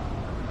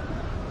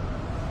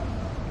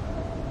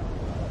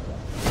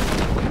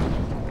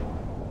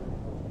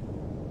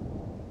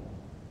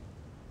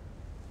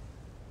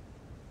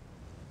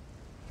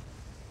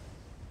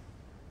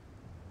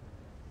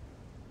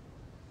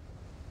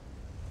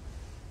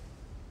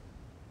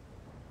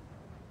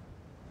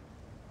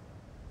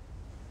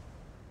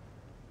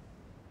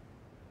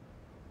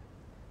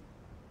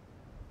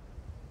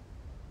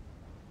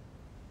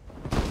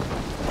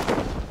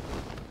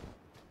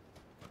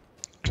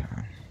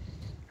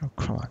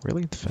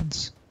 Really? The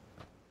fence?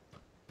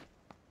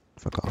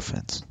 Fuck off,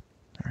 fence.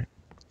 Alright.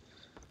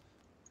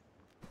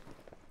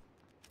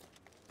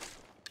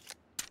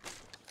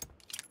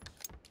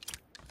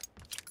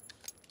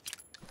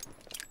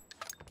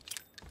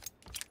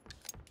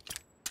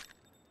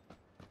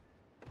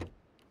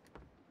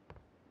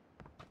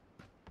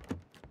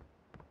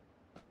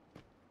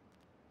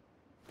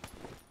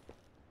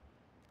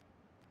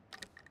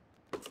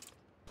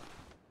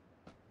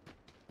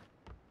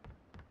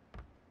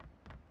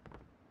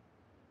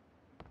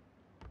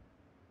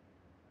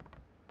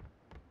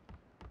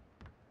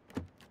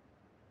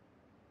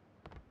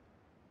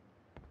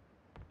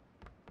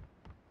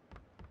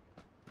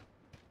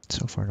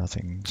 So far,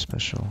 nothing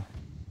special.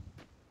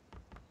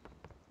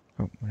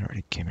 Oh, we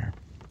already came here.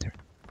 There.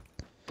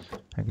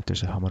 I think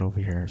there's a helmet over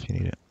here if you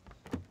need it.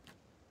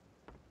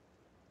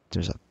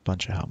 There's a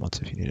bunch of helmets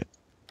if you need it.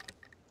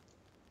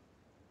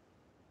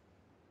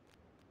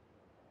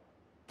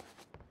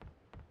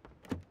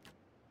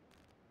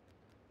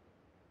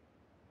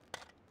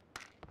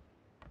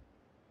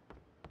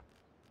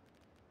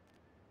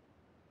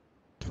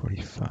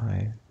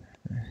 $45.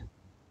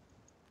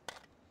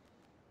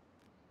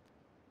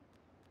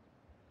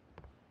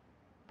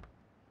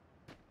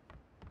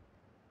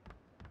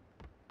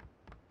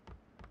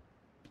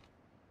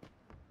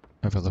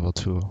 I have a level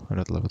 2,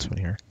 another level 2 in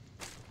here.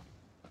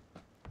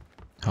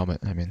 Helmet,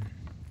 I mean.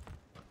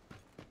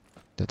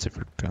 That's it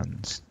for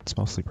guns. It's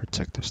mostly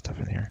protective stuff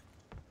in here.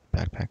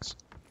 Backpacks.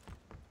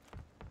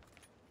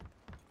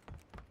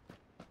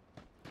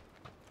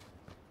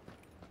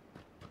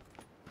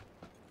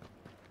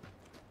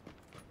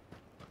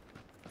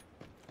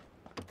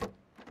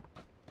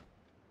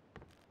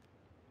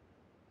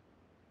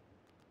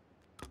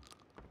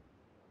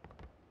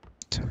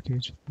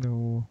 engage.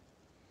 No.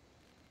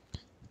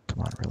 Come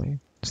on, really?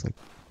 It's like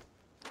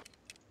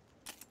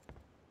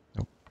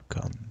no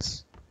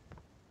guns.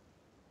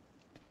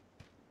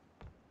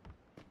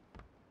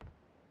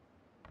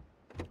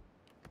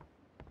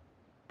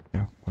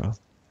 Yeah, well,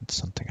 it's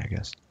something, I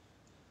guess.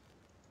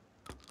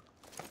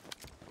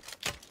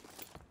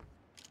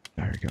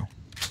 There we go.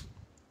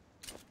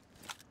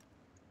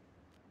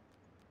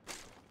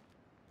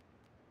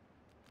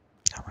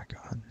 Oh my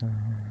god.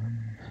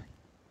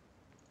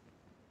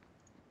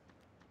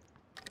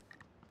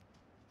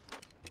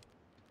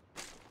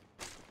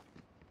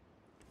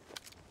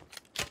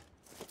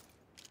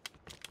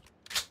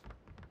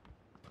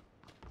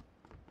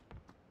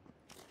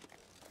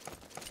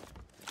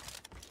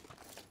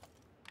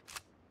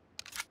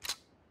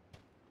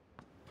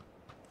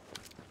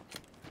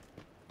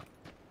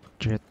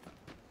 Did you hit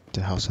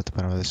the house at the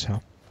bottom of this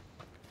hill?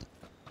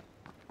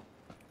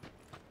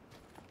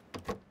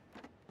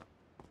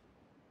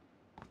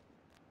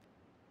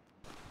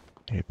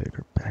 Need a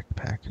bigger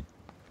backpack.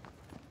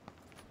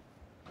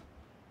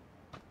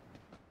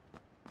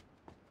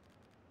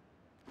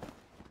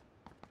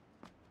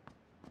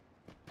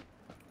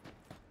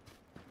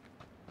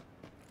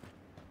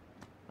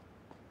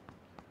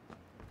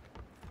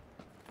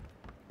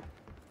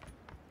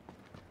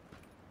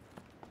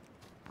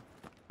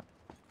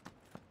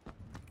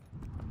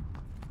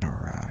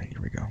 Alright,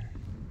 here we go.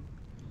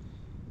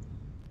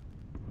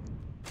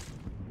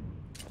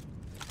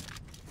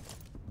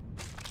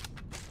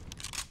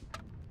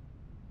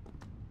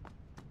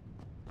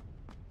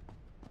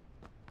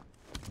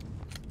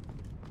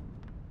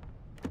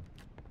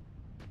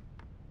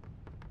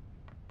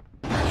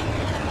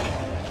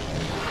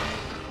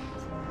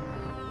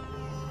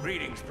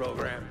 Greetings,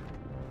 program.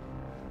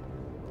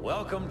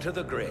 Welcome to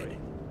the grid.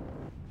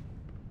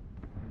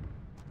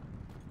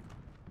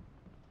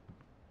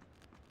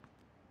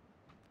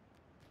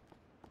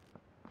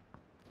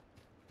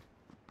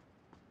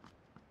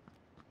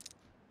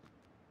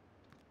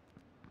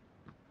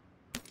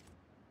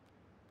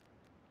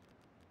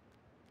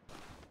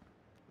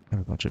 I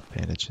have a bunch of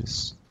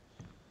bandages.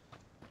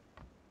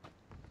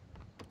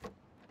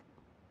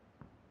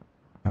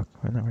 Oh,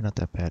 we're not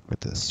that bad with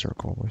the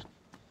circle.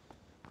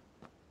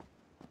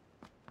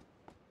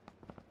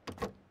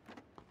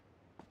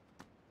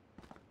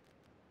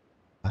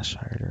 Flash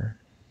hider.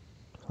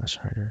 Flash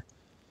hider.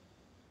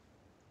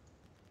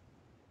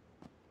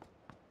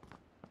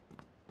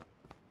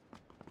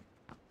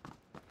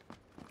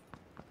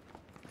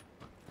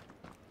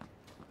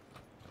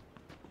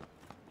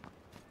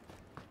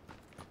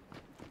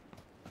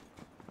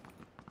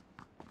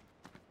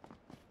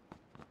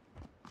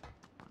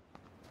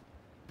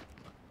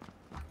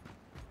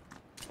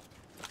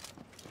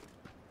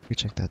 We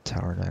check that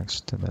tower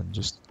next and then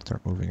just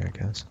start moving, I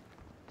guess.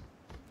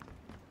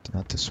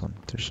 Not this one,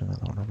 there's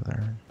another one over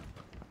there.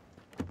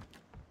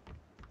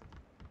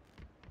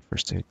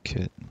 First aid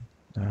kit.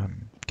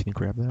 Can you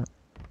grab that?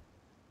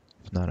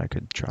 If not, I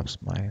could drop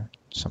my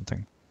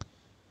something.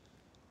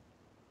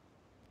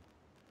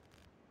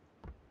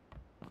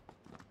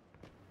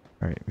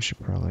 Alright, we should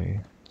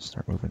probably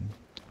start moving.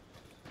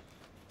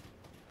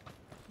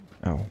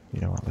 Oh,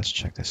 you know what, let's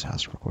check this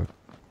house real quick.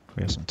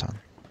 We have some time.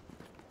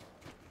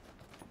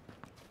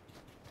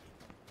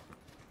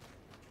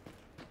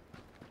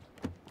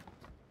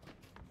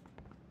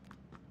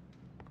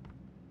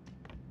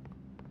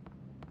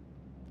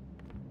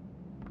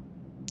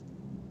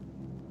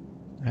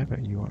 I have a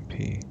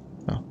UMP.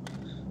 Oh.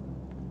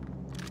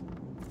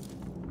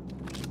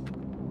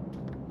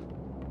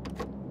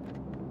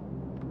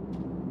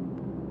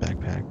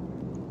 Backpack.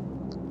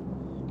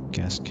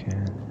 Gas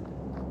can.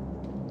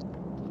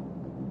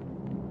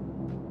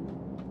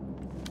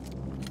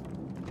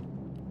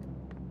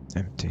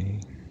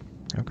 Empty.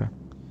 Okay.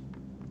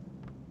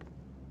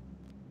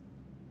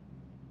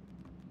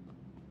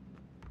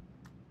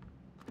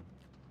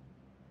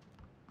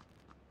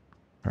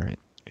 Alright,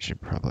 we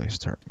should probably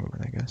start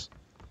moving, I guess.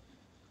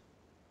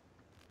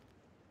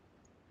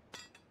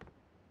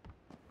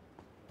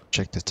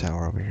 Check the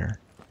tower over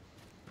here.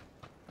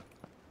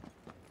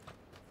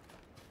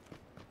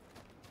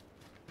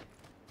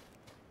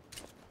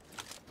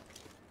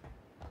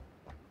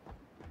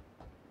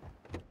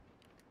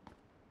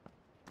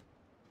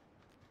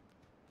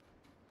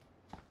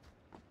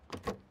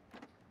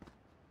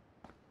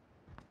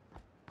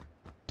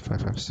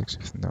 Five, 6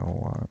 with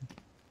no,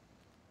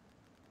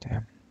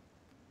 damn.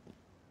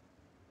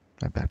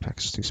 My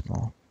backpack's too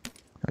small.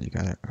 Oh, you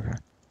got it? Okay.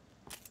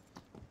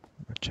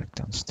 I'll check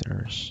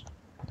downstairs.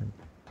 And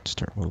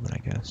start moving, I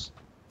guess.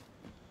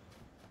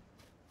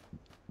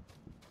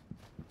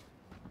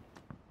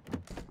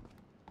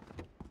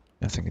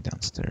 Nothing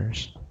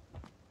downstairs.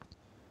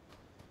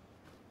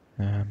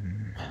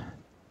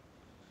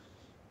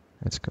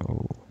 Let's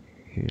go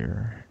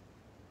here.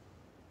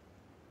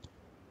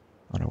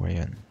 On our way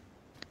in.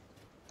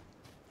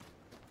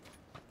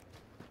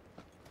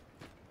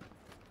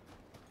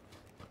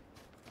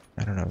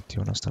 I don't know, do you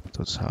want to stop at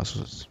those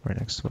houses right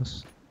next to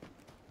us?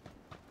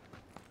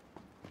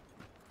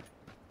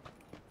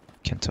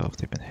 Can't tell if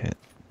they've been hit.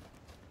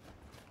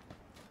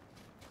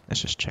 Let's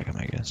just check him,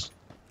 I guess.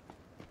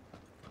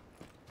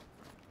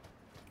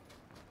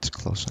 It's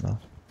close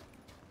enough.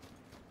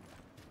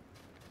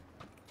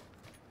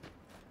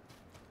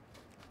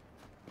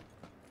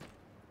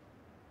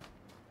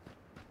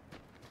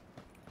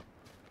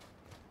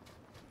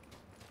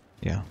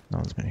 Yeah, no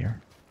one's been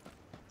here.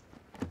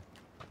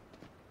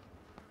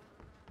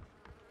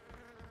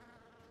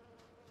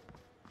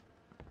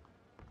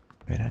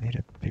 Man, I need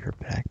a bigger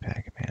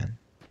backpack, man.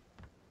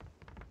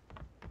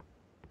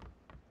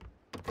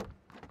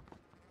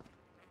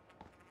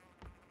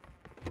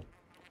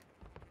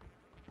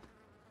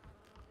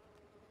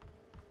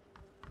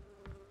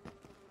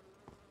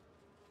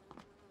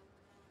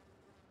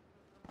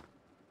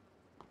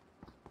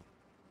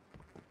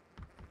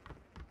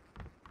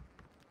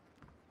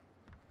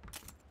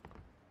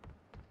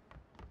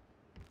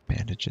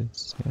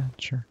 Bandages, yeah,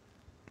 sure.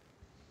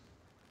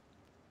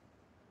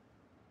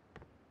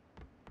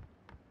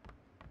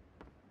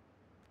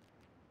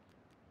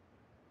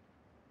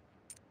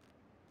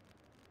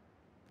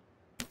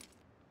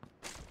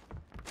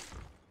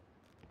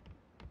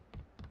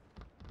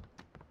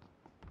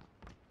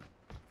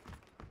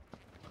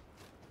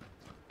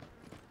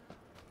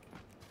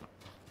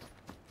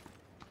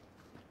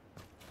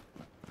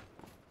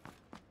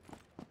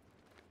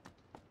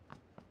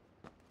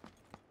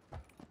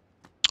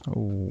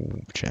 Oh,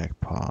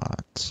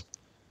 jackpot.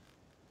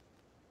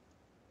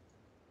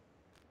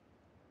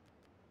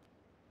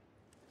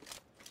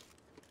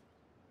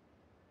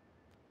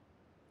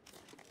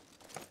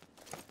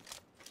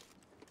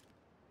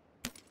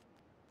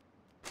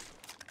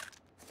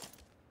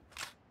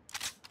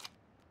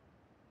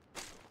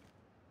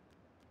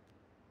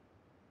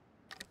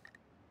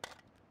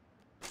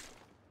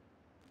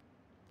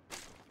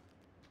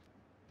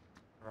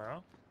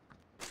 Well,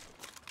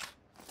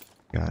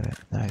 Got it.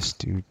 Nice,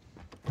 dude.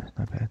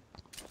 Not bad.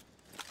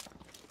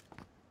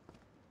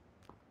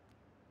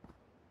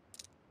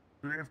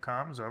 do we have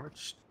comms over?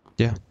 Shh.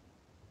 Yeah.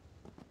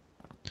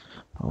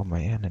 Oh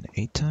man, and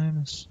 8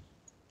 times?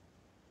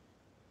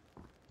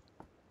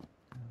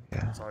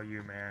 Yeah. It's all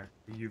you, man.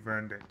 You've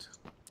earned it.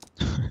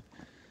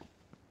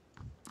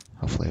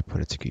 Hopefully I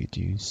put it to good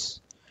use.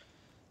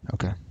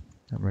 Okay.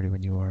 I'm ready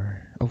when you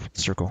are. Oh,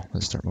 circle.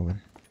 Let's start moving.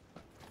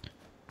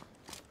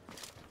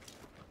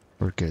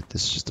 We're good.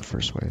 This is just the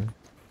first wave.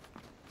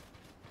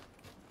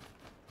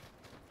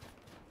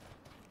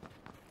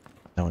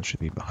 No one should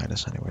be behind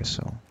us anyway,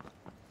 so.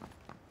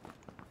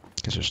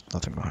 Because there's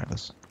nothing behind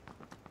us.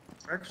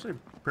 We're actually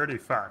pretty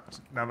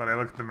fucked now that I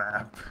look at the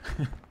map.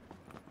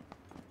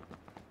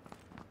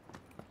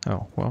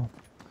 Oh, well.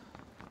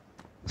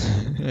 I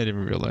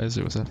didn't realize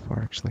it was that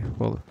far, actually.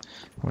 Well,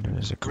 I wonder if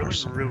there's a car Really,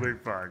 somewhere. really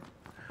fucked.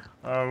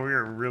 Oh, we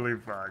are really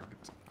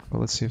fucked. Well,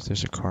 let's see if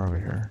there's a car over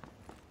here.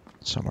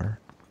 Somewhere.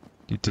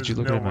 Did There's you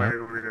look no at a map? way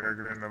we are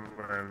gonna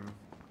live.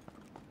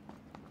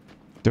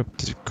 Nope,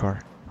 there's a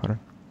car. Hold on.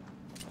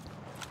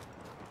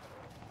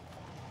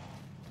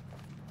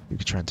 You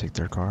could try and take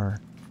their car.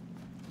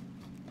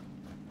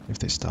 If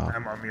they stop.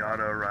 I'm on the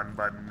auto run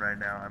button right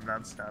now. I'm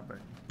not stopping.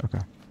 Okay.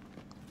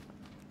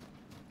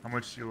 How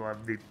much do you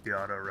love the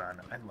auto run?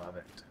 I love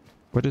it.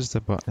 What is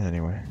the button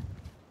anyway?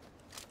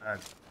 Uh,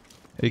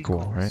 Equal,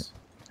 right? equals.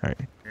 Alright,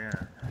 Yeah.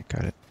 I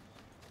got it.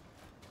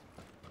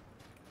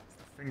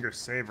 Finger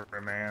saver,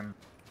 man.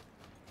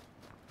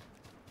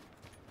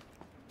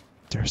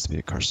 There has to be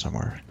a car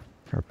somewhere.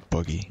 Or a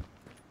buggy.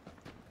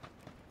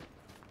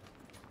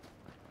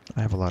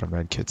 I have a lot of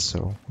med kits,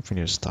 so if we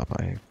need to stop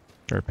by,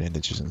 there are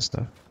bandages and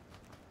stuff.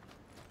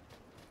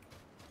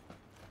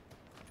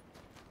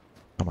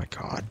 Oh my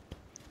god.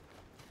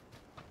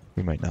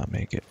 We might not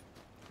make it.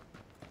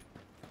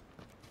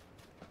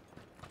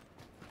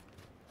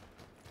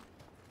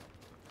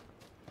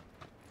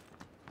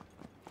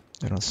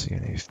 I don't see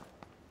any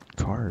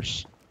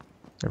cars.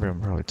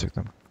 Everyone probably took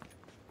them.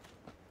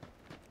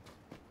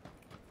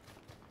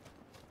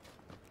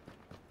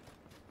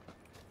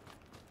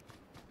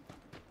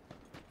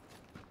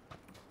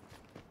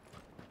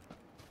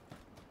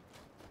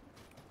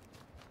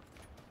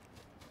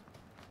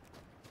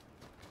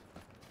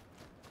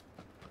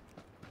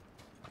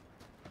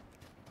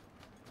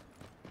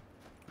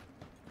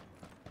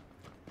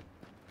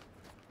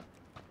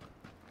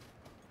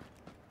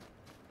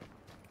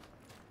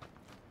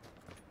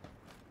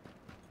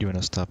 You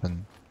wanna stop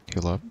and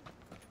heal up?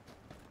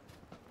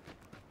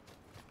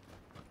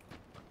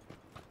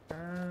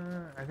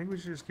 I think we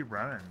should just keep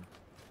running.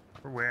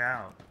 We're way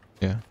out.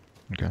 Yeah,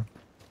 okay.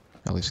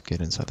 At least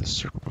get inside the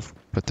circle before,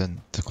 but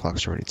then the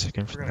clock's already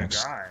ticking for We're the gonna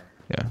next. die.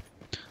 Yeah.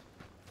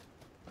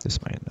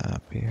 This might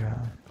not be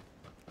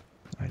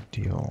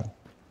ideal.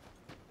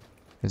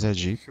 Is that a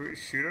Jeep? Should we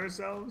shoot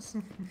ourselves?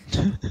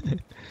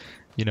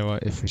 You know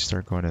what, if we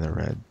start going in the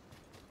red,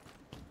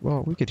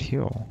 well, we could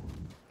heal.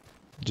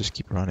 Just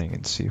keep running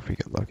and see if we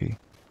get lucky.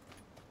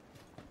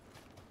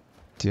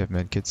 Do you have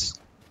medkits?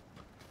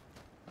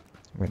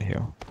 I'm gonna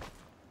heal.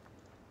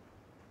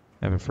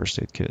 I have a first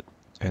aid kit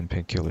and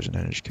painkillers and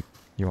energy kit.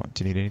 Do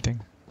you need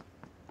anything?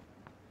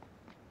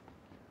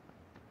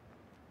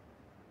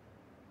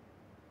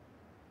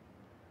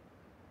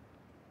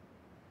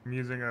 I'm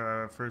using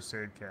a first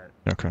aid kit.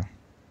 Okay.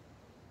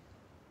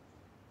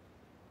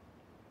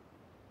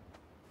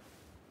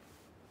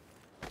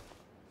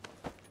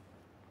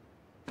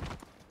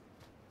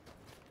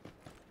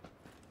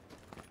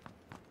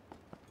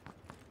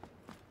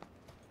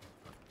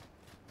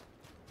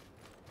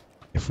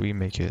 If we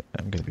make it,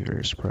 I'm gonna be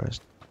very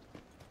surprised.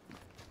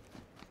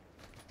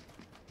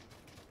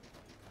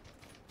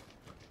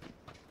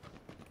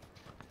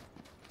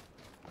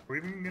 Are we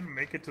even gonna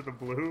make it to the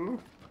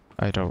blue?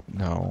 I don't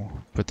know,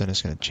 but then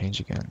it's gonna change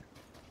again.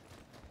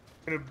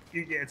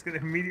 It's gonna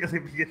immediately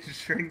begin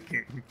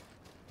shrinking.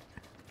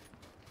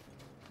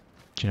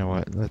 Do you know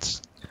what?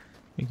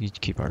 We need to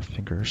keep our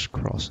fingers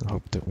crossed and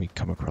hope that we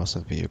come across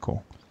a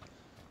vehicle.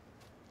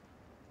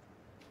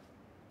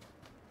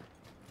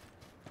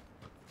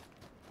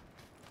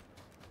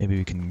 Maybe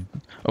we can...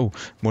 Oh,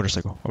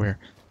 motorcycle, over here.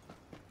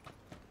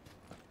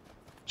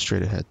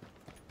 Straight ahead.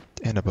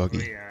 And a buggy.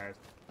 Oh yes.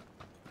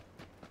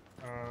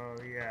 Oh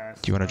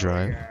yes. Do you want to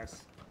drive?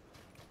 Yes.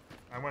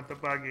 I want the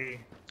buggy.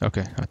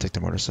 Okay, I'll take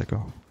the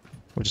motorcycle.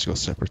 We'll just go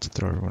separate to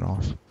throw everyone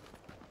off.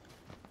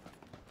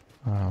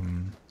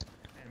 I'm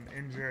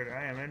injured.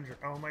 I am injured.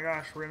 Oh my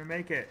gosh, we're gonna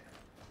make it.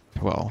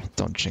 Well,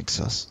 don't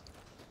jinx us.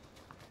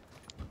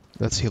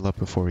 Let's heal up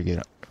before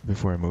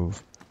I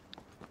move.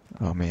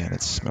 Oh man,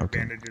 it's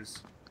smoking.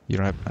 Bandages. You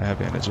don't have... I have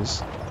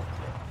bandages. I'm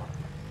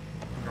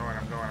going.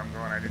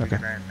 I need to Okay.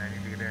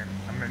 get in.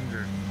 I'm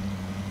injured.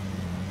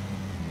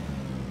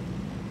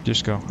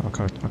 Just go. I'll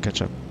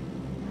catch up.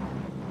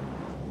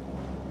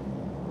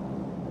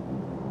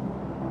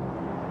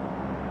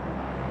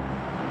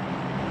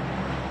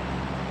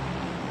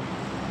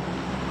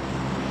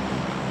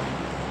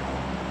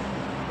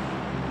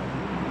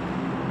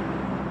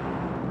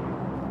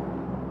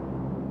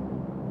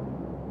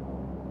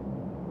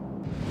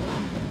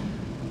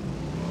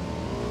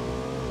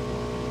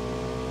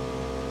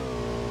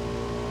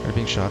 Are you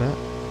being shot at?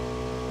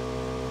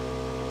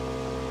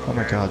 Oh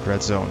my god,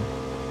 red zone.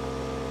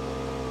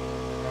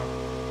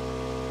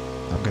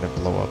 I'm gonna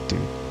blow up, dude.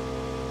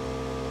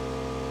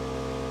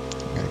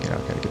 Gotta get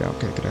out.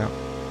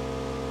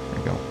 There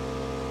we go.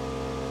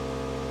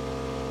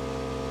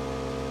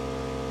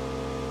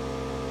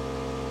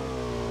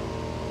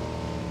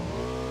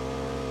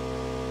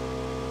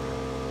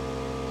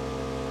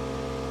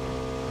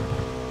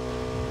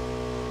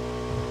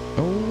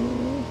 Oh!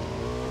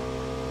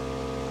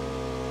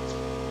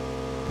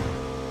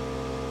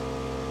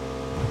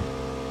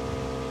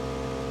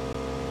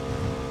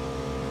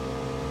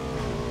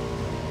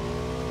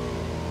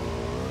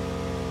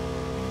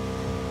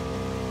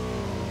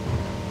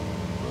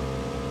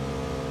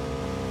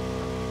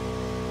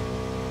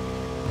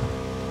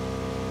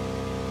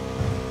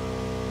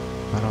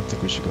 I don't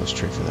think we should go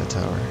straight for that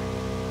tower.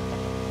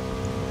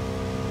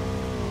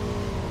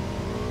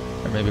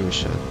 Or maybe we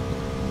should.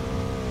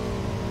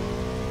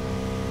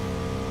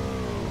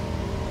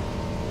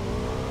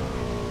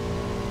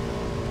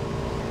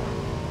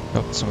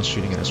 Oh, someone's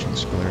shooting at us from the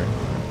school area.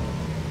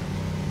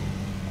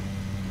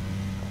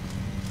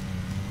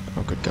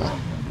 Oh, good god.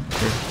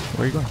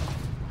 Where are you going?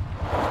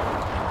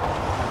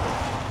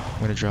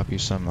 I'm gonna drop you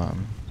some,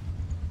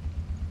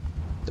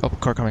 Oh,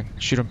 car coming.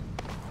 Shoot him.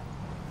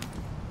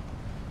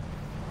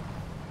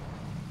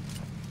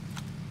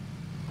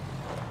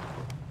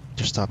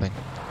 They're stopping.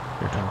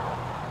 They're coming.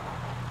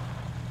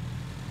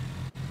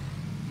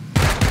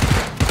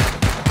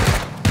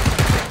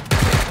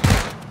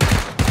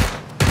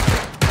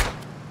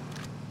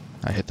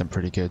 I hit them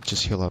pretty good.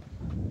 Just heal up.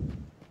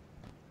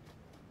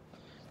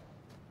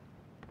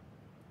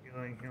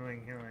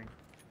 Healing.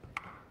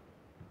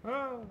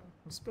 Oh,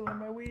 I'm spilling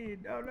my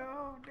weed. Oh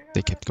no. Damn They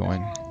it, kept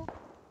going. no.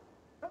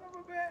 Son of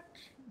a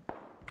bitch.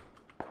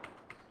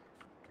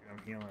 I'm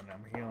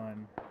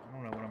healing. I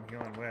don't know what I'm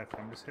healing with.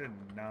 I'm just hitting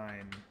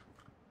 9.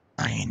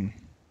 9.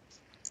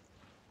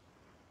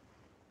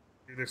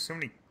 Dude, there's so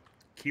many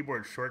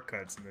keyboard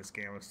shortcuts in this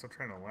game. I'm still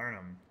trying to learn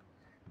them.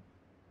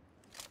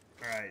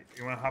 Alright,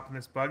 you want to hop in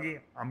this buggy?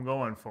 I'm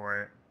going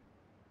for it.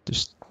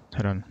 Just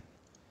head on.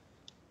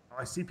 Oh,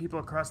 I see people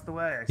across the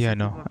way. Yeah,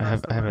 no. I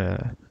have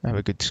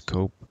a good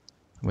scope.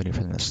 I'm waiting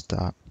for them to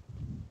stop.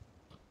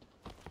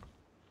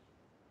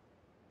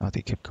 Oh,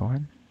 they kept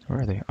going?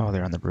 Where are they? Oh,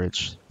 they're on the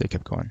bridge. They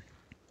kept going.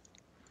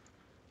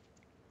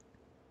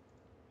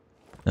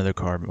 Another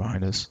car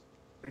behind us.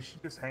 We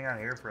should just hang out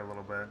here for a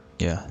little bit.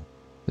 Yeah.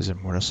 There's a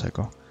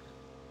motorcycle.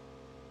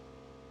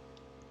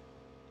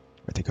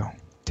 Where'd they go?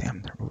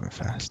 Damn, they're moving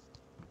fast.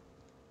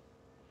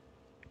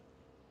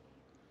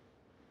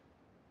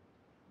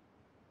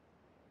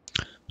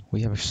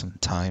 We have some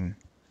time.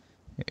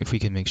 If we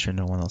can make sure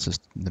no one else is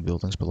in the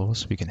buildings below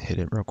us, we can hit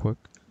it real quick.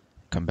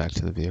 Come back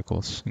to the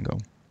vehicles and go.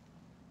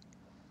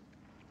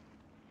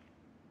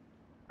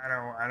 I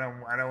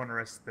don't want to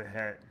risk the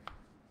hit.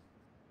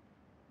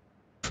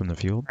 From the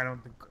field? I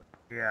don't think.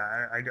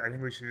 Yeah, I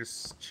think we should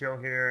just chill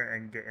here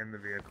and get in the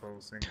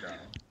vehicles and go.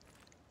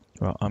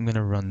 Well, I'm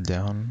gonna run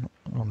down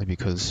only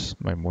because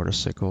my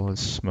motorcycle is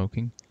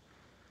smoking.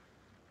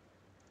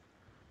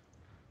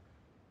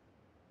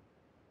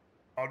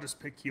 I'll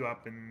just pick you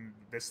up in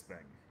this thing.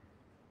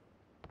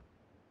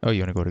 Oh,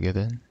 you wanna go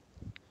together then?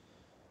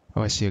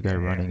 Oh, I see a guy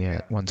running yeah.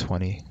 at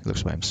 120.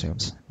 Looks by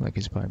himself, like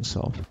he's by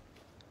himself.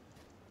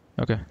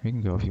 Okay, you can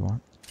go if you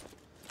want.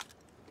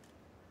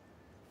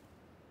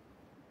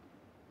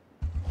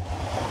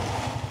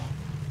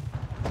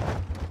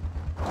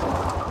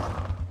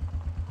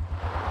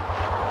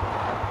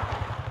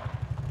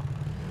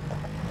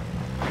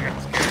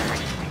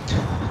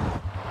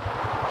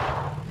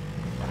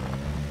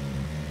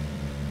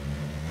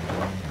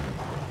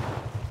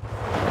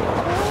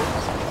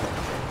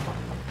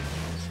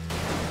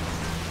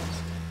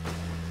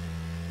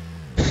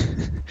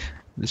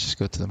 Let's just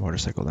go to the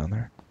motorcycle down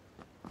there.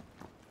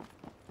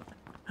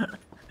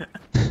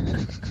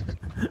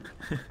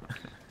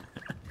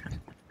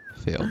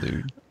 Fail,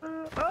 dude.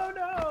 Oh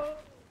no!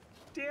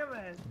 Damn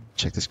it!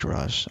 Check this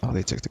garage. Oh,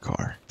 they took the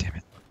car. Damn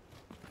it.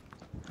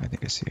 I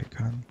think I see a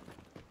gun.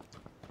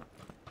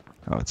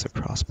 Oh, it's a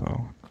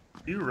crossbow.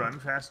 Do you run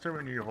faster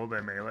when you hold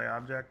a melee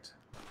object?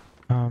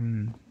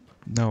 No,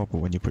 but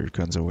when you put your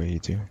guns away, you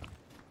do.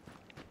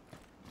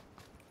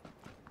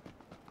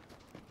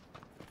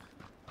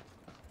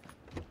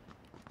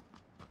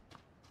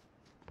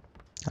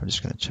 I'm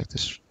just gonna check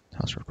this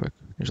house real quick.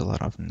 There's a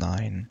lot of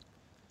 9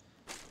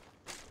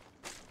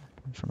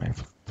 for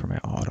my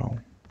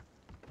auto.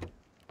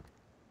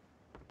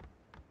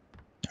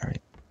 All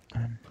right.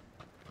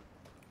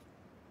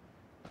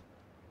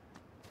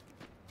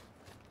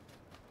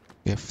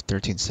 You have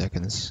 13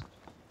 seconds.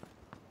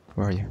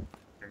 Where are you?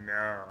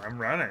 No, I'm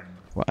running.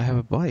 Well, I have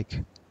a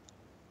bike.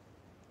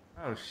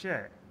 Oh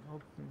shit.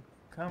 Well,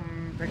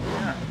 come pick me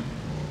up.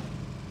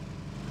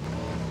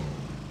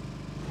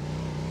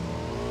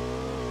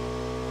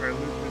 Or I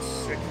loot this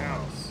sick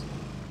house.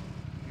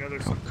 You know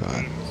there's something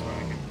good in this one.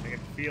 I can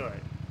feel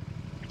it.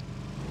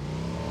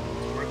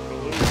 It's worth the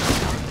loot. It's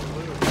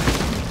worth the loot.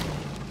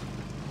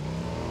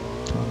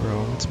 Come on, bro.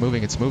 It's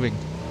moving. It's moving.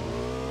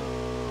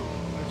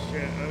 Oh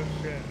shit, oh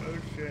shit, oh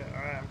shit.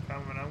 Alright, I'm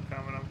coming, I'm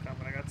coming, I'm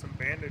coming. I got some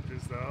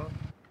bandages though.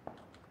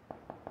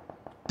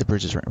 The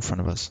bridge is right in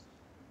front of us.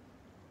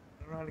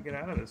 I don't know how to get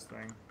out of this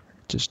thing.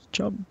 Just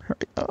jump.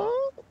 Hurry.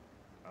 Oh.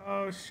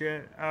 Oh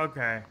shit.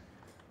 Okay.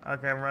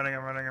 Okay, I'm running,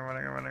 I'm running, I'm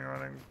running, I'm running, I'm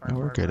running. No,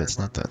 we're good. It's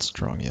not that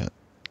strong yet.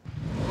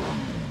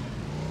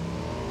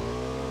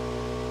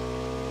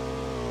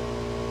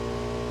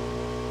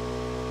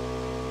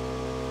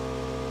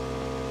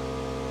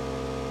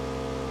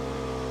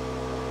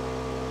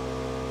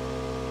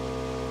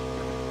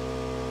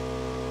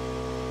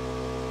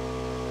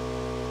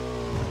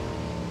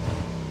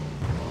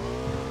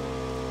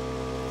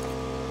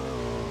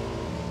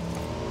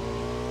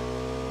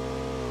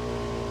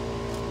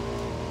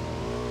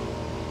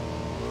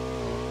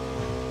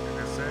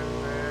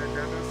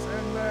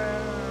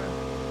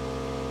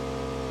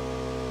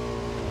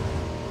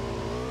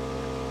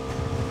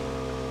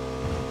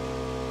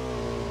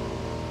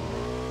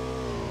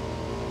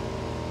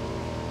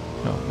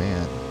 Oh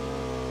man.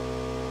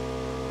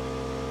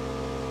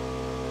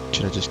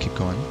 Should I just keep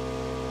going?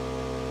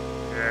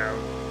 Yeah,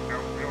 no,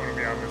 we don't want to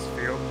be on this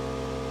field.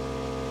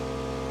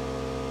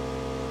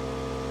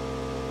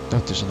 Oh,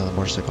 there's another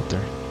motorcycle up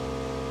there.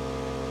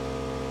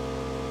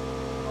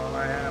 All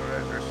I have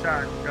is a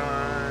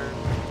shotgun.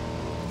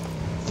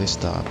 They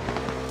stop.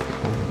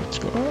 Oh, let's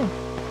go. Oh.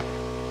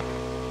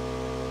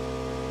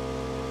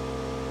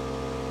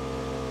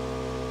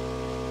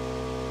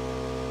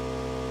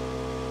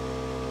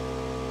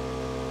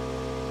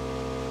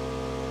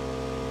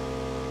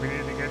 We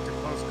need to get to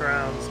close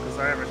grounds because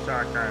I have a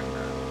shotgun.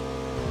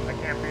 I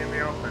can't be in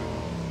the open.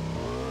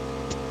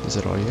 Is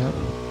that all you have?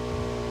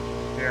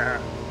 Yeah.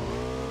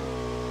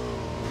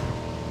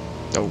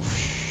 Oh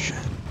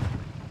shit.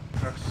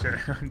 Oh shit.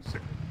 Oh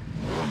shit.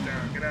 Get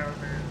down. Get out of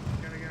here.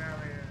 Gotta get out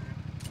of here.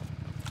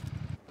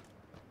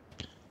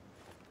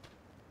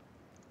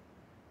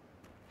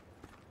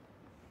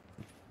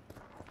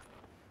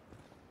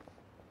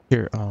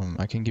 Here,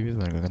 I can give you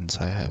the guns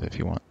I have if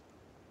you want.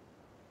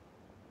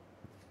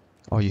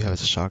 All you have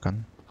is a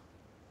shotgun.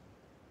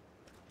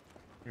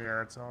 Yeah,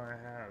 that's all I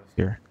have.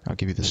 Here, I'll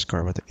give you the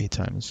scar with the 8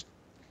 times.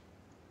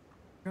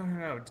 No,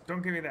 no, no.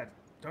 Don't give me that.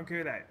 Don't give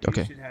me that.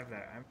 Okay. You should have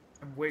that.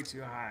 I'm way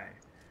too high.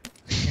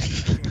 I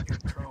can't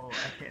control. I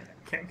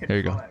can't control. There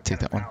you go. That Take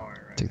kind that of one.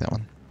 power, right? Take that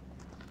one.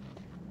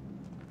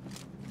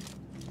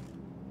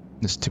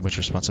 This is too much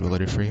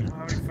responsibility for I you. don't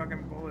have any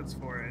fucking bullets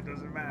for it. It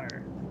doesn't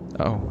matter.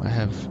 Oh, I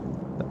have...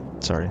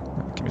 Sorry.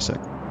 Give me a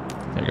sec.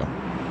 There you go.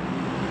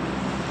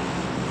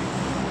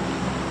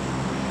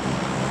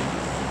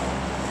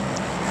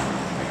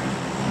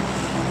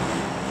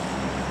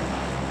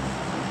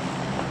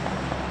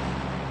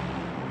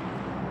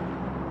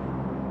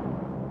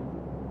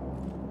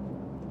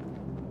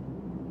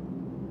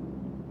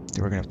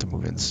 We're gonna have to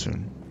move in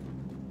soon.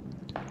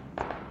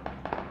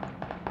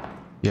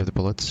 You have the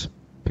bullets?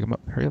 Pick them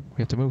up. Hurry up.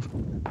 We have to move.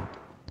 Oh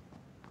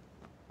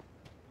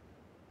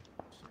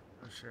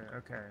shit.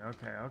 Okay.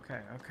 Okay.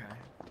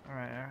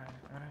 Alright.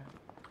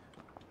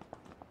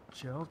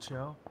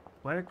 Chill.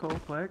 Play it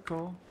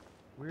cool.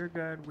 We're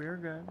good.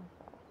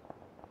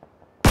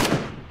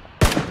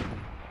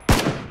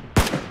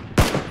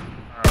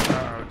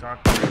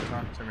 talk to me,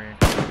 talk to me.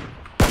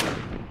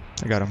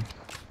 I got him.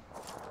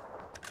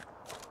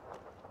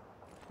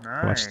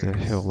 Nice. Watch the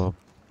hill up.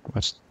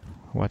 Watch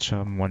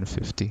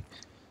 150.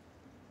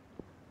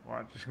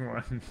 Watch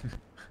one.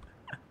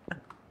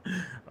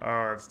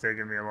 Oh, it's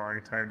taking me a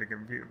long time to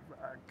compute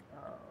back.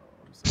 Oh,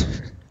 I'm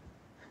sorry.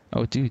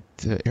 Oh, dude,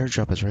 the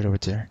airdrop is right over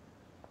there.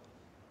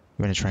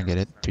 You wanna try and get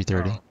it?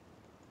 330.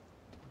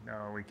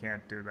 No, we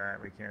can't do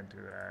that. We can't do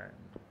that.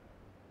 I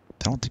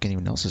don't think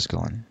anyone else is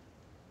going.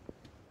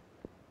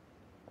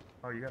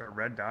 Oh, you got a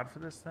red dot for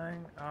this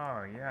thing?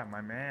 Oh, yeah, my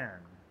man.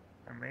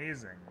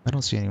 Amazing. I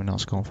don't see anyone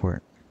else going for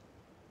it.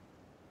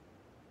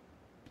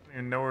 I don't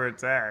even know where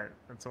it's at.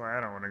 That's why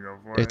I don't want to go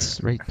for It's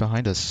it. right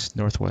behind us,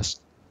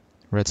 northwest.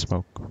 Red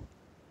smoke.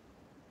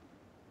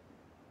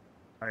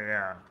 Oh,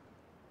 yeah.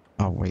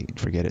 Oh, wait,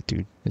 forget it,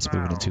 dude. It's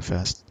moving in too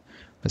fast.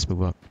 Let's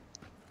move up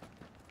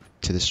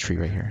to this tree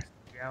right here.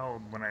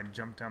 Yelled when I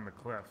jumped down the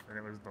cliff, and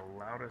it was the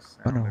loudest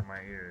Oh, sound no. in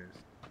my ears.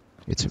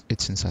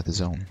 It's inside the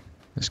zone.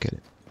 Let's get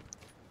it.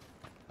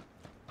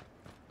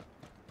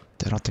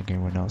 I don't think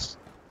anyone else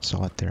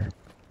saw it there.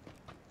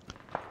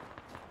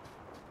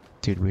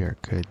 Dude, we are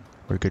good.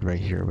 We're good right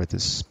here with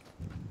this.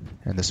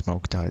 And the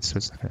smoke died, so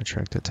it's not gonna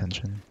attract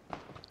attention.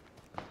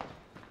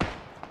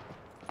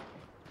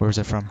 Where is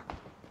it from?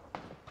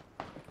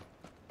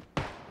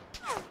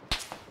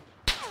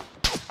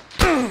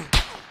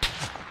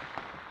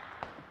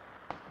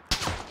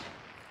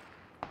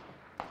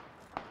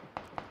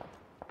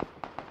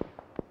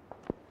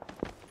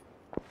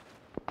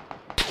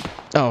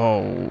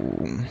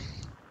 Oh,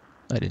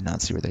 I did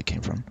not see where they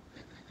came from.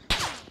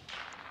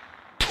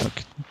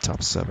 Okay,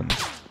 top 7.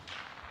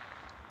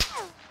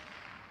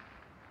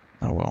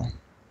 Oh well.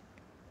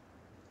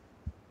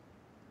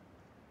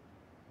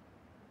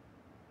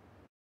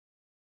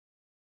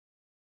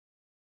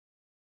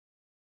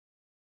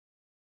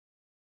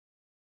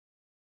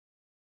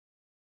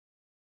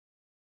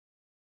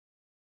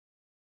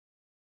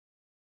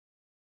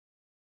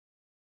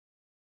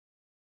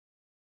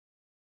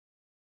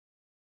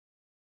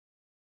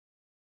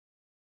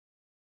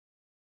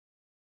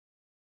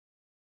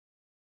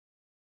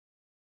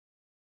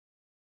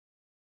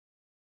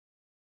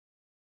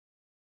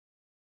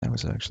 That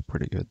was actually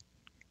pretty good.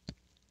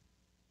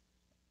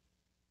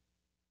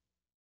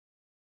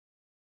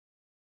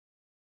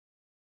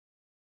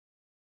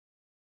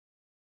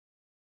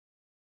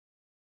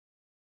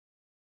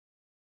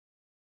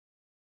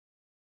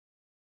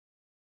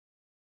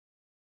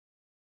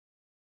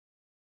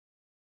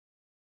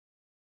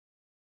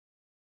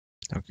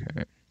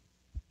 Okay.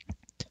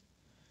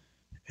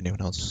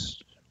 Anyone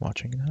else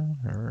watching now?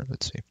 Or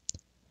let's see.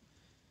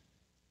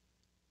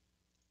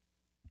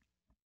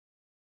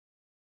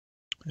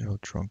 El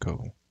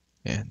Drunko.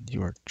 And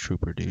you are a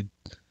trooper, dude.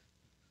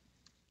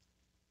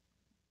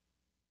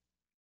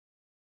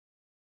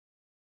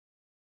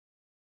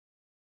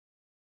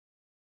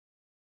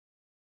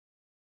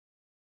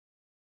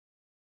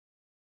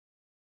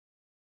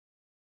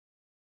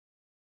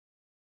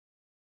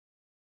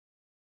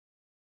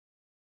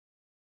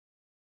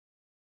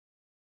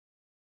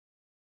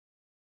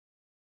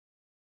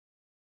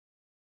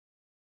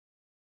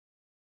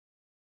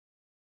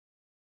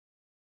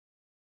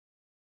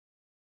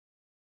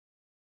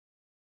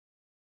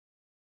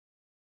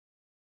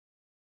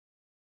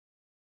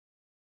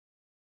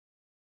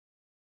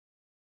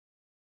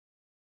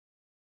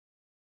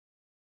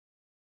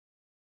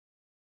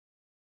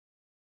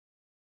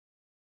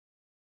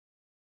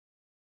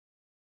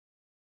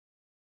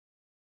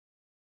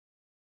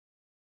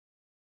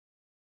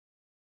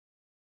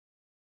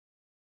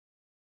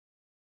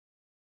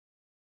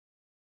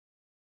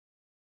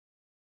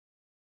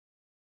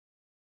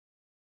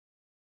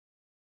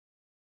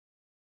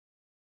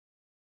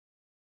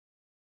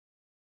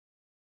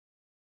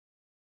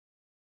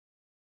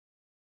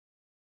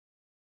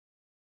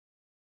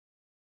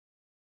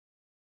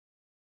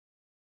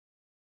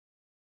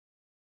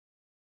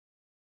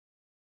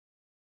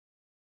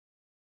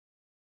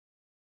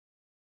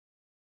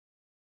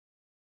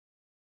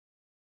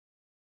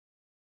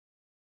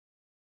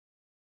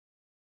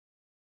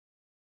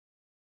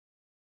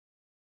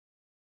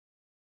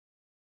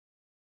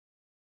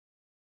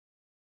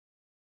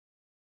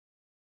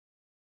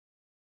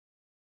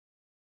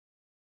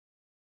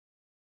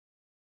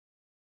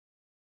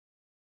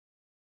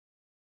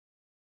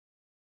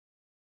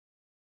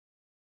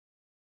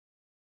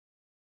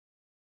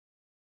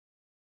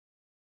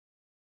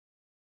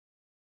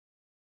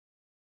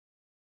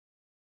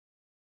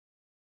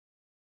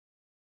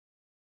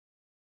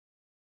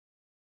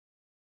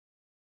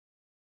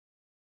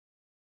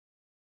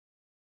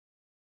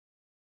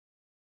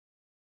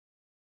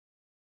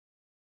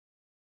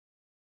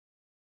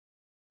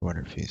 I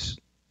wonder if he's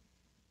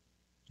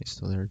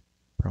still there,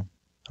 bro. I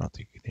don't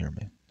think you can hear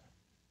me.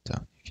 No,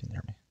 you can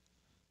hear me.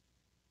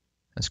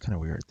 That's kind of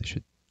weird. They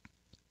should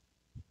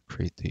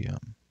create the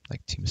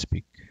like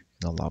TeamSpeak in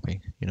the lobby,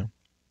 you know?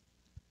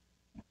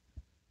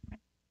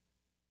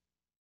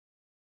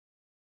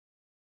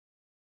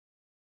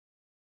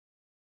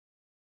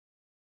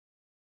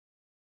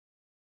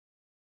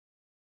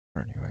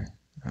 Anyway,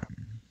 I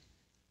don't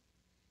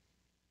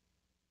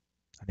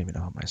even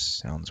know how my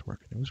sound's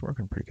working. It was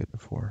working pretty good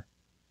before.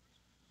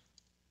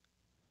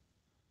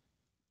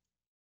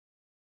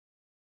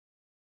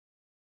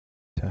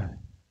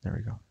 There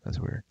we go. That's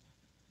weird.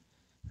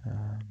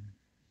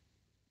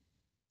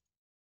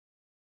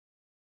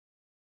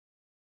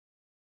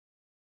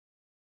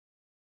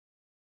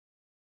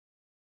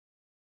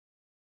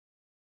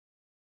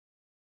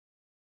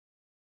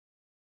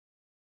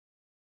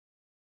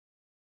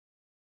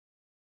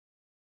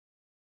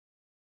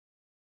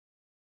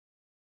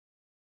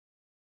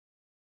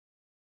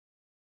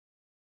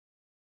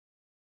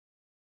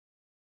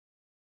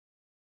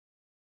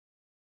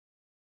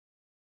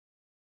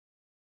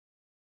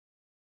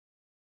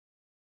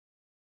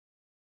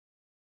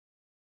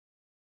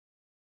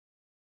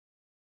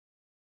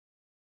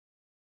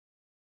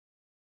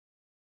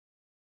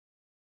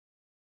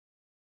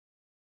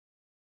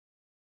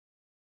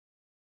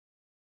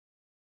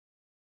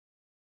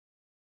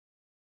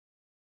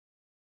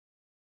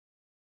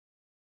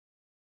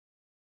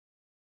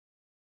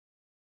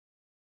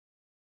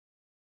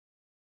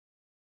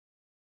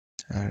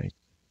 I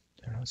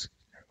don't know what's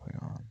going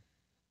on. I'm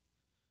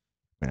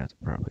gonna have to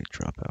probably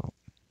drop out.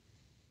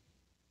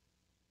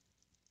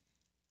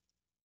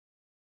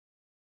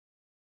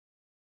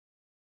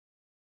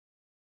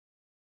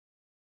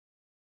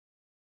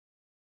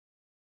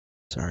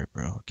 Sorry,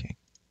 bro. Can't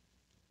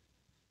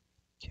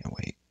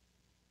wait.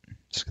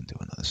 Just gonna do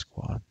another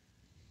squad.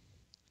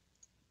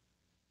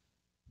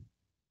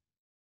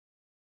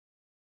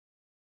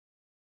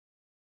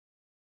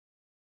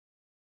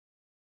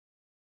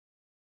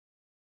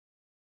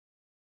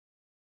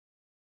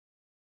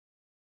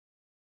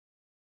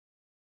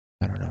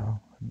 I don't know.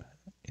 You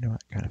know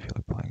what? I kind of feel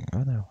like playing.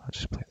 Oh no, I'll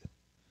just play it.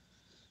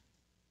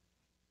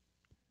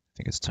 I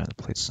think it's time to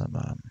play some.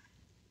 What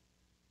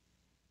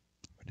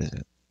is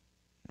it?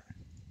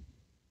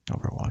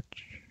 Overwatch.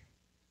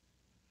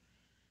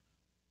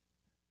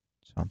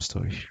 So I'm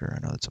still here. I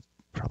know it's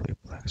probably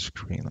a black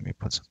screen. Let me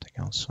put something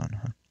else on,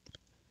 huh?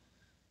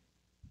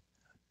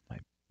 My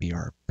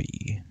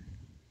BRB.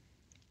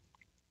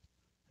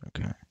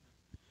 Okay.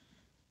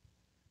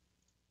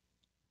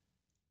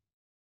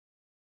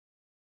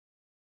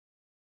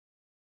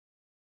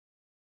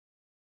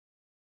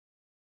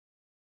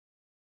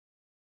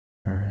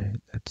 Alright,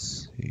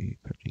 let's see.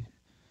 PUBG.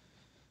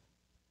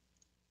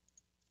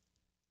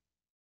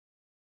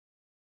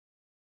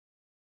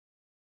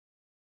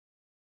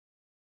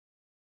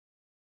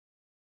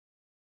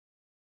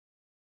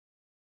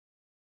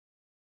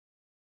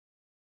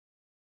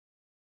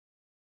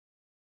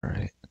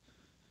 Alright,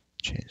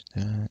 change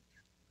that.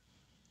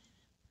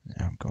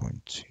 Now I'm going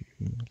to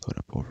load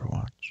up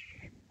Overwatch.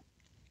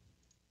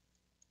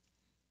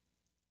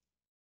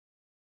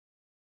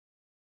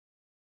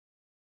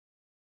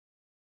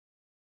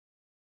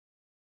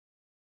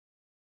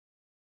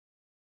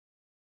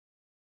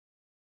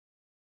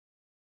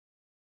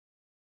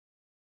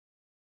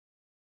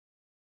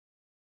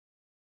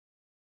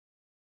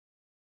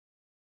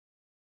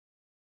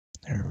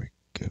 There we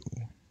go.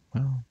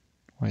 Well,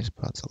 my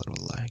spot's a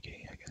little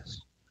laggy, I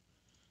guess.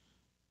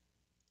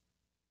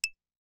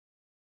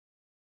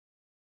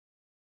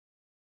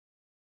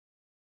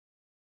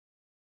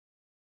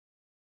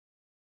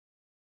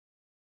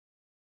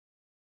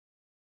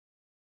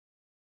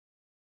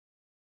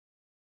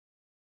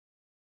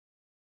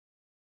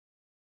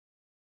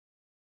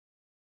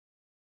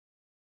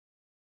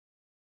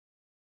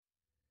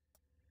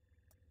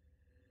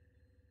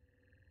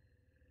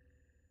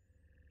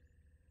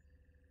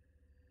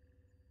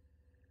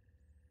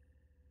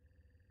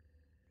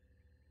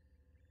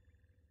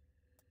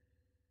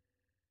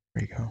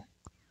 There you go.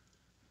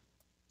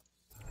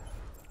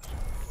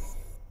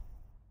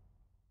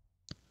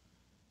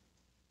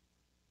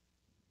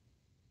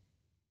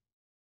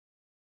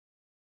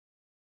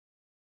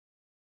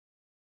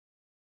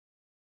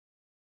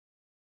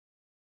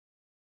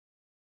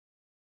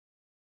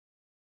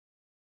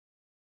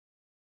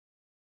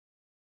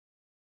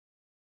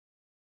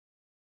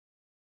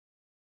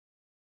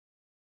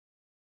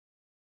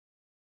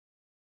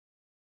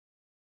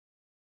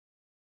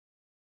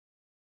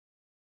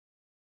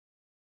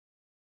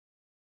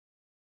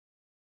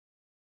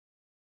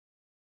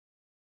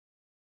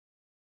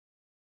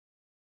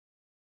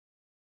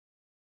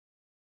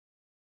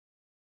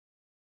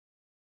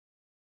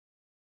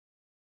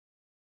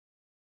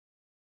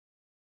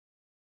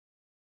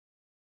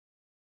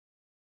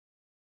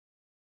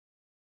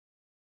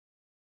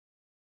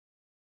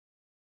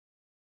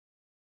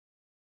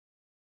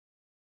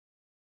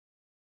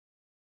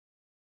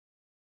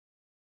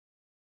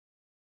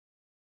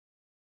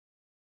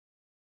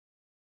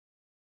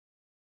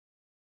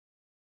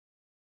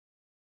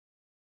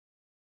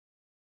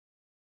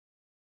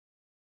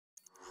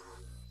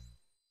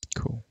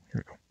 Cool. Here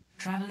we go.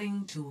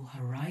 Traveling to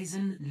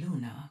Horizon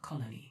Lunar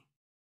Colony.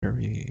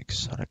 Very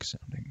exotic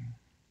sounding.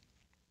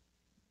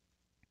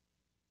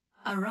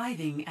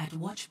 Arriving at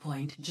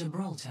Watchpoint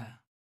Gibraltar.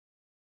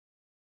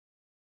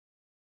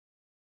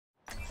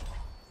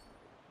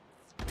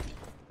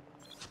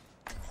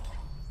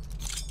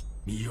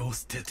 身を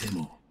捨てて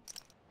も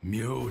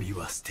妙理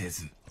は捨て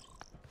ず。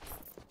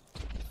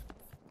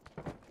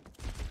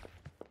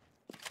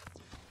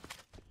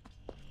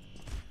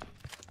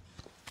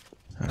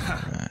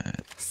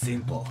Alright.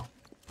 Simple.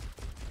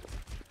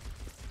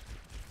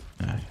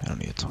 I don't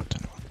need to talk to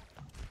anyone.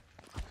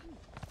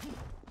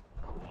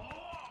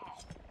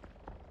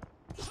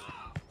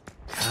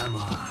 Come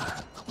on.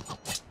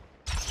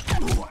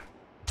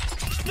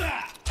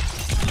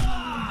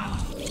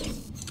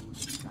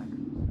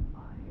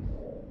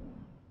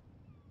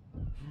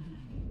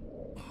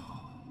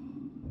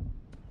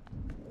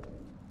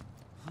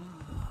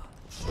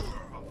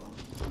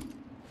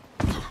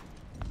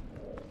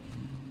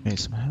 Need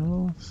some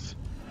health.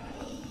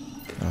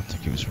 I don't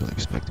think he was really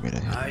expecting me to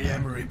hit. I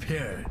am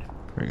repaired.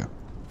 There we go.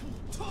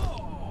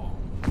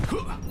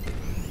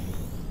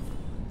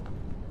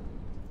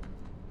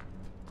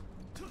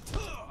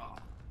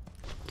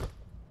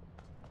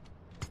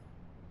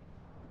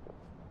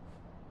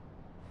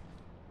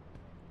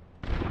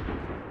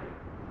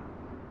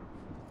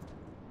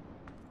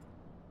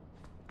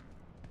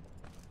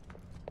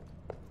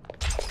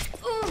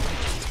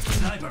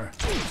 Sniper,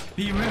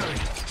 be wary.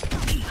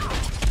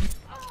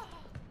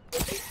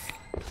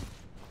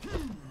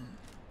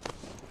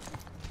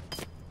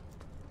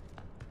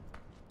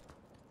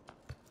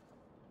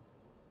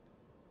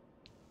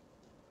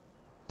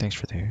 Thanks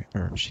for the.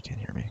 Or she can't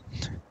hear me.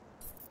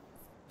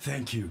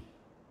 Thank you.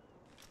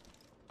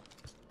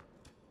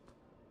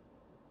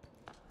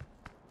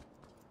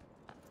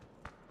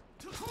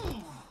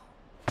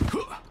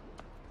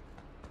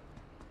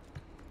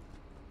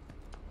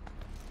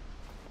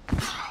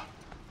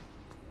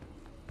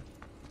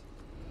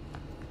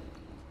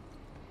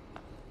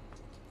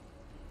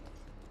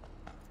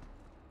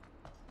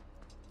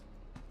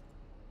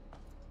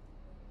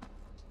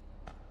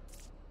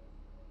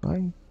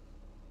 Why?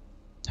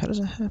 How does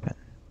that happen?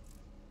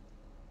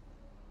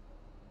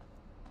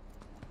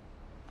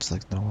 It's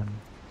like no one.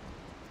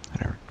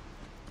 Whatever.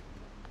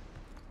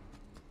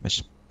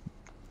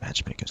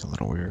 Matchmaking's a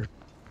little weird.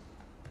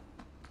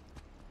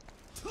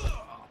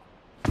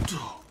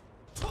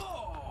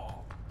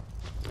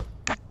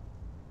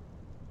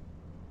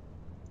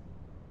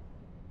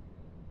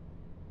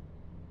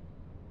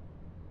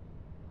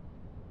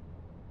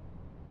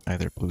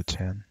 Either blue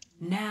 10.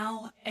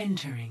 Now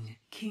entering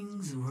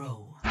King's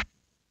Row.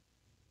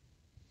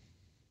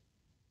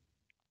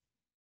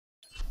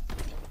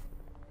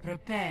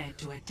 Prepare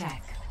to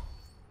attack.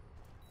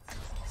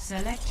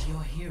 Select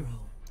your hero.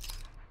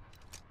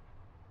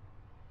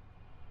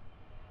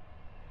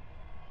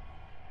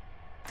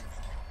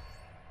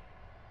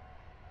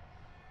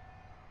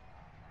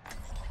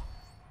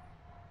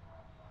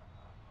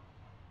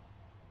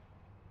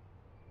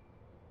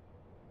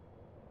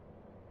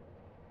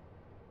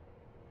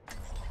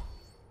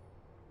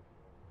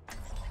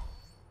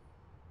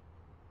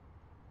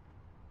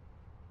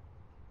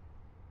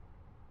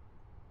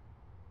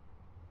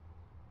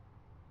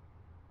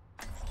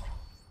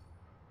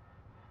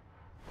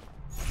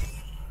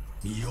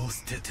身を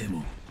捨てて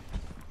も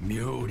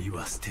妙理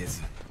は捨て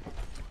ず。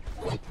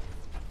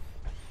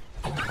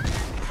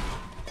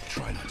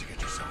Try not to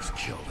get yourselves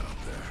killed out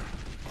there.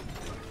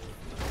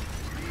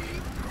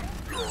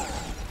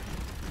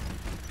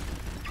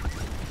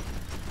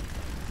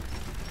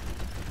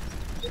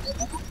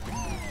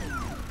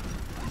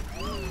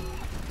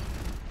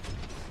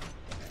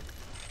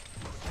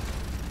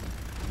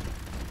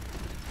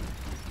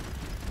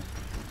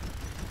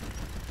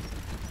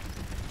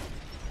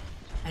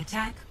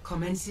 Attack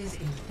commences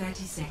in 30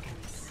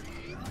 seconds.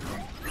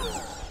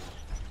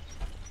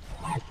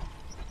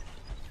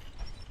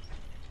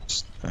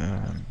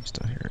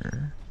 Still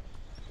here.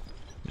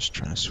 Just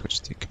trying to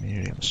switch the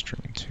community I'm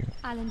streaming to.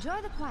 I'll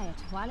enjoy the quiet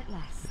while it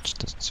lasts. Which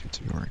doesn't seem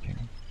to be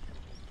working.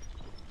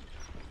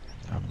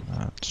 I'm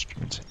not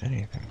streaming to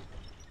anything.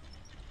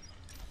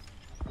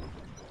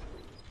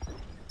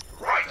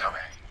 Right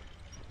away.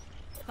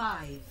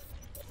 5,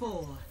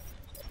 4,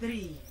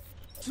 3,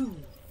 2,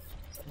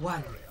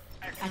 1.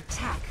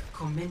 Attack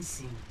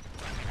commencing.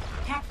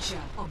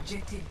 Capture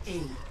objective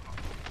A.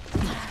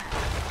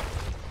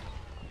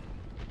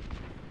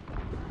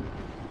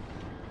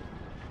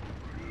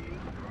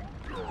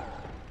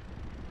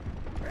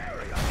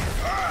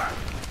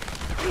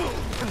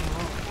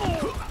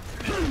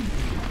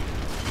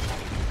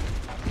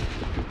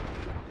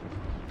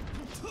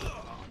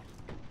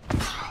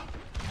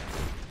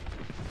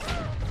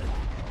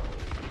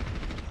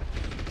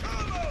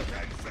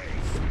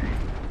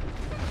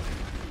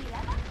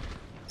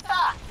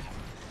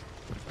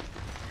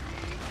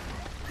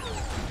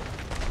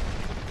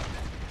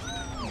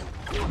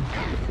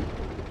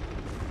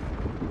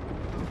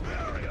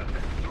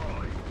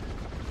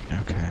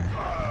 Okay,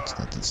 that's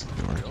not this is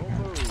working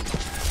out.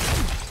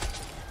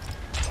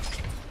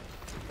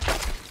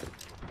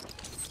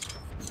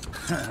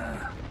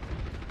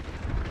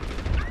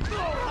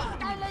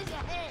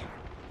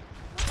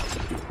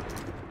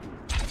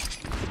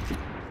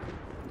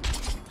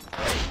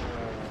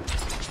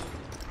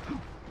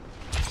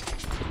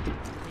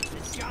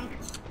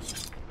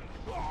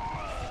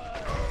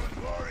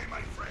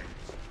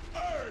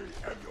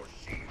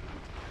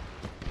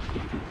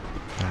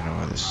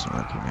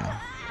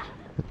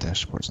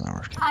 dashboard's not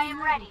working. I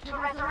am ready to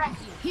resurrect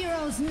you.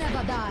 Heroes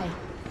never die.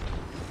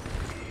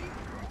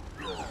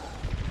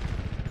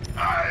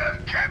 I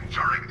am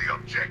capturing the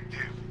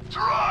objective.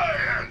 Try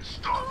and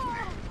stop me.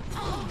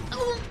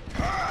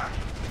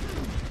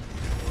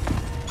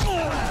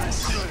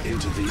 Pass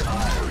into the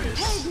iris.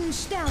 Helden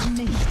sterben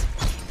nicht.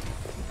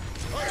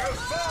 I have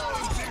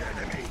found the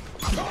enemy.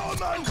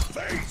 Come and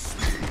face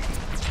me.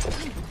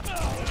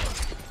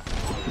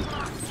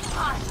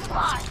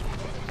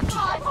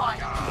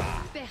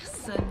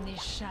 Personne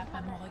n'échappe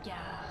à mon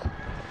regard.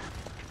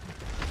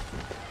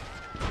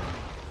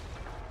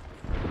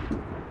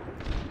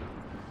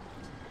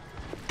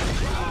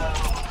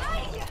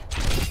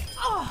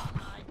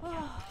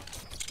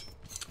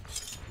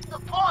 The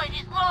point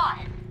is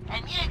mine,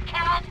 and you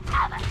can't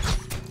have it.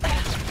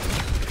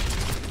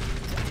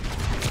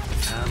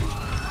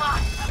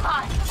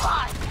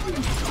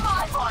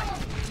 My point.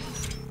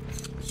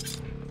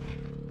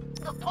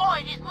 The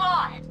point is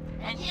mine,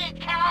 and you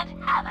can't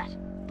have it.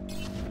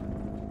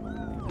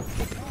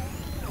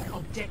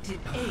 Objective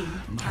A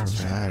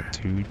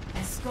Alright, dude.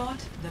 escort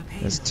the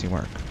payload. That's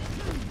teamwork.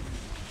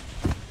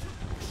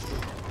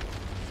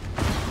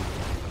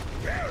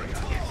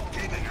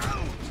 Giving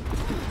out.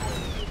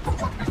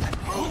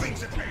 Moving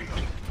the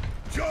payload.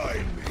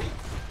 Join me.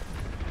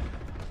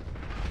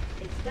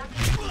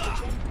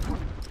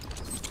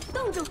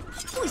 冻住，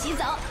不许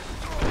走。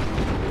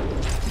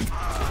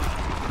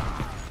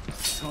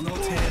その程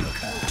度か。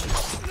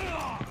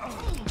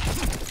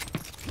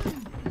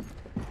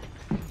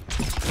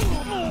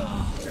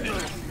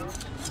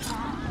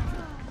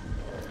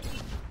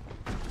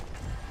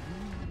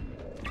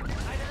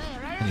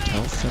I need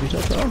health. I need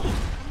health. Oh.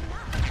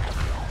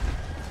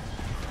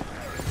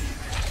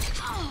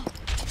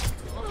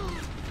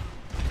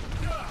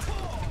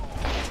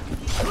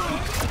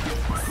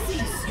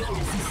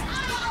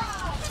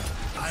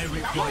 I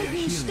require Helden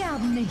healing.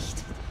 sterben nicht.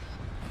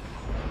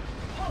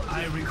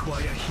 I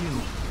require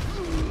healing.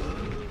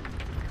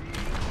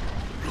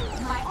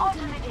 My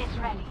ultimate is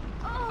ready.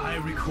 I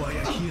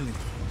require healing.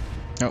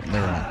 Oh, never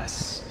mind.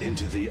 Pass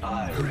into the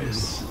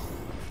iris.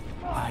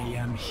 I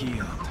am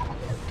healed.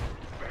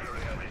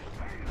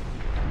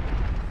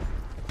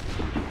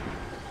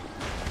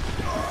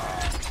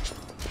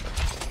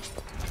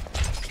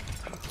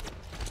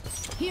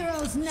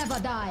 Heroes never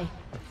die.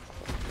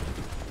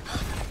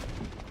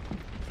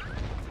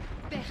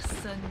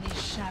 Personne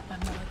n'échappe à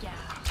mon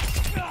regard.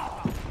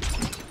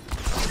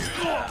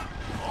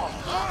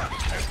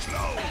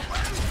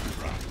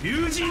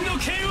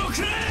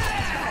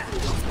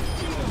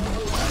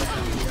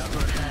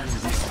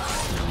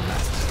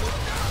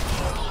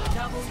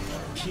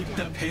 Keep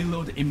the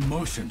payload in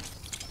motion.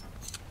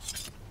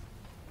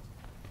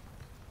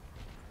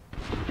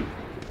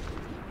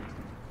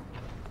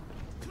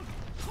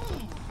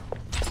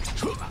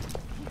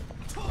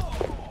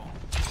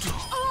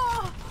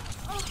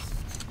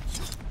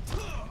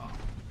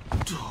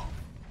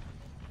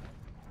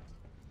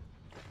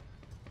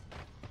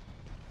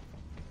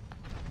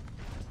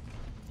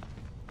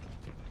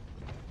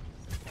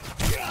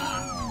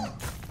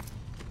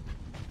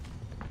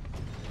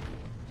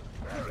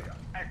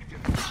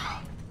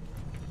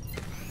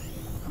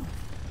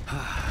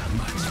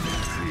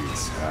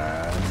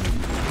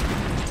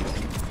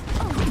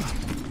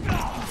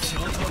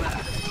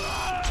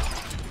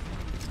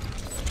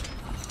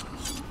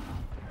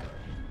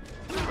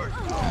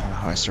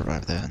 I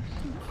survived that.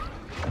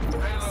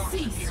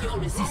 Cease your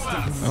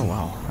resistance. Oh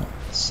wow.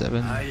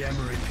 7. I am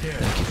repaired.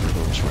 Thank you for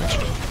the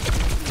restoration.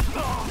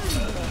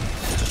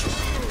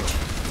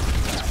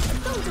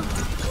 冻住，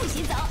不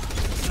许走。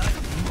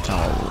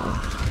 Oh.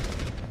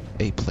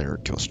 8-player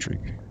kill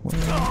streak. One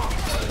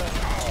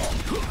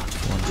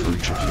for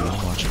each of you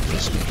watching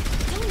this game.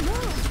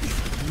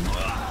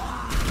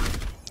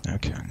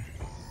 Okay.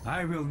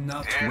 I will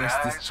not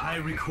waste this. I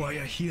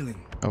require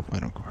healing. Oh, I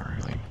don't require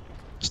healing.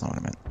 That's not what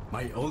I meant.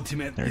 My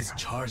ultimate There you is go.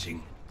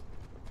 charging.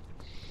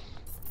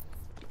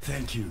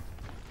 Thank you.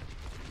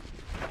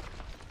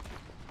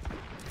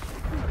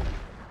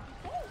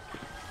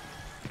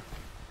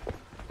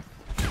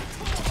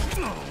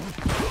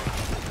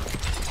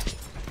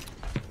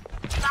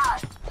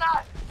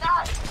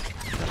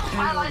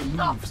 Payload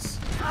moves.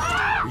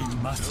 We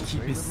must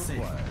keep it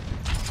safe.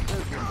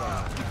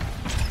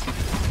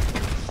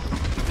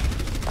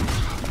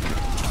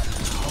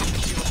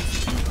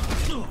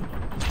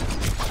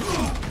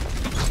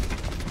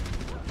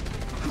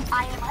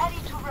 I am ready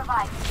to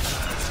revive you.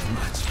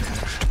 Much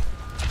better.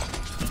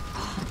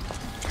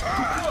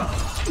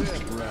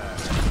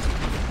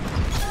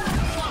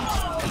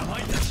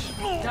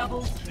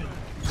 Double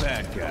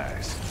Bad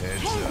guys.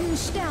 Heads up. Helden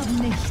sterben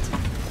nicht.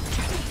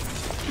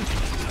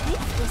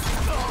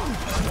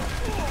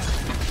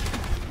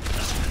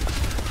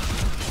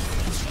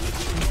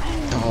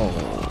 Oh,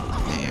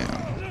 man.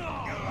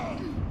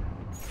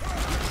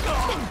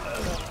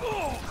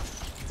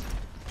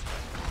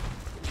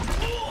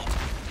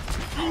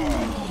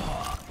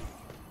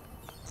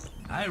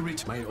 I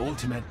reach my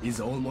ultimate is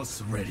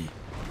almost ready.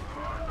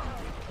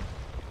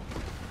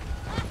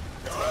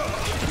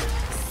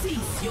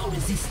 cease Choose your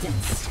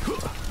resistance.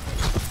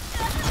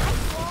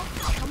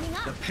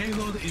 The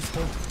payload is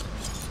home.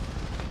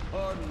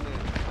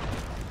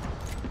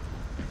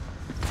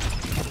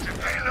 The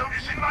payload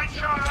is in my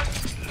charge.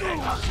 Let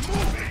us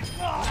move it.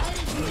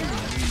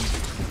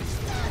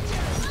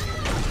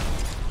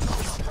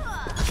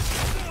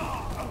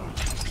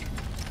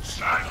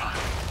 Silence.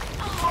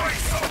 I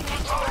don't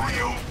follow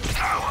you,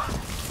 coward.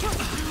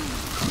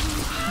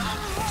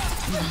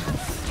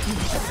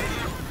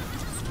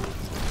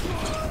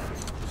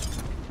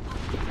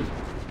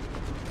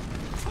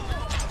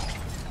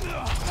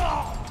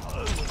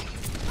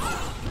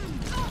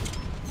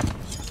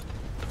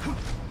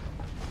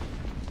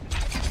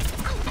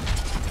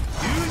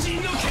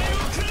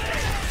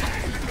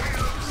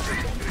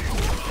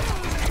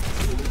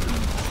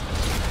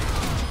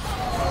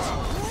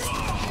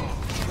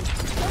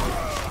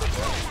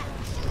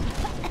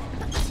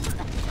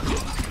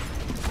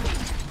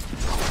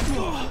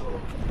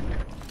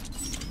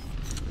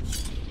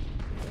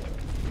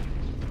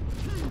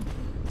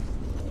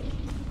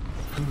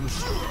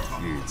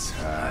 It's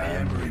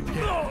time.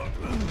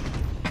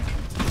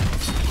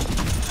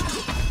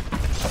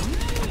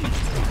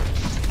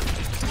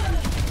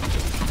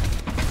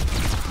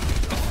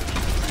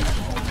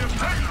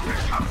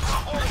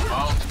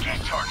 Vault is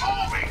charging.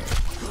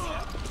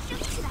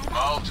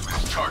 Vault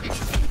is charging.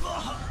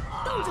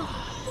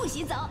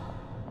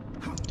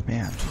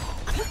 Man,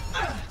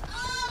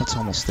 that's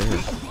almost there.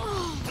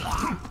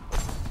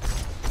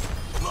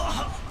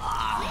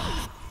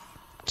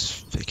 It's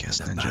fake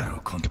ass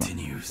ninja.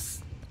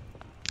 Continues.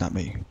 Not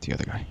me, the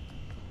other guy.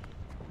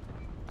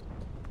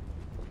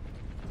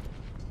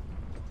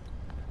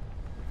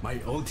 My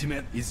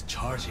ultimate is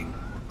charging.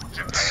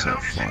 The That's so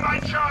payload is in far, my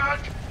man.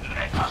 charge.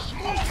 Let us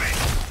move it.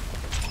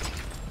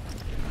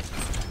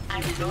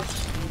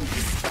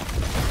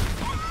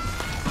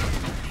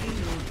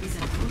 Payload is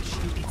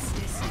approaching its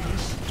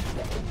destination.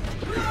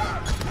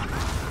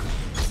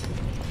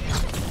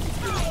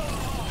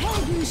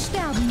 Helden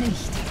sterben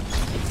nicht.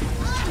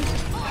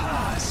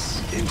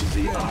 Pass into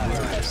the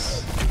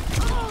arms.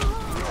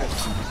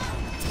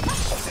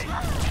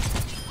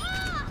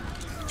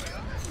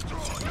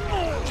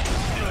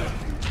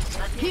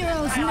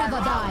 Heroes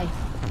never die.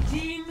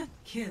 Team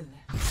kill.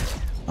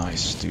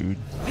 Nice, dude.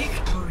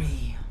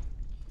 Victory.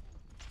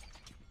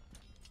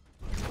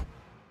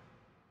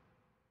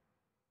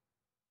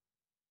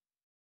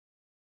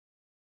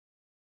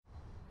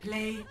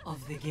 Play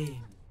of the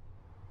game.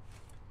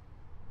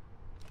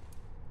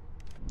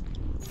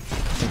 I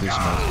think this is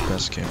my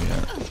best game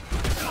yet.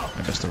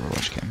 My best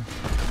Overwatch game.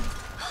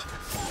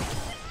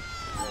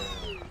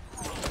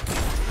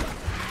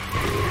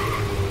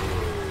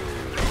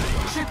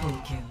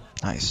 Triple kill.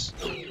 Nice.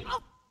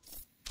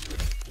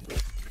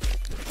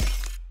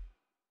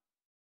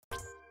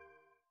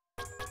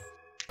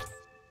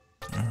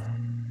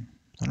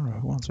 I don't know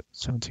who wants it.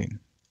 17.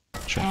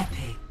 Sure.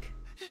 Epic.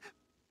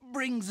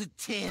 Brings a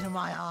tear to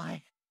my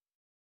eye.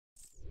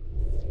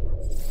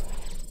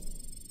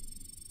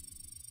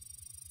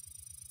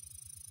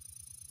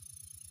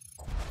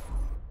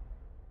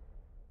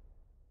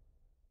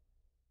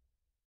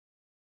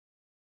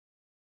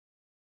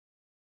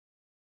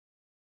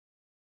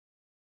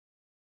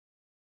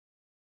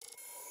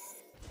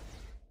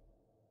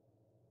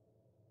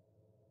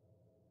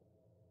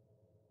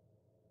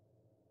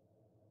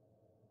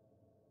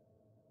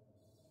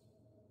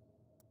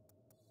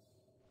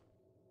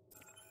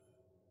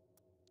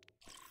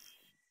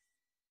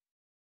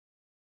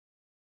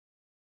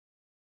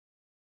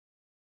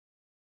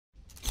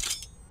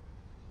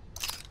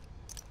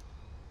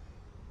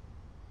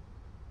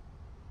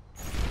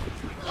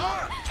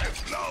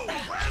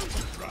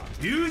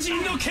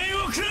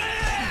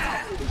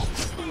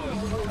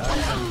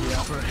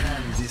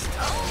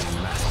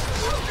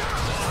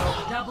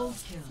 Double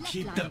kill.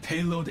 Keep the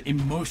payload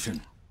in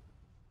motion.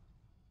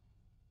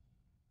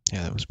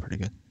 Yeah, that was pretty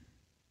good.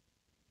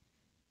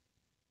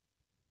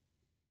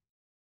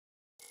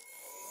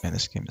 Man,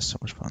 this game is so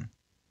much fun.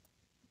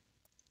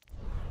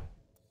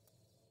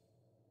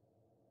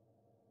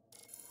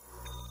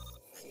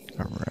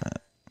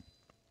 Alright.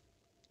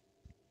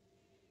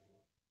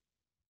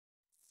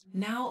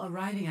 Now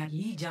arriving at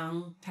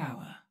Lijiang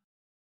Tower.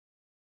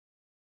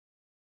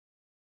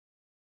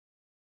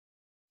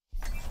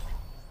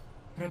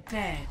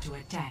 Prepare to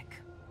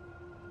attack.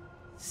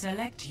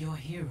 Select your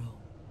hero.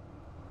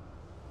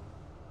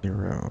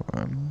 Hero,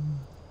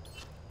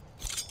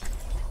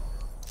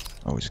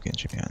 always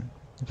Genji, man,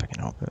 if I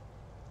can help it.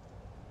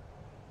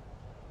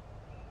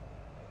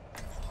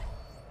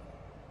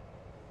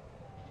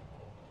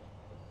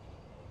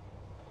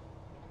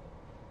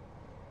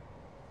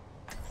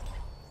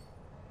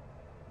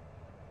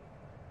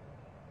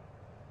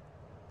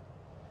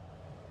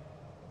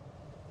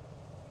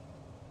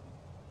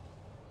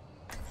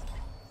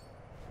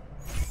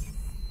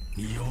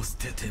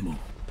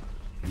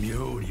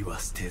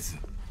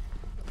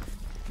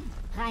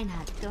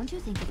 Reinhard, don't you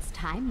think it's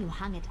time you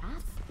hung it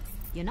up?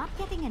 You're not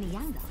getting any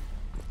younger.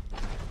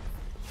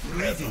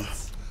 Never.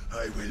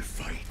 I will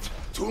fight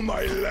to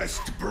my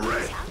last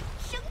breath.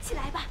 升起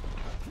来吧。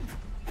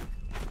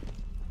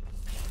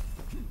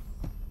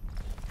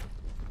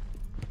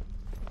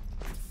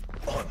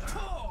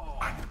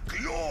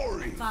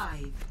 Glory!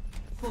 5,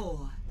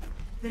 4,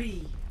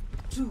 3,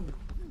 2,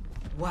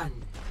 1.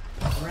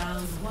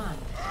 Round 1.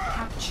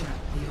 Capture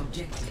the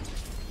objective.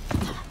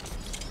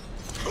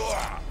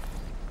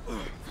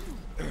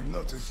 I'm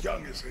not as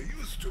young as I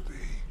used to be.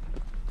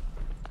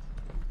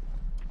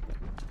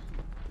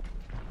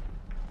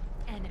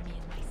 Enemy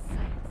in my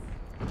sights.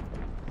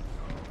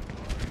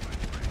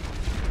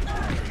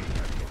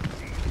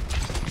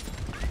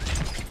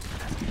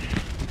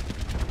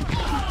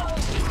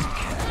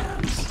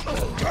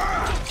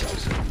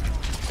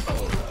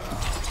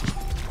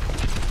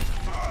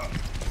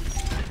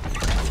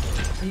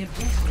 The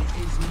objective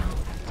is now.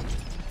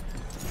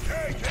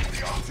 Taking the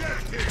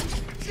objective!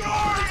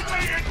 Join me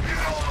in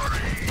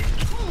glory!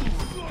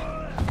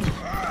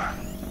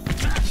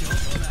 Let's get you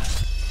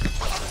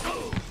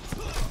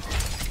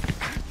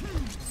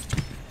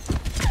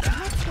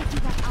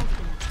back out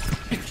there.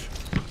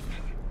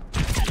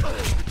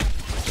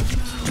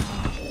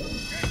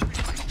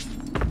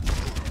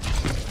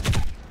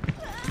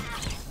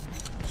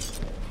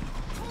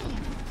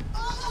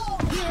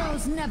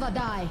 Heroes never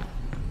die.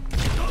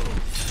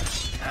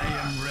 I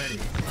am ready.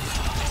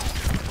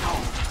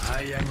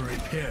 I am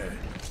repaired.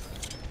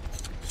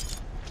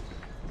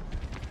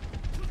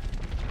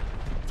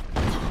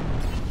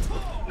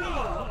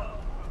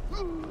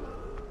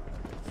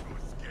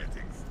 Just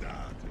getting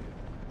started.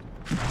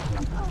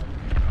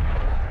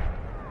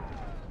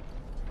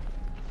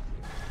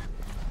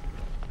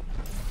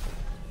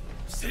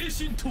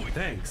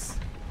 Thanks.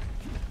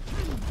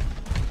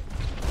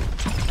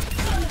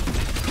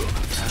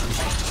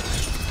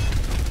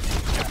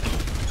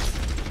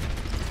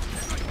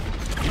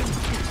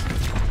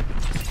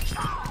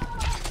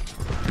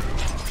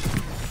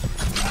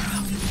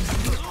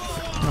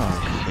 Oh,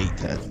 I hate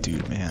that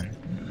dude, man.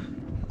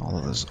 All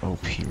of those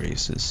OP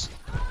races.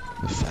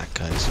 The fat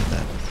guys in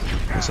that.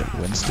 Was it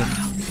Winston?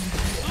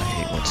 I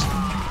hate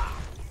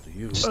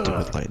Winston.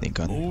 Stupid lightning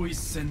gun.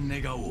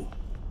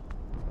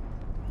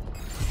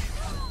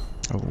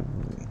 Oh.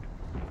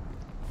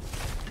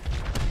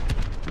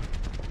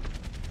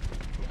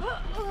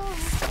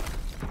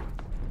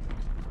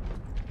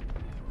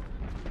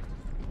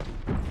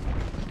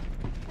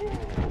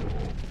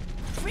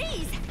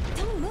 Freeze!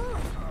 Don't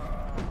move.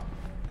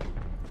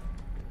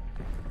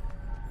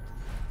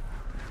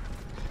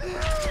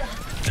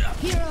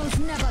 Heroes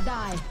never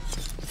die.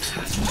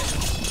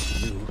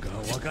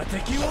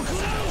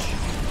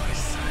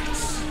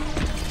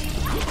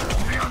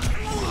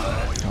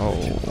 Oh,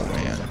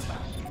 man.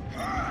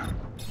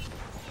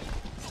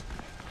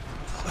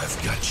 I've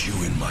got you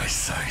in my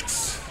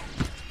sights.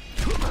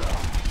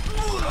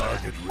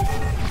 Target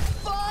ready.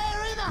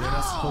 Fire in the Let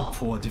us hole! hope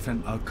for a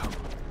different outcome.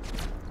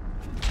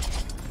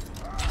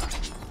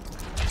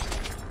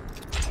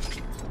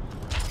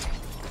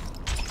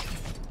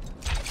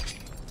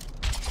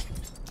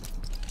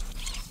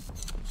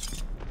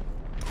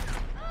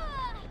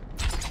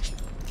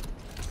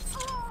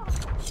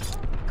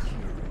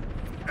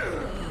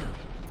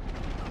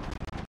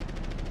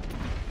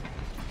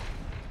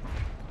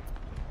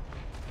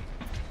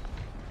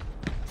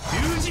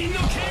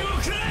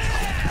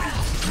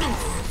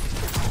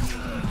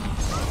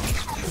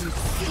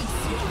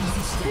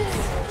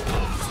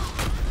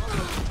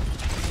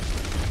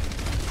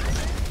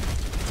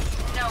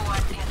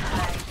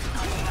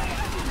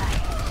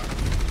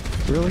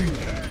 Really?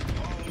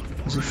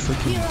 Is it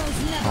freaking Heroes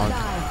never hard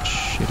die.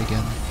 shit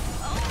again?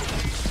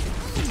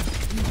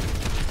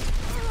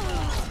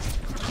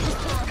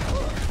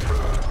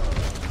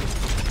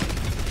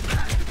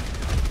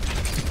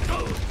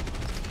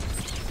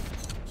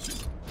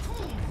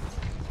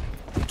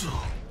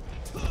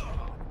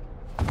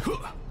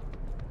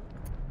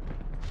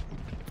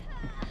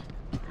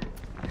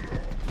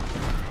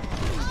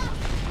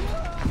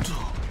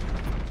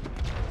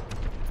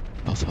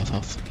 Health, health,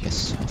 health.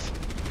 Yes, health.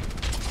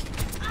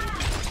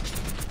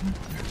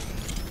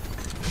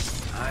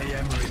 I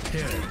am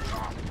repaired.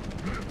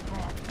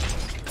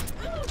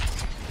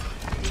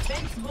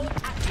 Defense mode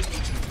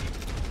activated.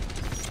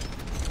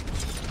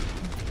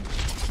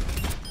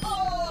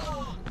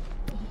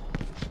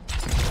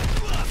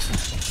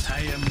 I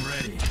am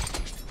ready.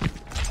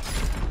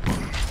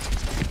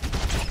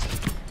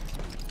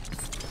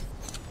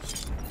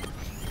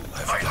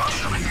 I've got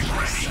you in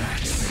my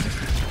sights.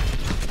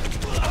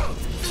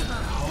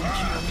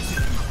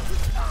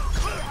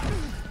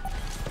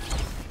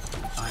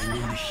 I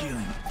need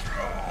healing.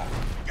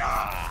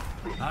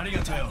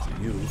 Arigato.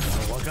 You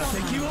are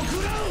wakateki wo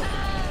kurau.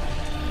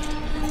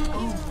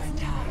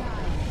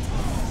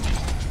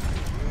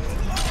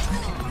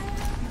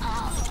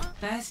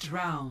 First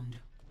round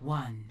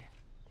 1.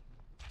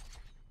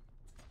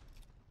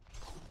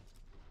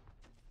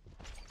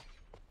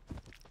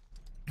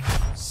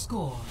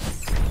 Score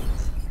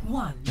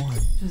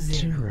 1-0.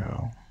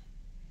 0.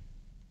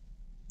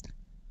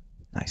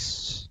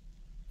 Nice.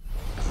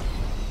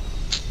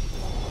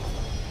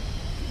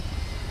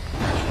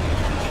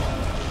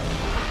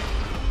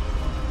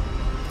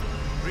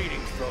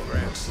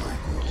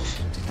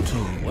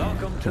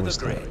 to the was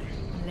that? grave.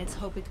 Let's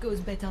hope it goes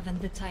better than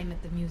the time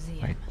at the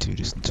museum. My dude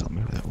doesn't tell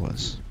me who that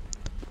was.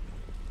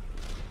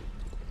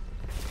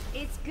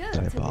 It's good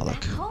to be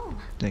Diabolic. back home.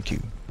 Thank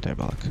you,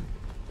 Diabolic.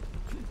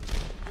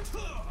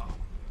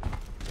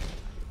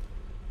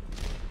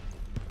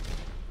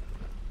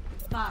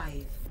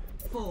 Five,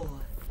 4,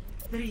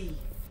 3,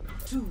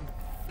 2,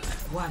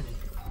 1.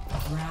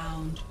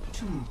 Round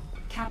 2.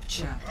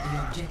 Capture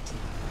the objective.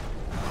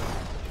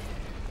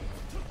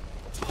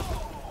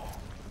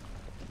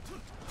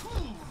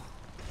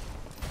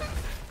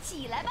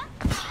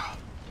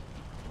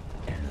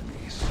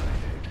 Enemy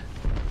sighted.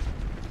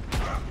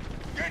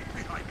 Get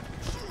behind me.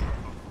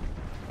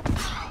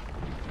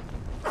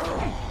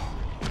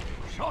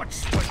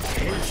 Shots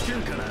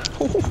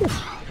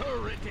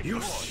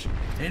Yosh!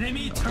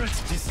 Enemy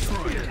turret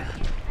destroyed.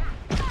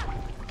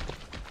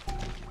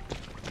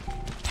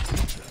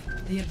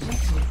 The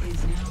objective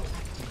is now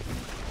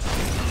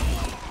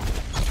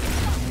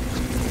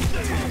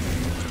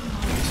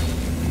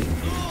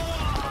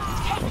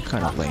What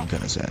kind of lame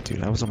gun is that,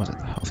 dude? I was almost at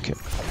the health kit.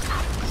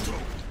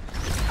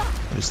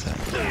 What is that?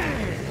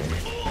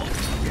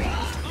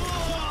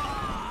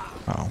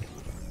 Oh.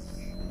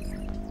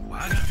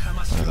 One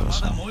of those,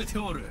 huh?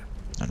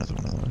 Another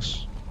one of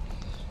those.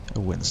 A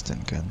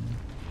Winston gun.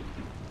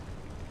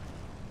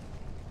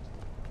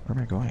 Where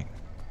am I going?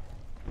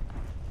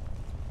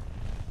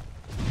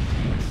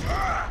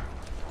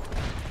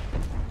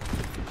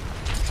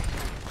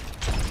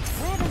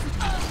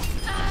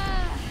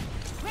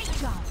 Great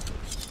job.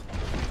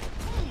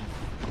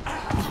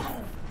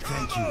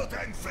 Thank you.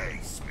 Then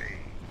face me.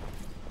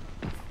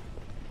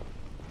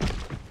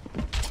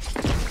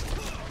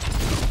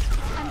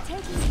 I'm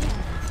taking him.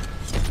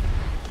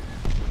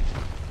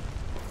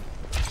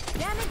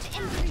 Damage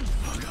increase.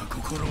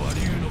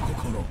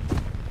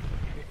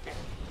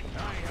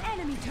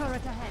 Enemy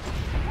turret ahead.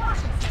 Watch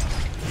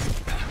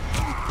it.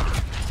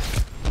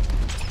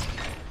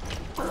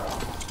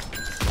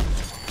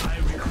 I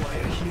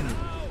require healing.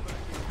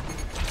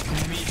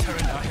 Enemy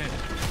turret ahead.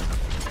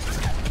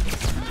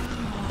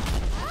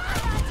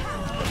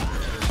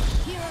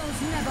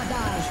 Heroes never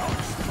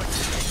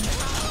die.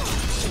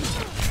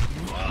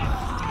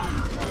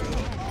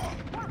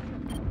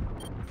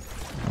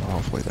 Oh,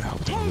 hopefully that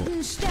helped a little bit.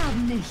 Helden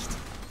sterben nicht.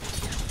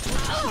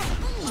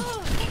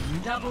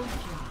 double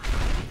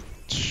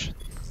Shh.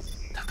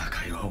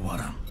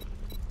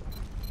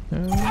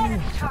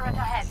 Enemy turret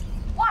ahead.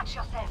 Watch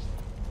yourselves.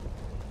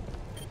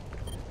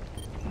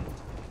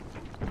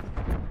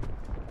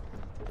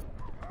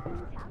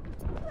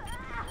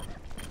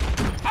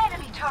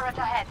 Enemy turret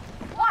ahead.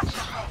 Watch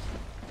yourselves.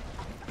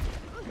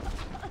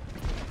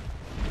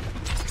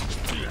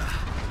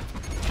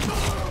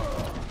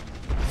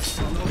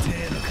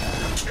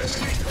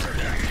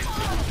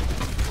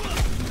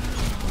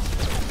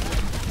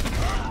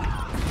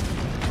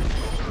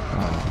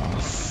 Oh,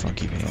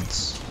 funky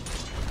pants.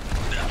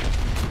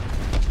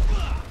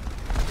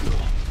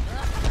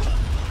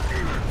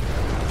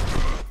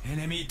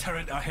 Enemy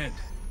turret ahead.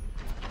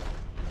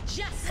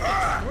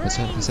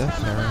 Is that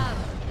fair?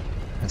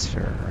 That's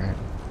fair, right?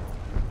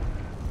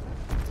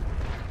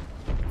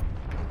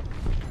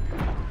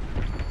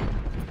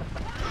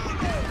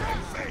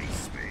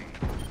 Face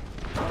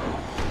me.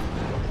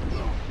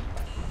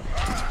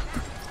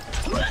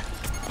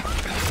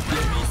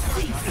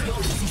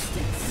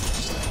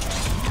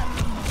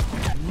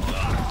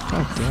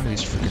 God damn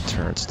these freaking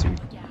turrets, dude.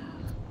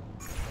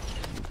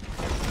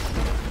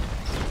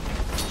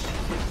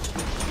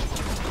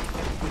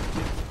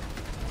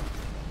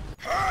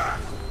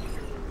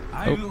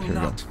 I Oh, will here we go.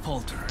 not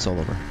falter. It's all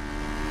over.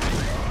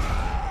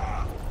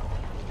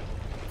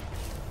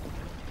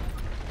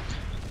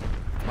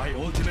 My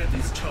ultimate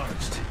is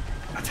charged.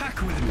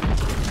 Attack with me.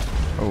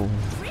 Oh,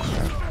 crap.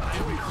 I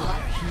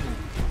require healing.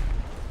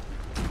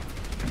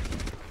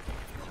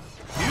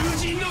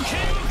 Yujin no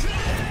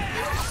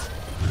Keioku!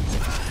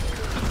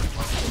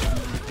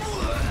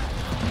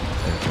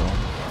 There we go.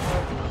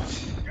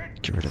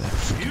 Get rid of that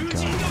freaking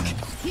gun, man.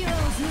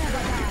 Heroes never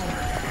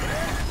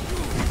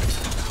die.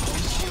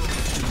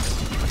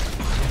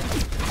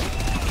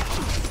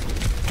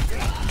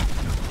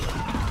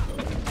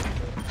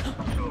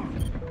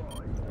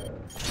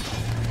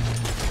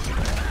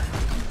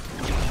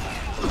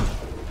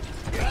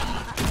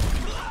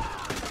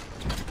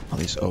 All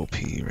these OP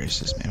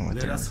races, man, with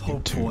Let their us new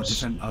hope for a tunes.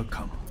 different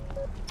outcome.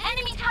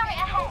 Enemy turret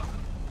ahead.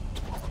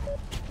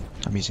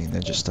 I'm using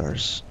Ninja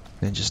Stars.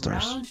 Ninja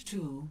Stars. Round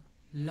 2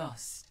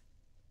 lost.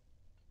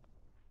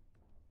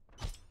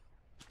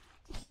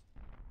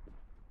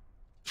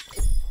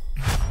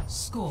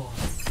 Score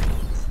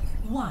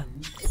 1-1.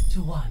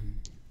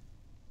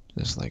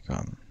 Just like,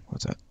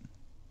 what's that?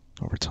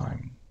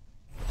 Overtime.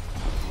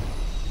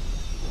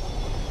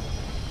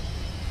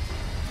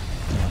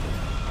 Yeah.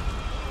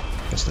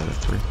 Best out of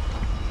 3.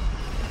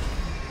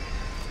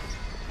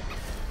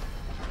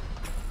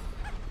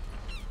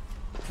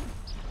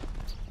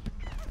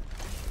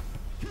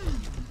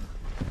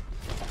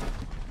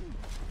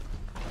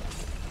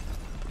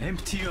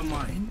 Empty your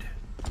mind.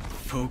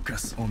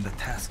 Focus on the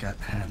task at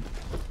hand.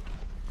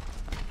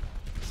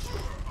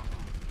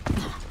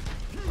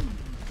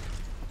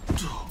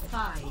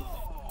 5,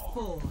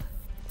 4,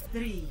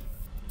 3,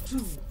 2,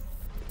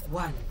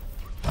 1.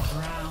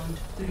 Round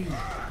 3.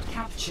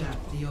 Capture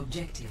the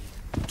objective.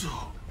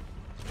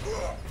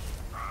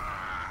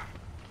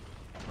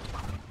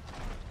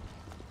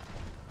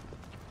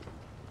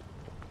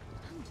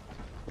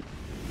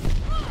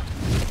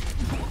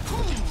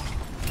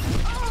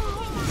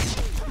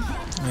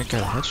 I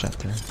got a headshot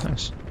there.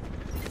 Nice.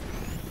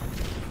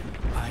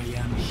 I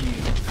am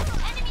here.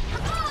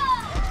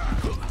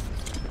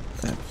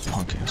 That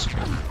punk ass.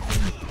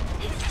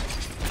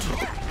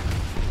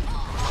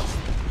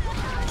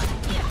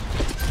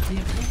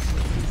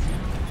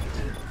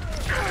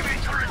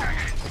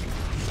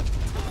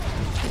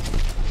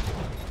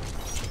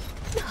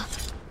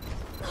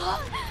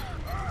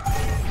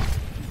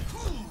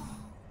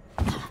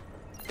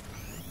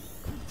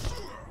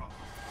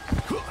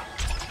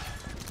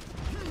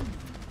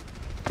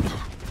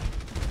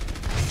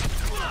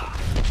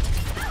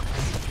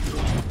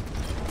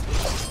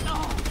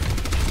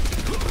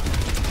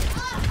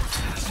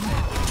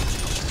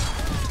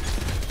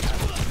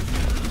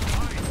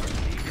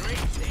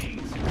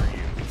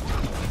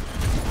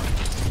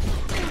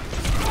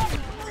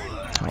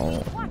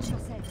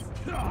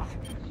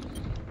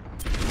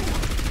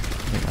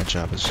 My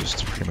job is just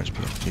to pretty much be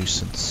a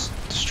nuisance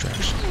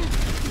distraction.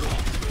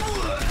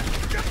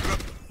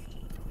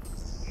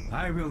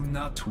 I will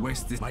not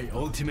waste this. My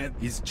ultimate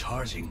is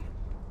charging.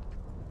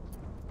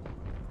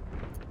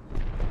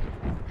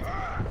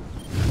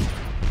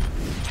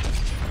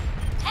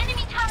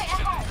 Enemy turret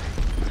ahead!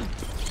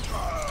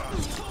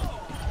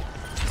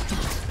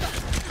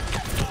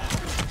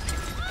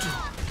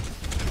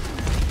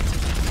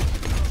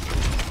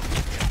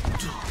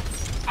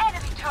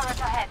 Enemy turret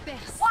ahead!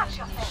 Watch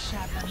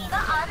yourself! Leader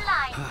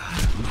online!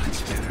 Much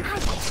better.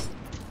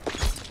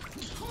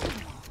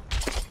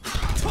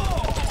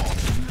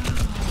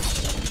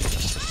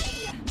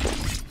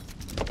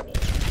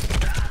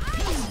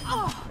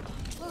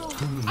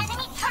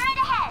 Enemy turret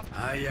ahead!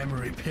 I am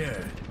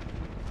repaired.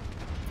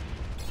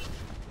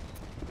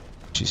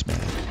 She's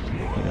mad.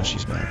 You know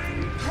she's mad.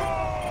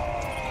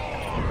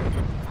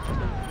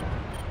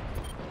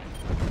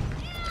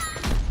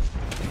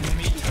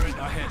 Enemy turret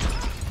ahead.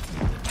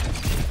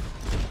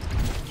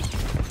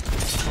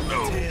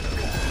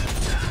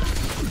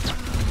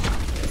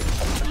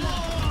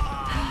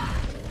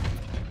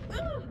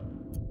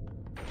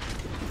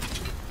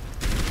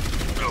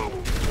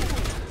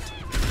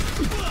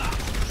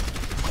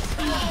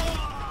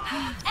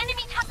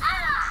 Enemy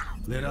turret!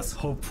 Let us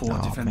hope for a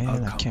Oh different man, I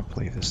outcome. can't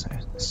believe this.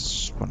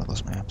 It's one of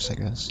those maps, I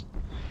guess.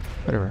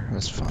 Whatever, it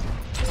was fun.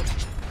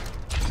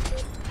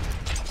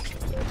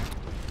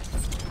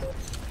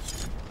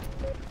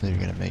 You're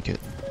gonna make it.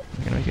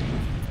 You're gonna make it.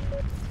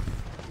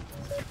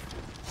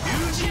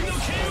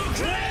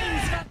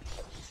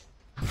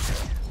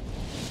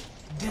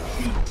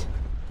 Defeat.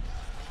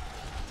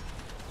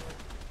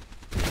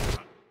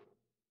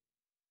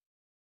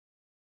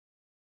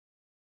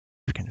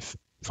 Freaking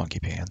funky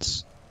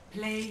pants.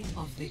 Play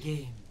of the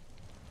game.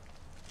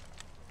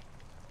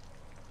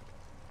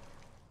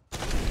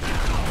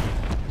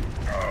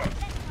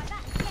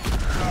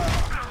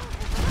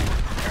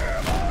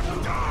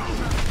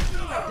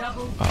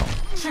 Double,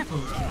 triple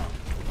kill.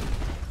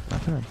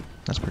 Not bad.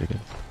 That's pretty good.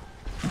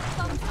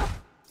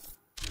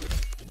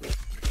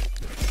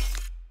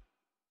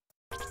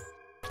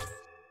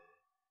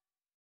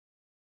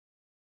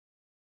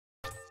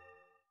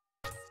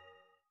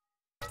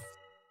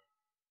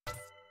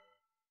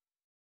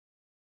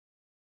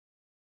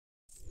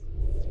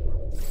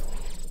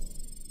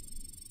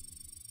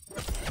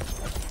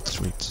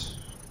 Sweet.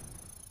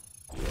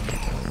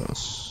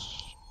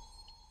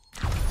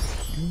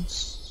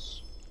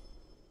 Yes.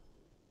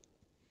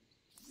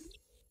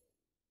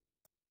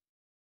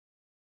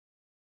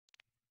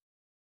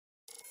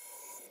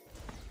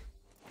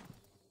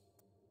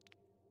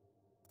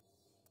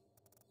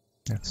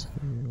 Let's see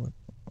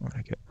what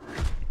I get.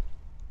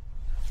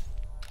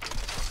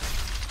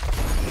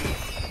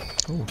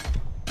 Oh.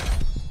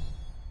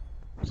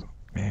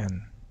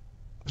 Man.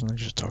 Wasn't I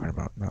just talking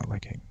about not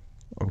liking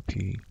OP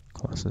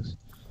classes?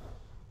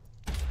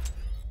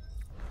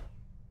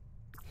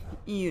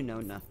 You know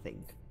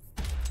nothing.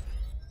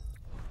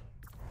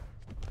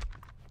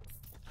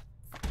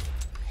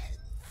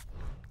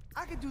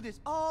 I could do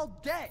this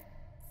all day.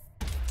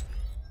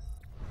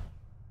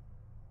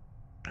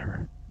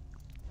 Alright.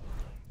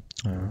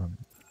 I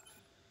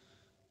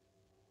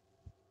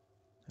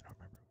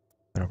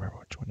don't remember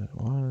which one it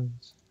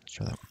was. Let's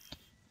try that one.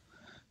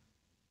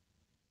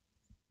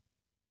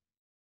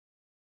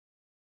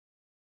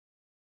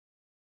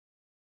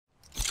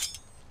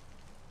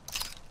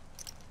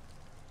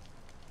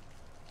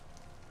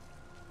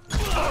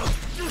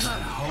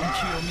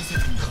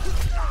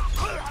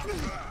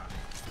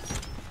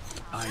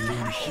 I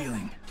need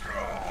healing.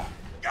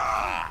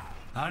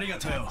 ありが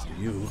とうよ。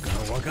優雅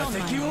な若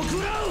敵を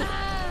食らう。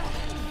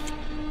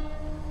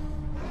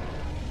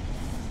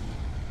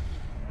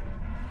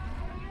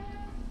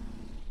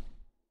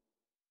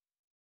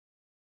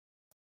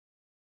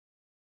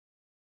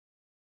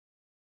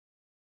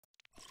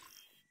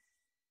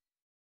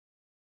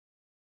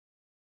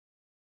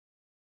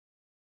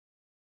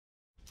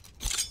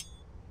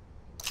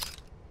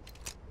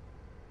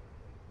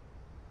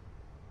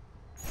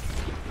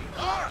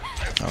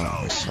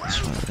Oh, I saw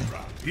this one already.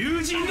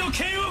 友人の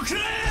剣をくれ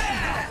I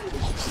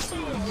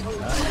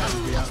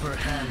have the upper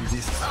hand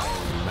this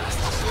time,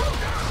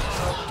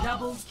 master.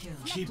 Double kill.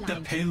 Keep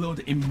the payload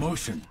in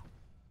motion.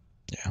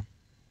 Yeah.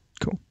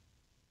 Cool.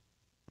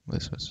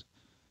 This was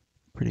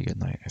a pretty good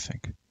night, I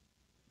think.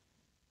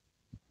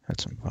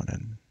 Had some fun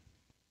in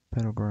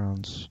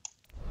Battlegrounds,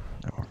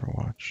 no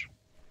Overwatch.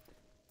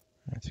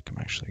 I think I'm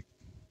actually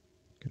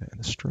gonna end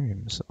the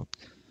stream, so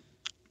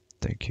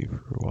thank you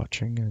for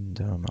watching, and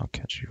I'll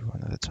catch you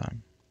another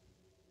time.